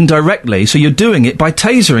parents indirectly, so you're doing it by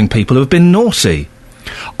tasering people who have been naughty.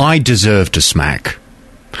 I deserved a smack.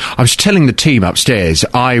 I was telling the team upstairs,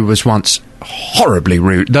 I was once horribly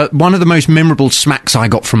rude. One of the most memorable smacks I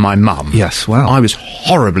got from my mum. Yes, wow. I was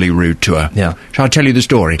horribly rude to her. Yeah. Shall I tell you the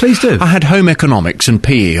story? Please do. I had home economics and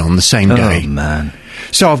PE on the same day. Oh, man.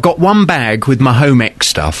 So I've got one bag with my home ec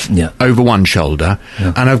stuff over one shoulder,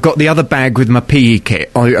 and I've got the other bag with my PE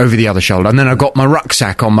kit over the other shoulder, and then I've got my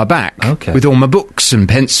rucksack on my back with all my books and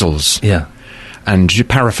pencils. Yeah. And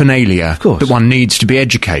paraphernalia that one needs to be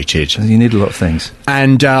educated. You need a lot of things.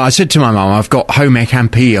 And I said to my mum, I've got home ec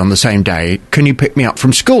and PE on the same day. Can you pick me up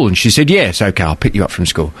from school? And she said, yes, OK, I'll pick you up from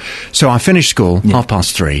school. So I finished school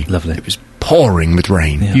 3:30. Lovely. It was pouring with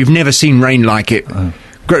rain. Yeah. You've never seen rain like it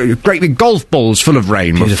great big golf balls full of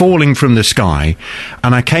rain were falling from the sky,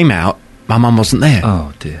 and I came out, my mum wasn't there.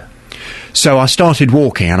 Oh, dear. So I started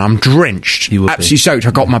walking, and I'm drenched, absolutely soaked.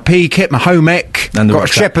 I got my pea kit, my home ec, And the got a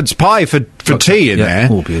rucksack. shepherd's pie for tea in there.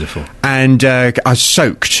 Oh, beautiful. And I was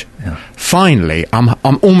soaked. Yeah. Finally,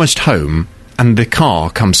 I'm almost home, and the car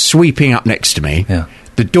comes sweeping up next to me. Yeah.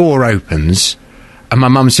 The door opens, and my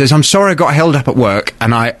mum says, "I'm sorry I got held up at work,"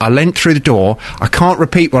 and I leant through the door. I can't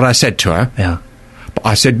repeat what I said to her. Yeah. But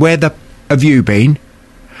I said, "Where the have you been?"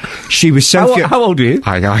 She was so... How old are you?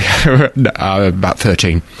 About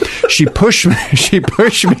 13. She pushed me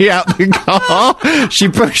out the car. She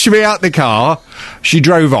pushed me out the car. She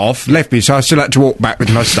drove off, left me, so I still had to walk back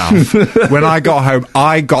with my stuff. When I got home,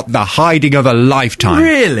 I got the hiding of a lifetime.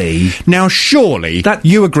 Really? Now, surely,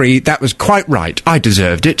 you agree that was quite right. I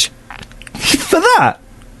deserved it. For that?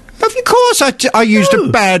 Of course, I used a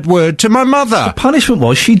bad word to my mother. The punishment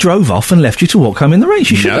was she drove off and left you to walk home in the rain.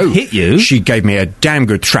 She should have hit you. She gave me a damn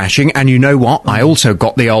good thrashing, and you know what? I also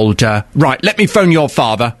got the old, right, let me phone your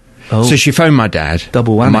father. Oh. So she phoned my dad.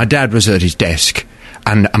 Double whammy. And my dad was at his desk,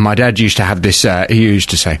 and my dad used to have this, he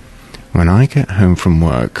used to say, when I get home from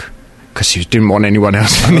work, because he didn't want anyone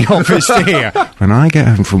else in the office to hear, when I get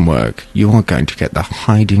home from work, you are going to get the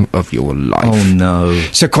hiding of your life. Oh, no.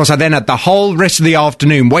 So, of course, I then had the whole rest of the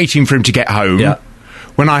afternoon waiting for him to get home. Yeah.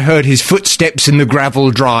 When I heard his footsteps in the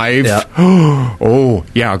gravel drive. Yeah. Oh,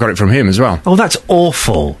 yeah, I got it from him as well. Oh, that's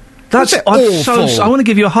awful. That's awful. I want to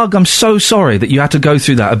give you a hug. I'm so sorry that you had to go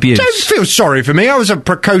through that abuse. Don't feel sorry for me. I was a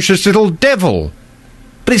precocious little devil.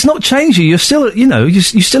 But it's not changed you. You're still, you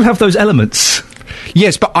still have those elements.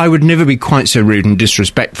 Yes, but I would never be quite so rude and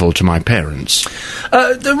disrespectful to my parents.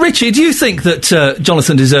 Richie, do you think that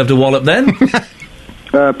Jonathan deserved a wallop then?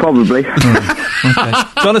 Probably. Okay.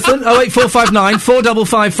 Jonathan, 08459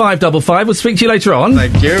 455 555. We'll speak to you later on.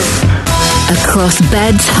 Thank you. Across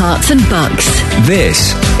beds, hearts and bucks.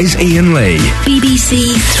 This is Ian Lee.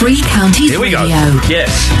 BBC Three Counties Here we Radio. go.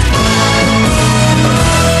 Yes.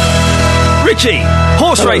 Richie,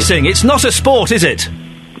 horse racing, it's not a sport, is it?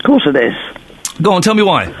 Of course it is. Go on, tell me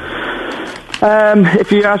why.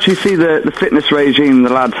 If you actually see the fitness regime the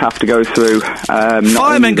lads have to go through...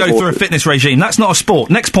 Firemen go through a fitness regime. That's not a sport.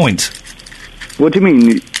 Next point. What do you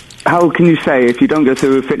mean? How can you say if you don't go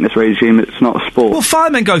through a fitness regime it's not a sport? Well,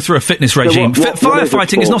 firemen go through a fitness regime. what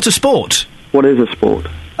Firefighting is not a sport. What is a sport?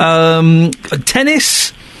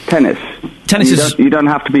 Tennis? Tennis. Tennis You don't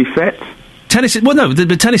have to be fit? Tennis is... Well, no,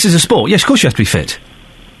 the tennis is a sport. Yes, of course you have to be fit.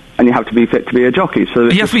 And you have to be fit to be a jockey, so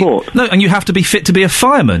it's a sport. And you have to be fit to be a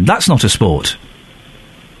fireman. That's not a sport.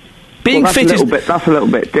 Being that's fit that's a little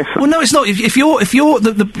bit different. Well, no, it's not. If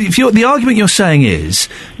the argument you're saying is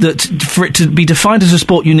that for it to be defined as a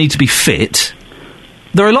sport, you need to be fit.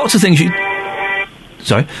 There are lots of things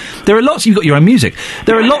Sorry, there are lots. You've got your own music.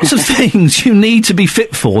 There are lots of things you need to be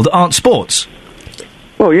fit for that aren't sports.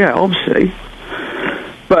 Well, yeah, obviously.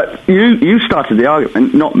 But you started the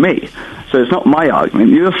argument, not me. So it's not my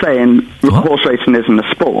argument. You're saying horse racing isn't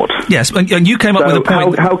a sport. Yes, and you came up with a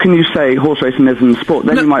point. How can you say horse racing isn't a sport?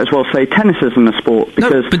 Then you might as well say tennis isn't a sport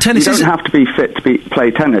because but tennis you don't have to be fit to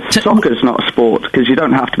play tennis. Soccer's not a sport because you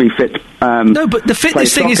don't have to be fit. No, but the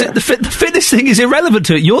fitness thing is the fitness thing is irrelevant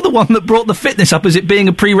to it. You're the one that brought the fitness up as it being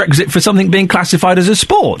a prerequisite for something being classified as a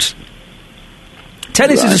sport.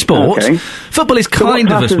 Tennis is a sport. Okay. Football is kind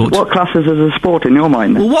of a sport. What classes as a sport in your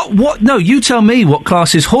mind? Then? Well, what? No, you tell me what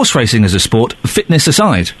classes horse racing as a sport, fitness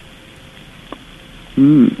aside.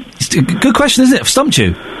 It's a good question, isn't it? I've stumped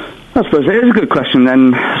you. I suppose it is a good question,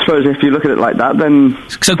 then. I suppose if you look at it like that, then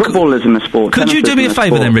football isn't a sport. Could you do me a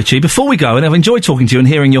favour then, Richie, before we go, and I've enjoyed talking to you and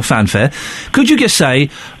hearing your fanfare, could you just say,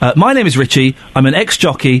 my name is Richie, I'm an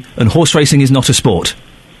ex-jockey, and horse racing is not a sport?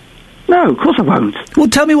 No, of course I won't. Well,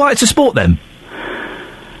 tell me why it's a sport, then.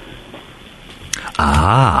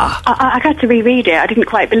 I had to reread it. I didn't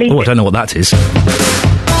quite believe Oh, I it. don't know what that is.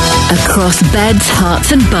 Across beds,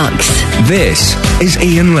 hearts and bucks. This is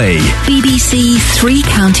Ian Lee. BBC Three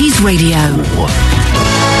Counties Radio.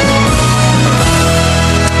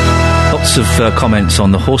 Lots of comments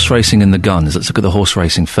on the horse racing and the guns. Let's look at the horse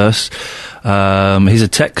racing first. Here's a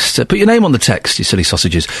text. Put your name on the text, you silly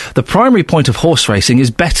sausages. The primary point of horse racing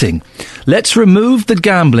is betting. Let's remove the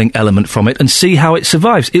gambling element from it and see how it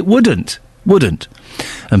survives. It wouldn't.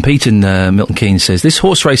 And Pete in Milton Keynes says, this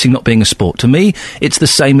horse racing not being a sport, to me, it's the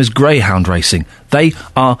same as greyhound racing. They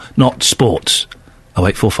are not sports.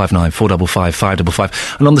 08459 455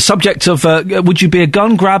 555. And on the subject of, would you be a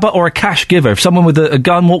gun grabber or a cash giver? If someone with a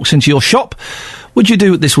gun walks into your shop, would you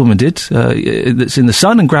do what this woman did, that's in the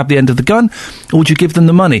sun, and grab the end of the gun, or would you give them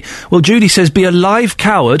the money? Well, Judy says, be a live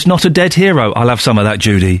coward, not a dead hero. I'll have some of that,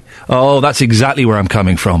 Judy. Oh, that's exactly where I'm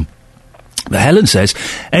coming from. But Helen says,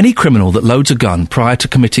 any criminal that loads a gun prior to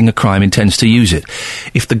committing a crime intends to use it.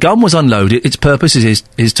 If the gun was unloaded, its purpose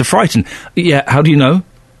is to frighten. Yeah, how do you know?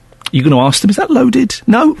 You're going to ask them, is that loaded?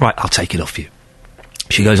 No? Right, I'll take it off you.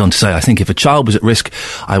 She goes on to say, I think if a child was at risk,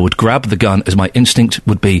 I would grab the gun as my instinct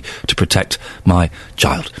would be to protect my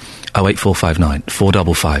child. 08459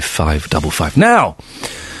 455 555. Now,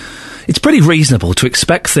 it's pretty reasonable to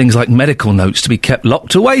expect things like medical notes to be kept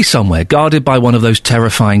locked away somewhere, guarded by one of those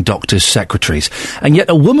terrifying doctor's secretaries. And yet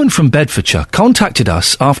a woman from Bedfordshire contacted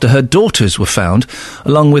us after her daughters were found,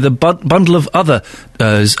 along with a bundle of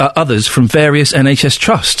others from various NHS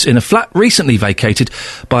trusts in a flat recently vacated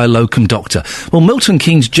by a locum doctor. Well, Milton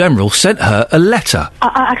Keynes General sent her a letter.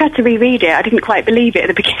 I had to reread it. I didn't quite believe it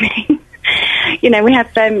at the beginning. You know, we have,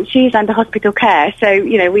 she's under hospital care, so,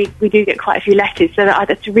 you know, we do get quite a few letters, so that I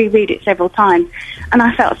had to reread it several times, and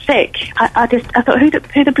I felt sick. I thought, who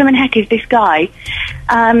the blooming heck is this guy,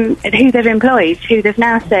 who they've employed, who they've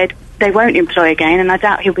now said they won't employ again, and I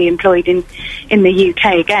doubt he'll be employed in the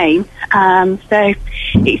UK again. So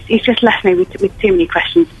it's just left me with too many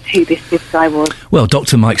questions as to who this guy was. Well,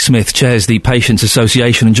 Dr. Mike Smith chairs the Patients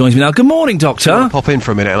Association and joins me now. Good morning, Doctor. I'll pop in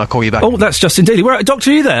for a minute and I'll call you back. Oh, that's Justin Dealey. Doctor,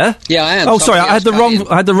 are you there? Yeah, I am. Oh, sorry, I had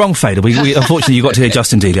the wrong fader. Unfortunately, you got to hear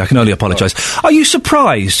Justin Dealey. I can only apologise. Are you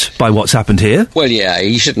surprised by what's happened here? Well, yeah,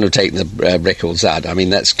 he shouldn't have taken the records out. I mean,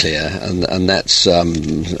 that's clear, and that's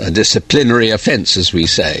a disciplinary offence, as we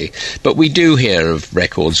say. But we do hear of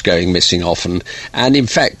records going missing often, and in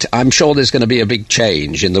fact, I'm sure there's going to be a big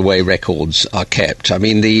change in the way records are kept. I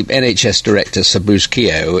mean, the NHS director, Sir Bruce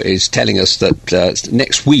Keogh, is telling us that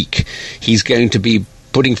next week he's going to be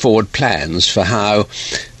putting forward plans for how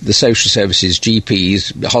the social services,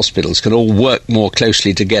 GPs, hospitals can all work more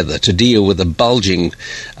closely together to deal with the bulging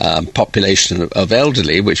population of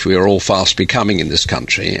elderly, which we are all fast becoming in this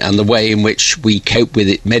country, and the way in which we cope with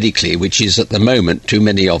it medically, which is at the moment, too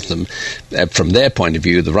many of them, from their point of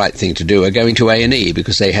view, the right thing to do, are going to A&E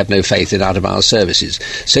because they have no faith in out-of-hours services.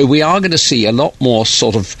 So we are going to see a lot more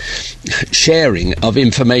sort of sharing of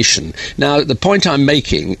information. Now, the point I'm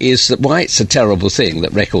making is that why it's a terrible thing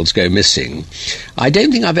that records go missing, I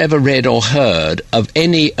don't think I've ever read or heard of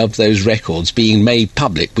any of those records being made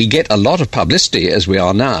public. We get a lot of publicity, as we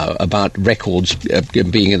are now, about records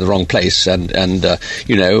being in the wrong place, and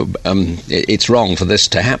it's wrong for this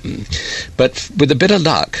to happen. But with a bit of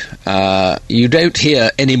luck, you don't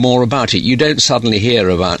hear any more about it. You don't suddenly hear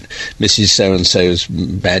about Mrs. So-and-so's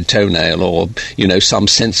bad toenail, or, some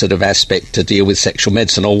sensitive aspect to deal with sexual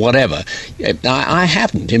medicine or whatever. I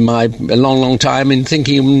haven't in my long time in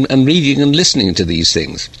thinking and reading and listening to these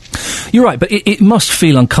things. You're right, but it must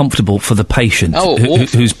feel uncomfortable for the patient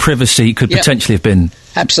whose privacy could potentially have been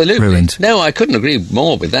absolutely ruined. No, I couldn't agree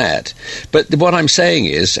more with that. But what I'm saying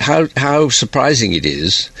is how surprising it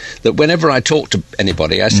is that whenever I talk to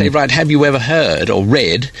anybody, I say, right, have you ever heard or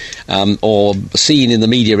read or seen in the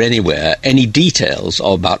media anywhere any details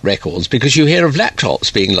about records? Because you hear of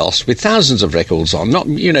laptops being lost with thousands of records on, not,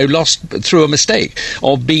 lost through a mistake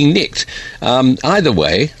or being nicked. Either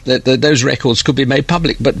way, those records could be made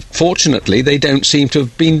public, but fortunately they don't seem to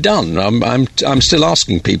have been done. I'm still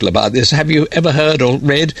asking people about this. Have you ever heard or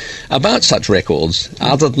read about such records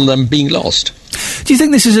other than them being lost? Do you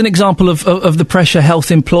think this is an example of the pressure health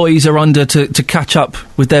employees are under to catch up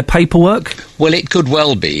with their paperwork? Well, it could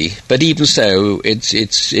well be, but even so,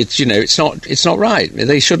 it's not right.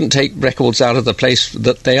 They shouldn't take records out of the place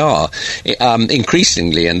that they are.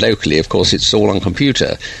 Increasingly and locally, of course, it's all on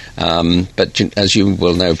computer. But as you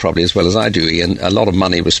will know probably as well as I do, Ian, a lot of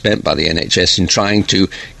money was spent by the NHS in trying to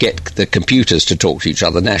get the computers to talk to each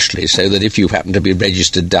other nationally, so that if you happen to be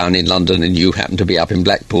registered down in London and you happen to be up in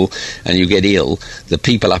Blackpool and you get ill, the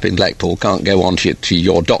people up in Blackpool can't go on to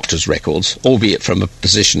your doctor's records, albeit from a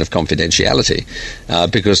position of confidentiality,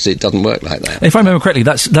 because it doesn't work like that. If I remember correctly,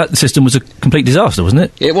 that system was a complete disaster, wasn't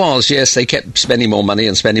it? It was, yes. They kept spending more money,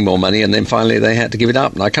 and then finally they had to give it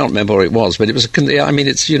up. And I can't remember what it was, but it was.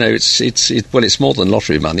 It's more than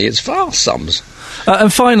lottery money. It's vast sums.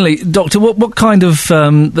 And finally, Doctor, what kind of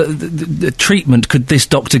the treatment could this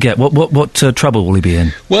doctor get? What trouble will he be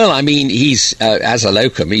in? Well, I mean, he's as a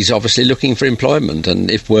locum, he's obviously looking for employment,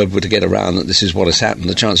 and if word were to get around that this is what has happened,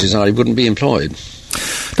 the chances are he wouldn't be employed.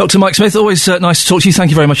 Dr. Mike Smith, always nice to talk to you.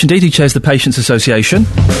 Thank you very much indeed. He chairs the Patients Association.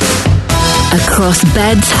 Across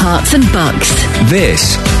beds, hearts and bucks.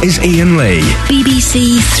 This is Ian Lee.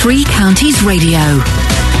 BBC Three Counties Radio.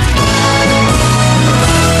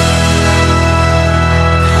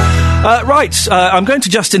 I'm going to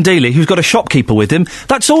Justin Dealey, who's got a shopkeeper with him.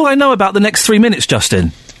 That's all I know about the next 3 minutes,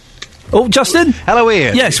 Justin. Oh, Justin? Hello,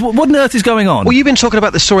 Ian. Yes, what on earth is going on? Well, you've been talking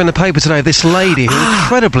about this story in the paper today, this lady who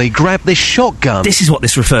incredibly grabbed this shotgun. This is what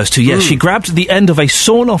this refers to, yes. She grabbed the end of a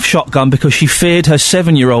sawn-off shotgun because she feared her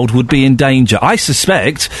 7-year-old would be in danger. I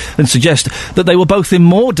suspect and suggest that they were both in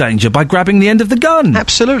more danger by grabbing the end of the gun.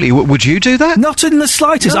 Absolutely. Would you do that? Not in the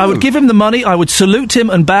slightest. No. I would give him the money, I would salute him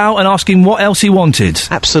and bow and ask him what else he wanted.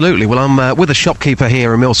 Absolutely. Well, I'm with a shopkeeper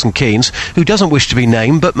here in Milton Keynes who doesn't wish to be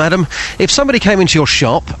named, but, madam, if somebody came into your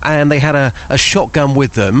shop and they had a shotgun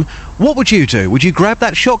with them, what would you do? Would you grab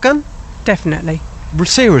that shotgun? Definitely.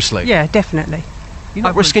 Seriously? Yeah, definitely. You're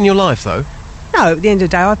not risking your life, though? No, at the end of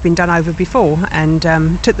the day, I've been done over before and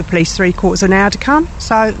took the police 3/4 of an hour to come.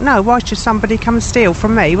 So, no, why should somebody come and steal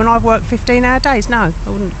from me when I've worked 15-hour days? No, I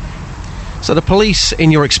wouldn't. So the police, in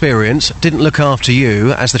your experience, didn't look after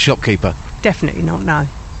you as the shopkeeper? Definitely not, no.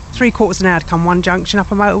 3/4 of an hour to come one junction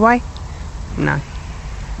up a motorway? No.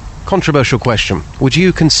 Controversial question. Would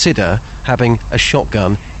you consider having a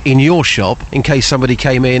shotgun in your shop in case somebody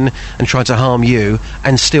came in and tried to harm you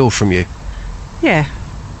and steal from you? Yeah.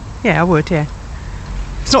 Yeah, I would, yeah.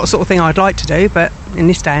 It's not the sort of thing I'd like to do, but in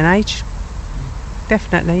this day and age,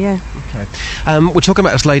 definitely, yeah. Okay. We're talking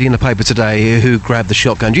about this lady in the paper today who grabbed the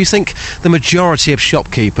shotgun. Do you think the majority of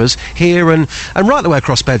shopkeepers here and right the way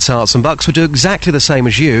across Beds, Herts and Bucks would do exactly the same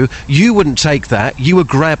as you? You wouldn't take that. You would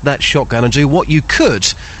grab that shotgun and do what you could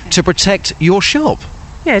to protect your shop?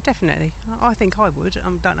 Yeah, definitely. I think I would. I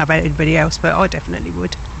don't know about anybody else, but I definitely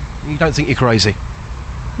would. You don't think you're crazy?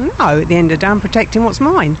 No, at the end of the day, I'm protecting what's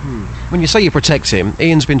mine. When you say you protect him,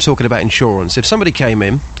 Ian's been talking about insurance. If somebody came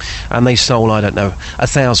in and they stole, I don't know,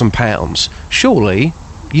 £1,000, surely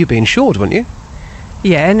you'd be insured, wouldn't you?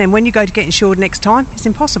 Yeah, and then when you go to get insured next time, it's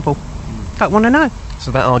impossible. Don't want to know. So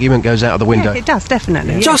that argument goes out of the window. Yeah, it does,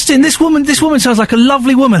 definitely. Yeah. Justin, this woman sounds like a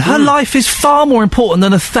lovely woman. Her life is far more important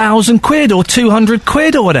than £1,000 or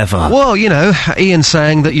 £200 or whatever. Well, you know, Ian's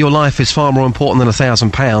saying that your life is far more important than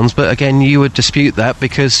 £1,000, but again, you would dispute that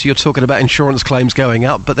because you're talking about insurance claims going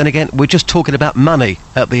up, but then again, we're just talking about money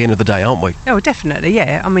at the end of the day, aren't we? Oh, definitely,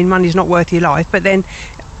 yeah. I mean, money's not worth your life, but then...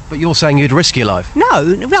 But you're saying you'd risk your life?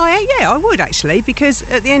 No, well, yeah, I would actually, because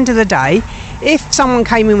at the end of the day, if someone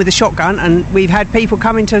came in with a shotgun, and we've had people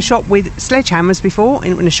come into a shop with sledgehammers before,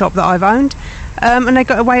 in a shop that I've owned, and they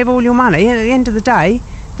got away with all your money, and at the end of the day,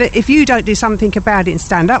 that if you don't do something about it and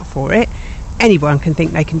stand up for it, anyone can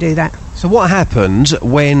think they can do that. So what happened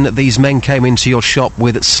when these men came into your shop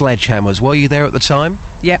with sledgehammers? Were you there at the time?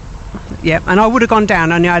 Yep, and I would have gone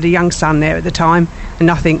down, only I had a young son there at the time, and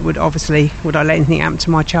nothing would I let anything happen to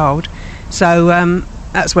my child. So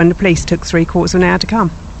that's when the police took 3/4 of an hour to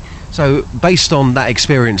come. So based on that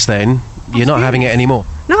experience then, you're not having it anymore?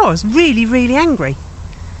 No, I was really, really angry.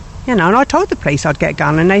 You know, and I told the police I'd get a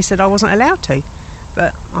gun, and they said I wasn't allowed to.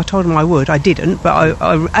 But I told them I would. I didn't, but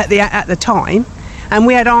I at the time. And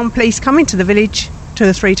we had armed police come into the village 2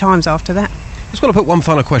 or 3 times after that. I just want to put one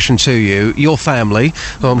final question to you. Your family,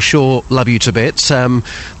 who I'm sure love you to bits,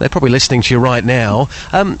 they're probably listening to you right now.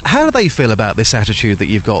 How do they feel about this attitude that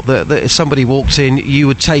you've got? That if somebody walked in, you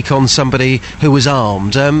would take on somebody who was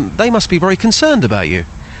armed. They must be very concerned about you.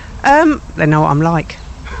 They know what I'm like.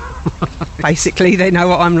 Basically, they know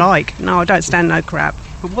what I'm like. No, I don't stand no crap.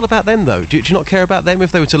 But what about them, though? Do you not care about them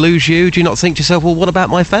if they were to lose you? Do you not think to yourself, well, what about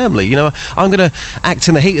my family? You know, I'm going to act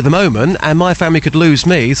in the heat of the moment, and my family could lose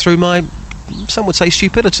me through my... some would say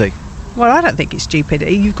stupidity. Well, I don't think it's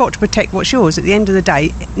stupidity. You've got to protect what's yours. At the end of the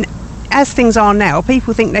day, as things are now,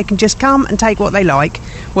 people think they can just come and take what they like,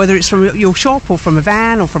 whether it's from your shop or from a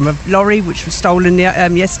van or from a lorry, which was stolen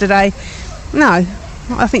yesterday. No,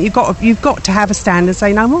 I think you've got to have a stand and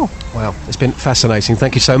say no more. Well, it's been fascinating.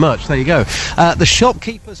 Thank you so much. There you go. The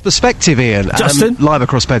shopkeeper's perspective, Ian. Justin? Live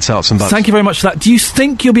across Beds, Herts and Bucks. Thank you very much for that. Do you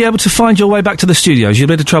think you'll be able to find your way back to the studios? You had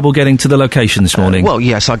a bit of trouble getting to the location this morning. Well,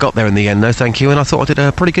 yes, I got there in the end, though, thank you, and I thought I did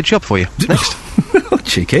a pretty good job for you. Next.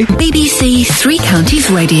 Cheeky. BBC Three Counties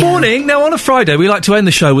Radio. Morning. Now, on a Friday, we like to end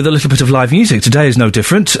the show with a little bit of live music. Today is no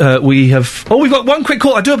different. We've got one quick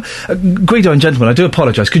call. Guido and gentlemen, I do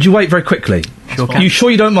apologise. Could you wait very quickly? Sure can. You sure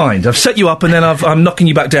you don't mind? I've set you up and then I'm knocking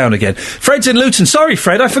you back down again. Fred's in Luton. Sorry,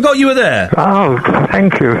 Fred, I forgot you were there. Oh,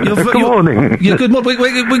 thank you. Good morning. Good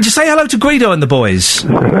morning. Would you say hello to Guido and the boys?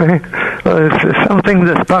 It's something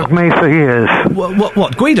that's bugged me for years.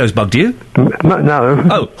 What? Guido's bugged you? No.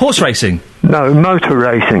 Oh, horse racing. No, motor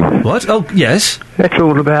racing. What? Oh, yes. That's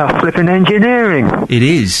all about flipping engineering. It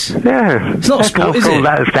is. Yeah. It's not sport, is it?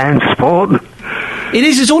 That stands sport. It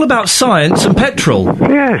is. It's all about science and petrol.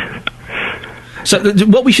 Yes. So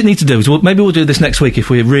what we should need to do is maybe we'll do this next week if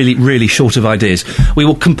we're really, really short of ideas. We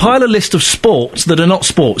will compile a list of sports that are not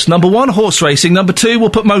sports. Number 1, horse racing. Number 2, we'll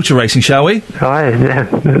put motor racing, shall we?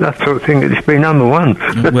 That sort of thing. It's been number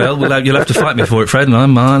 1. Well, you'll have to fight me for it, Fred.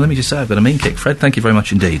 And let me just say, I've got a mean kick. Fred, thank you very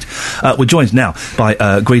much indeed. We're joined now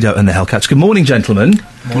by Guido and the Hellcats. Good morning, gentlemen.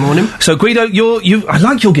 Good morning. So, Guido, I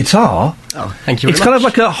like your guitar. Oh, thank you very It's much. kind of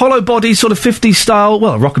like a hollow body, sort of 50s style,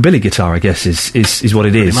 well, a rockabilly guitar, I guess, is what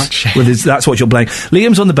it is. much. Well, that's what you're playing.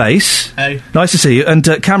 Liam's on the bass. Hey. Nice to see you. And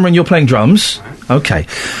Cameron, you're playing drums. Okay.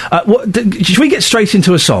 Should we get straight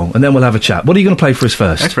into a song, and then we'll have a chat? What are you going to play for us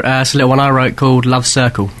first? It's a little one I wrote called Love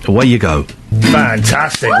Circle. Away you go.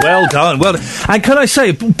 Fantastic. Well done. Well done. And can I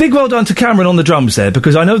say, big well done to Cameron on the drums there,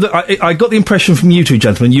 because I know that I got the impression from you two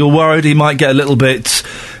gentlemen, you were worried he might get a little bit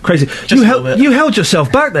crazy. You held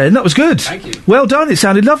yourself back there, and that was good. Thank you. Well done. It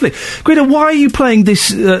sounded lovely. Guido, why are you playing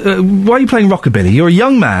this? Why are you playing rockabilly? You're a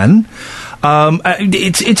young man.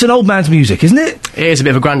 It's an old man's music, isn't it? It is a bit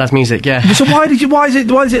of a granddad's music, yeah. So why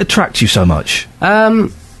does it attract you so much?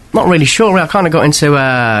 Not really sure. I kind of got into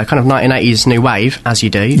kind of 1980s new wave, as you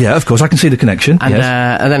do. Yeah, of course, I can see the connection. And,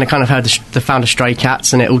 yes. And then I kind of heard the Found a Stray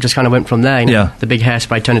Cats, and it all just kind of went from there. You know? Yeah. The big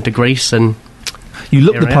hairspray turned into Grease, and you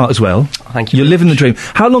look here the I part am. as well. Thank you. You're living the dream.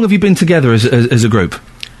 How long have you been together as a group?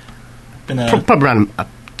 Probably around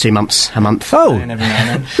 2 months, a month. Oh,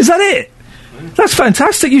 is that it? That's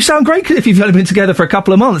fantastic. You sound great if you've only been together for a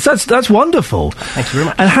couple of months. That's wonderful. Thank you very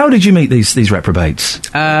much. And how did you meet these reprobates?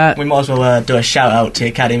 We might as well do a shout out to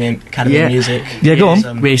Academy of Music. Yeah, go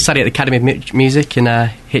on. We studied at the Academy of Music in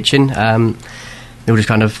Hitchin. We all just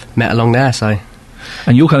kind of met along there, so...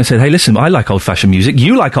 And you all kind of said, hey, listen, I like old-fashioned music.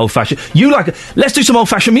 You like old-fashioned... Let's do some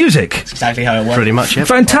old-fashioned music. That's exactly how it works. Pretty much, yeah.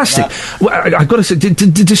 Fantastic. Well, I've got to say,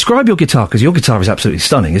 describe your guitar, because your guitar is absolutely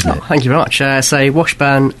stunning, isn't it? Thank you very much. It's a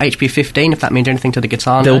Washburn HP15, if that means anything to the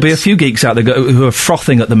guitar. There will be a few geeks out there who are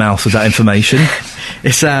frothing at the mouth with that information.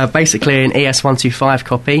 It's basically an ES125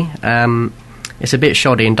 copy. It's a bit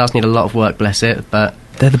shoddy and does need a lot of work, bless it, but...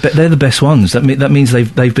 They're the best ones. That means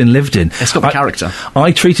they've been lived in. It's got the character.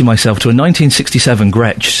 I treated myself to a 1967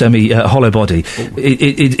 Gretsch semi hollow body.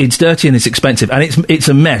 It's dirty and it's expensive, and it's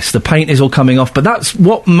a mess. The paint is all coming off, but that's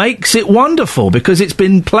what makes it wonderful, because it's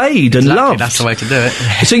been played and loved. That's the way to do it.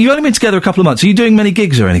 So you've only been together a couple of months. Are you doing many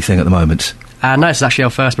gigs or anything at the moment? No, it's actually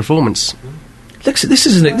our first performance. This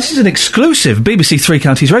is an exclusive BBC Three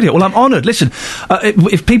Counties Radio. Well, I'm honoured. Listen,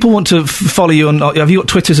 if people want to follow you on, have you got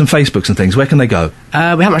Twitters and Facebooks and things? Where can they go? We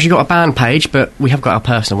haven't actually got a band page, but we have got our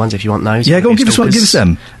personal ones if you want those. Yeah, go on, give us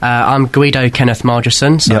them. I'm Guido Kenneth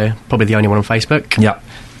Margerson, so probably the only one on Facebook. Yeah.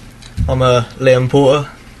 I'm Liam Porter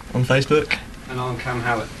on Facebook. And I'm Cam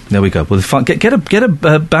Howard. There we go. Well, get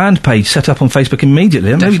a band page set up on Facebook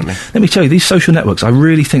immediately. Let me tell you, these social networks, I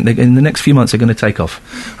really think in the next few months they're going to take off.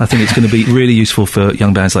 I think it's going to be really useful for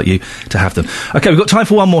young bands like you to have them. Okay, we've got time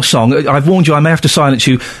for one more song. I've warned you, I may have to silence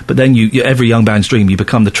you, but then every young band's dream, you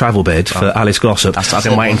become the travel bed for Alice Glossop. That's what I've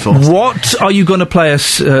been waiting for. What are you going to play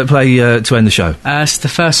to end the show? It's the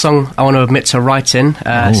first song I want to admit to writing.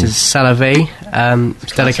 This is C'est la vie.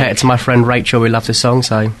 It's dedicated to my friend Rachel. We love this song,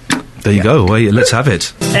 so... There you go. Well, let's have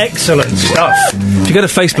it. Excellent stuff. If you go to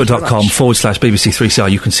facebook.com/BBC3CR,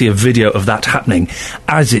 you can see a video of that happening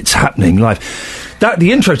as it's happening live.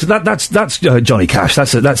 The intro to that's Johnny Cash.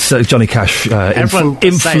 That's Johnny Cash everyone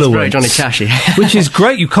influence. Say it's very Johnny Cashy. Which is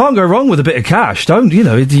great. You can't go wrong with a bit of Cash. Don't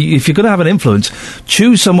if you're going to have an influence,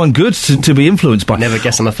 choose someone good to be influenced by. Never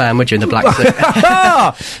guess I'm a fan, would you, in the black suit?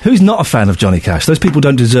 Who's not a fan of Johnny Cash? Those people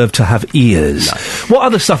don't deserve to have ears. No. What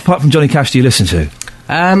other stuff apart from Johnny Cash do you listen to?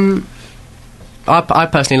 I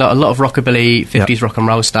personally like a lot of rockabilly, 50s rock and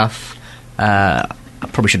roll stuff. I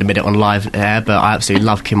probably should admit it on live air, but I absolutely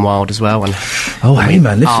love Kim Wilde as well. And hey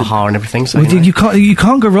man, listen, a-ha and everything. So you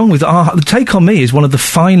can't go wrong with a-ha. The Take On Me is one of the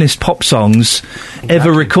finest pop songs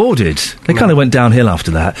ever recorded. They kind of went downhill after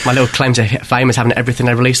that. My little claim to fame is having everything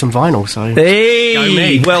they released on vinyl. So hey, go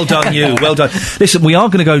me. Well done, you. Well done. Listen, we are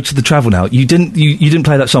going to go to the travel now. You didn't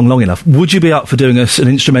play that song long enough. Would you be up for doing us an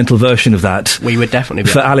instrumental version of that? We would definitely be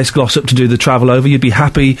for Alice Glossop to do the travel over. You'd be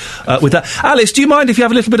happy with that. Alice, do you mind if you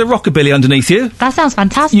have a little bit of rockabilly underneath you? That sounds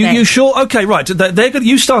fantastic. You sure? Okay, right.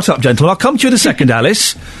 You start up, gentlemen. I'll come to you in a second,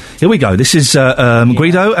 Alice. Here we go. This is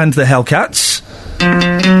Guido and the Hellcats.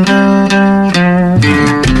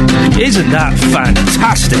 Isn't that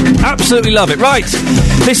fantastic? Absolutely love it. Right.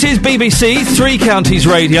 This is BBC Three Counties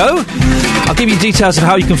Radio. I'll give you details of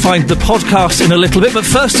how you can find the podcast in a little bit, but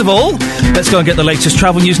first of all, let's go and get the latest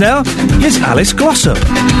travel news now. Here's Alice Glossop.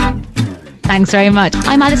 Thanks very much.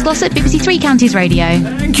 I'm Alice Glossop, BBC Three Counties Radio.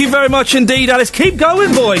 Thank you very much indeed, Alice. Keep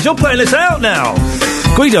going, boys. You're playing this out now.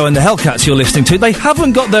 Guido and the Hellcats you're listening to, they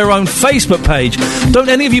haven't got their own Facebook page. Don't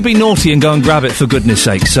any of you be naughty and go and grab it, for goodness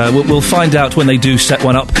sakes. We'll find out when they do set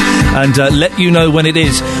one up and let you know when it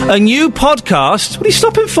is. A new podcast. What are you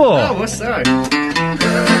stopping for? Oh, what's that?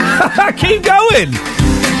 Keep going.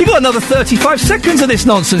 You've got another 35 seconds of this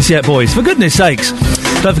nonsense yet, boys, for goodness sakes.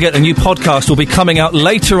 Don't forget, a new podcast will be coming out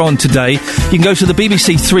later on today. You can go to the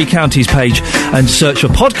BBC Three Counties page and search for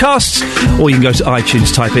podcasts, or you can go to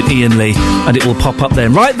iTunes, type in Ian Lee, and it will pop up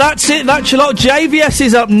then. Right, that's it. That's your lot. JVS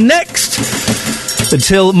is up next.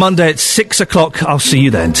 Until Monday at 6 o'clock. I'll see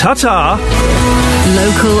you then. Ta-ta.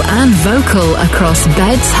 Local and vocal across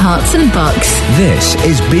Beds, Herts and Bucks. This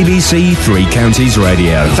is BBC Three Counties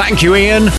Radio. Thank you, Ian.